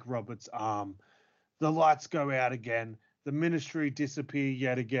Jake Roberts' arm. The lights go out again. The ministry disappear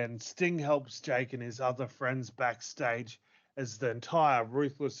yet again. Sting helps Jake and his other friends backstage as the entire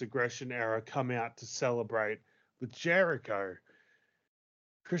Ruthless Aggression era come out to celebrate with Jericho.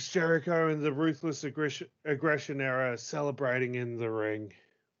 Chris Jericho and the Ruthless Aggression era celebrating in the ring.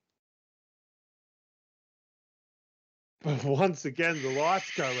 But once again, the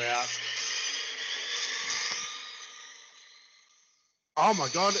lights go out. Oh my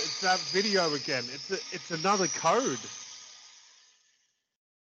God, it's that video again. It's another code.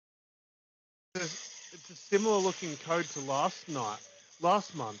 It's a similar looking code to last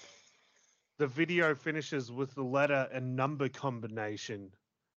month. The video finishes with the letter and number combination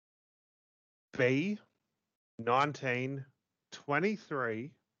B 19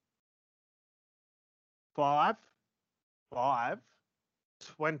 23 5 5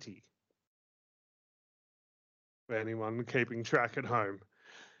 20. For anyone keeping track at home.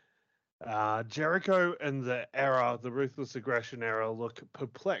 Jericho and the Ruthless Aggression era, look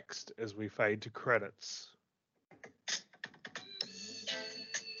perplexed as we fade to credits.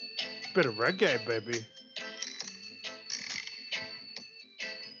 Bit of reggae, baby.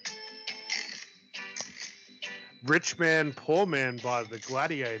 Rich Man, Poor Man by the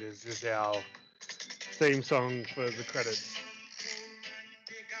Gladiators is our theme song for the credits.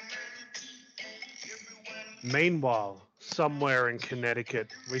 Meanwhile, somewhere in Connecticut,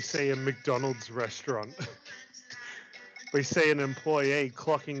 we see a McDonald's restaurant. We see an employee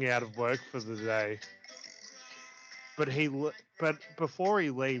clocking out of work for the day. But before he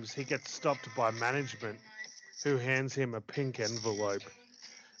leaves, he gets stopped by management, who hands him a pink envelope.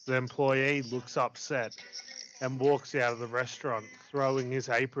 The employee looks upset and walks out of the restaurant, throwing his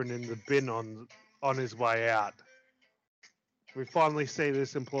apron in the bin on his way out. We finally see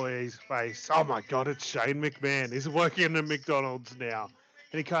this employee's face. Oh my God, it's Shane McMahon. He's working at McDonald's now,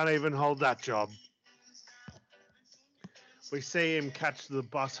 and he can't even hold that job. We see him catch the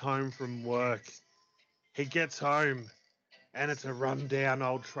bus home from work. He gets home, and it's a run-down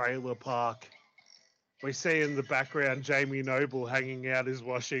old trailer park. We see in the background Jamie Noble hanging out his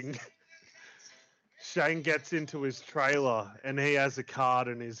washing. Shane gets into his trailer, and he has a card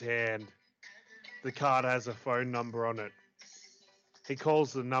in his hand. The card has a phone number on it. He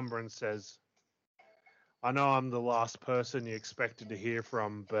calls the number and says, I know I'm the last person you expected to hear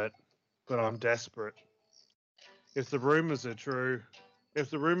from, but I'm desperate. If the rumors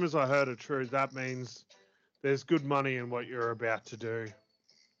I heard are true, that means there's good money in what you're about to do.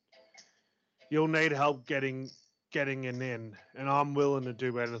 You'll need help getting an in, and I'm willing to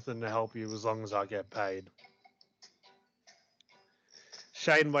do anything to help you as long as I get paid.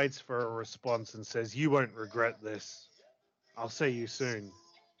 Shane waits for a response and says, you won't regret this. I'll see you soon.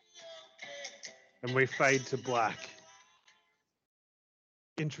 And we fade to black.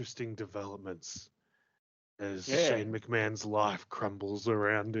 Interesting developments as Shane McMahon's life crumbles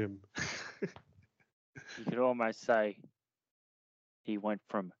around him. You could almost say he went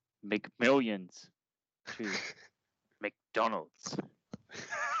from McMillions to McDonald's.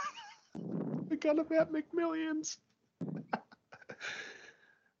 forgot about McMillions.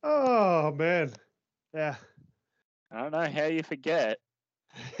 Oh, man. Yeah. I don't know how you forget.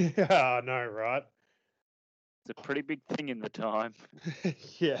 Yeah, I know, right? It's a pretty big thing in the time.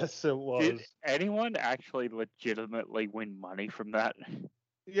 Yes, it was. Did anyone actually legitimately win money from that?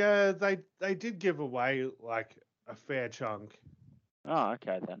 Yeah, they did give away like a fair chunk Oh,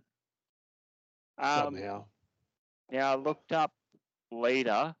 okay then. somehow. Now I looked up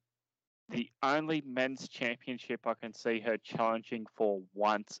Lita. The only men's championship I can see her challenging for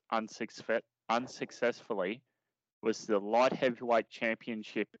once unsuccessfully was the light heavyweight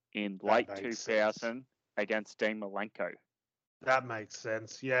championship in late makes 2000 against Dean Malenko. That makes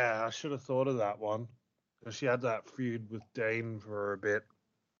sense. Yeah, I should have thought of that one. 'Cause she had that feud with Dean for a bit.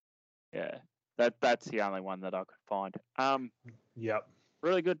 Yeah, that's the only one that I could find. Yep.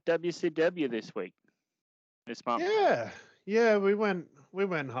 Really good WCW this month. Yeah, we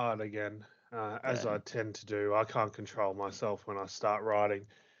went hard again, as Yeah. I tend to do. I can't control myself when I start writing.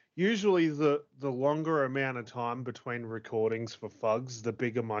 Usually, the longer amount of time between recordings for Fugs, the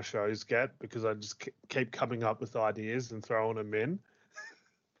bigger my shows get because I just keep coming up with ideas and throwing them in.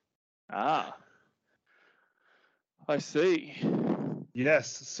 Ah, I see. Yes.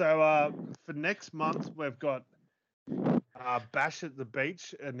 So for next month, we've got Bash at the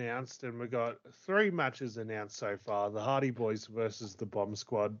Beach announced, and we got 3 matches announced so far. The Hardy Boys versus the Bomb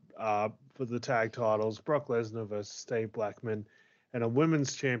Squad for the tag titles. Brock Lesnar versus Steve Blackman. And a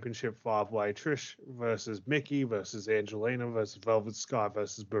women's championship 5-way. Trish versus Mickey versus Angelina versus Velvet Sky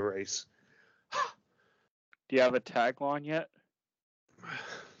versus Maurice. Do you have a tagline yet?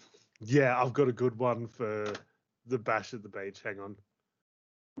 Yeah, I've got a good one for the Bash at the Beach. Hang on.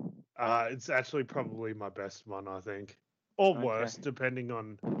 It's actually probably my best one, I think. Or Okay. worse, depending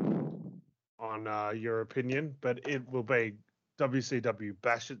on your opinion, but it will be WCW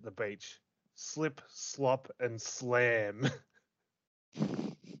Bash at the Beach. Slip, slop, and slam.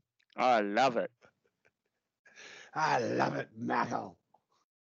 I love it. I love it, Michael.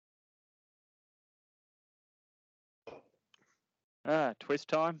 Twist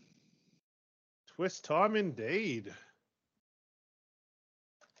time. Twist time indeed.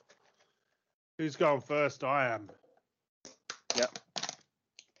 Who's going first? I am. Yep.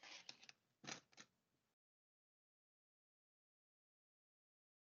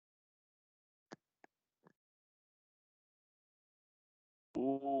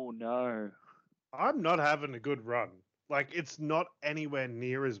 Oh no. I'm not having a good run. Like, it's not anywhere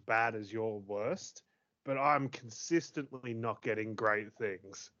near as bad as your worst, but I'm consistently not getting great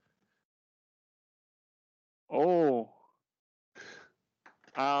things. Oh.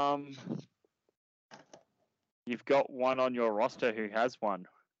 You've got one on your roster who has one.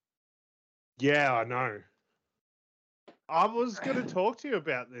 Yeah, I know. I was going to talk to you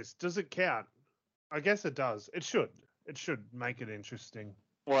about this. Does it count? I guess it does. It should. It should make it interesting.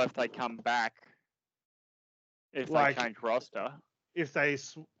 Or if they come back, if Like- they change roster. If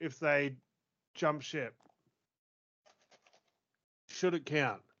they jump ship, should it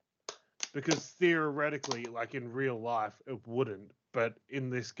count? Because theoretically, like in real life, it wouldn't. But in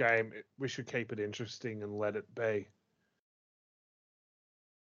this game, we should keep it interesting and let it be.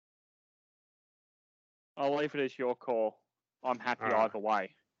 I'll leave it as your call. I'm happy Alright. either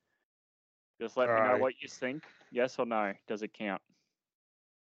way. Just let me know Alright. what you think. Yes or no? Does it count?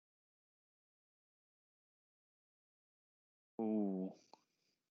 Ooh.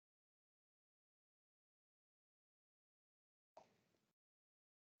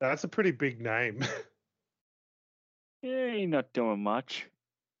 That's a pretty big name. Yeah, you're not doing much.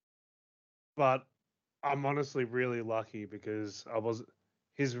 But I'm honestly really lucky because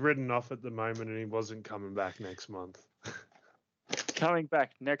he's written off at the moment and he wasn't coming back next month. Coming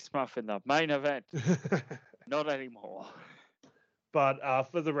back next month in the main event. Not anymore. But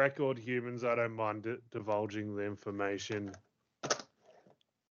for the record, humans, I don't mind divulging the information.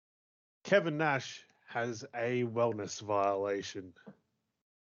 Kevin Nash has a wellness violation.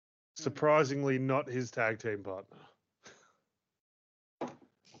 Surprisingly, not his tag team partner.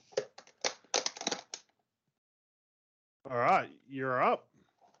 All right, you're up.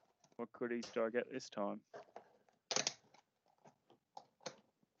 What goodies do I get this time?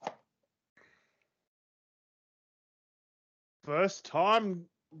 First time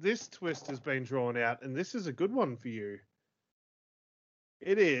this twist has been drawn out, and this is a good one for you.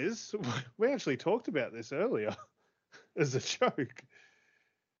 It is. We actually talked about this earlier as a joke.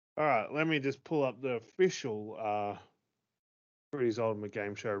 All right, let me just pull up the official Fruity's Ultimate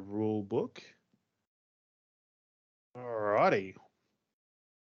Game Show rule book. All righty.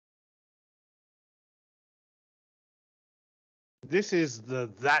 This is the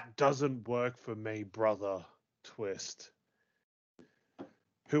 "that doesn't work for me, brother" twist.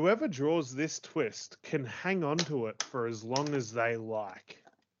 Whoever draws this twist can hang on to it for as long as they like.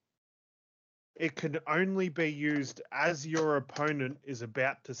 It can only be used as your opponent is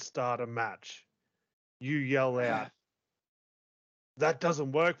about to start a match. You yell out, "That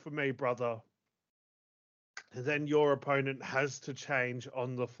doesn't work for me, brother." And then your opponent has to change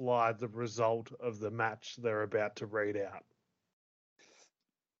on the fly the result of the match they're about to read out.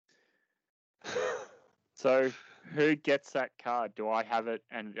 So who gets that card? Do I have it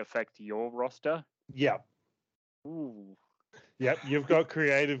and affect your roster? Yep. Ooh. Yep. You've got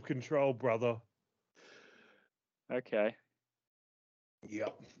creative control, brother. Okay.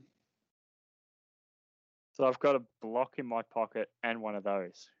 Yep. So I've got a block in my pocket and one of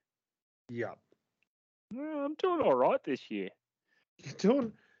those. Yep. I'm doing all right this year. You're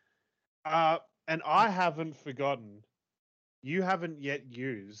doing. And I haven't forgotten. You haven't yet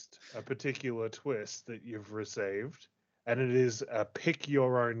used a particular twist that you've received, and it is a pick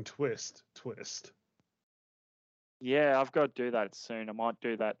your own twist. Yeah, I've got to do that soon. I might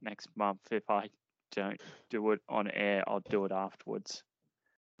do that next month. If I don't do it on air, I'll do it afterwards.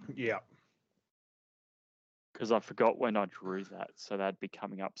 Yeah. Because I forgot when I drew that, so that'd be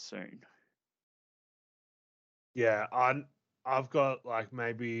coming up soon. Yeah, I've got like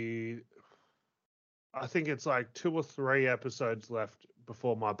maybe I think it's like 2 or 3 episodes left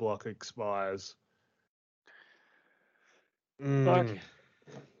before my block expires. Okay.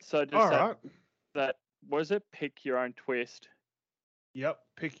 So does All right. that was it? Pick your own twist. Yep.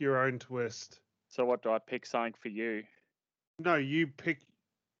 Pick your own twist. So what do I pick? Something for you? No, you pick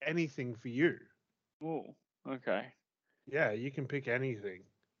anything for you. Oh, okay. Yeah, you can pick anything.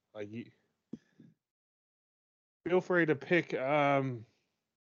 Like you feel free to pick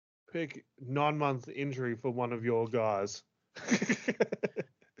 9-month injury for one of your guys.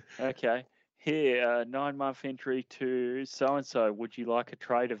 Okay. Here, 9-month entry to so and so. Would you like a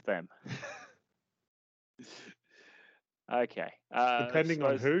trade of them? Okay. Depending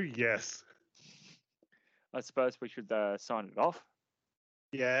on who, yes. I suppose we should sign it off.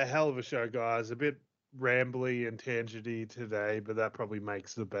 Yeah, hell of a show, guys. A bit rambly and tangenty today, but that probably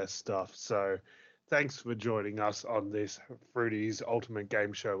makes the best stuff. So thanks for joining us on this Fruity's Ultimate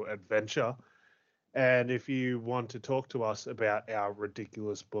Game Show adventure. And if you want to talk to us about our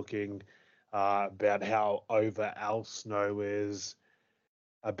ridiculous booking, about how over Al Snow is,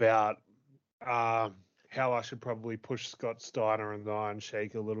 about how I should probably push Scott Steiner and the Iron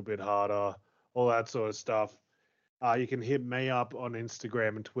Sheik a little bit harder, all that sort of stuff, you can hit me up on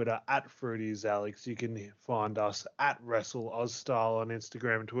Instagram and Twitter at Fruity'sAlex. You can find us at WrestleOzStyle on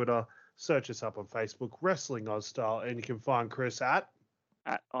Instagram and Twitter. Search us up on Facebook, Wrestling Ozstyle, and you can find Chris at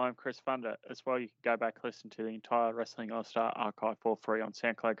I'm Chris Funder. As well, you can go back and listen to the entire Wrestling All-Star archive for free on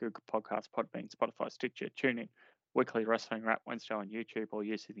SoundCloud, Google Podcasts, Podbean, Spotify, Stitcher, TuneIn, Weekly Wrestling Wrap Wednesday on YouTube, or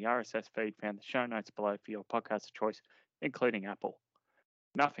using the RSS feed found the show notes below for your podcast of choice, including Apple.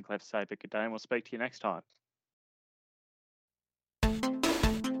 Nothing left to say but good day, and we'll speak to you next time.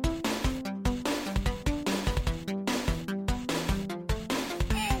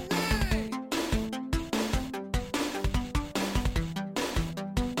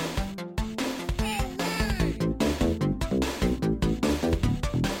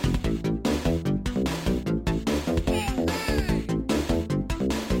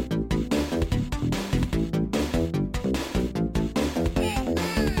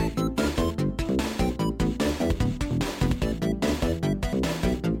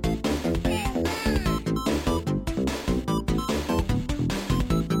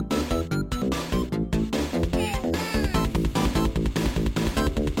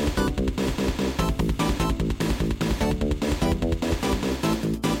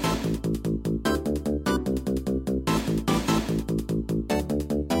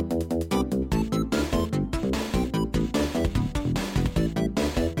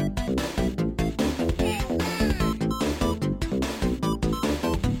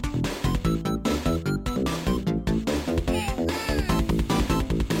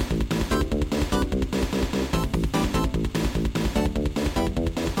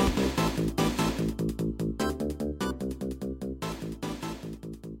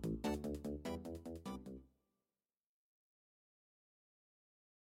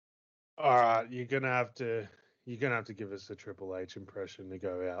 all right. You're gonna have to give us a Triple H impression to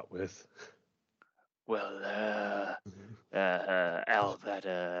go out with. Well, Al,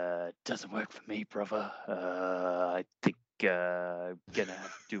 that doesn't work for me, brother. I think I'm gonna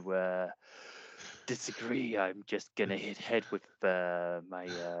have to disagree. I'm just gonna hit head with my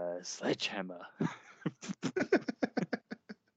sledgehammer.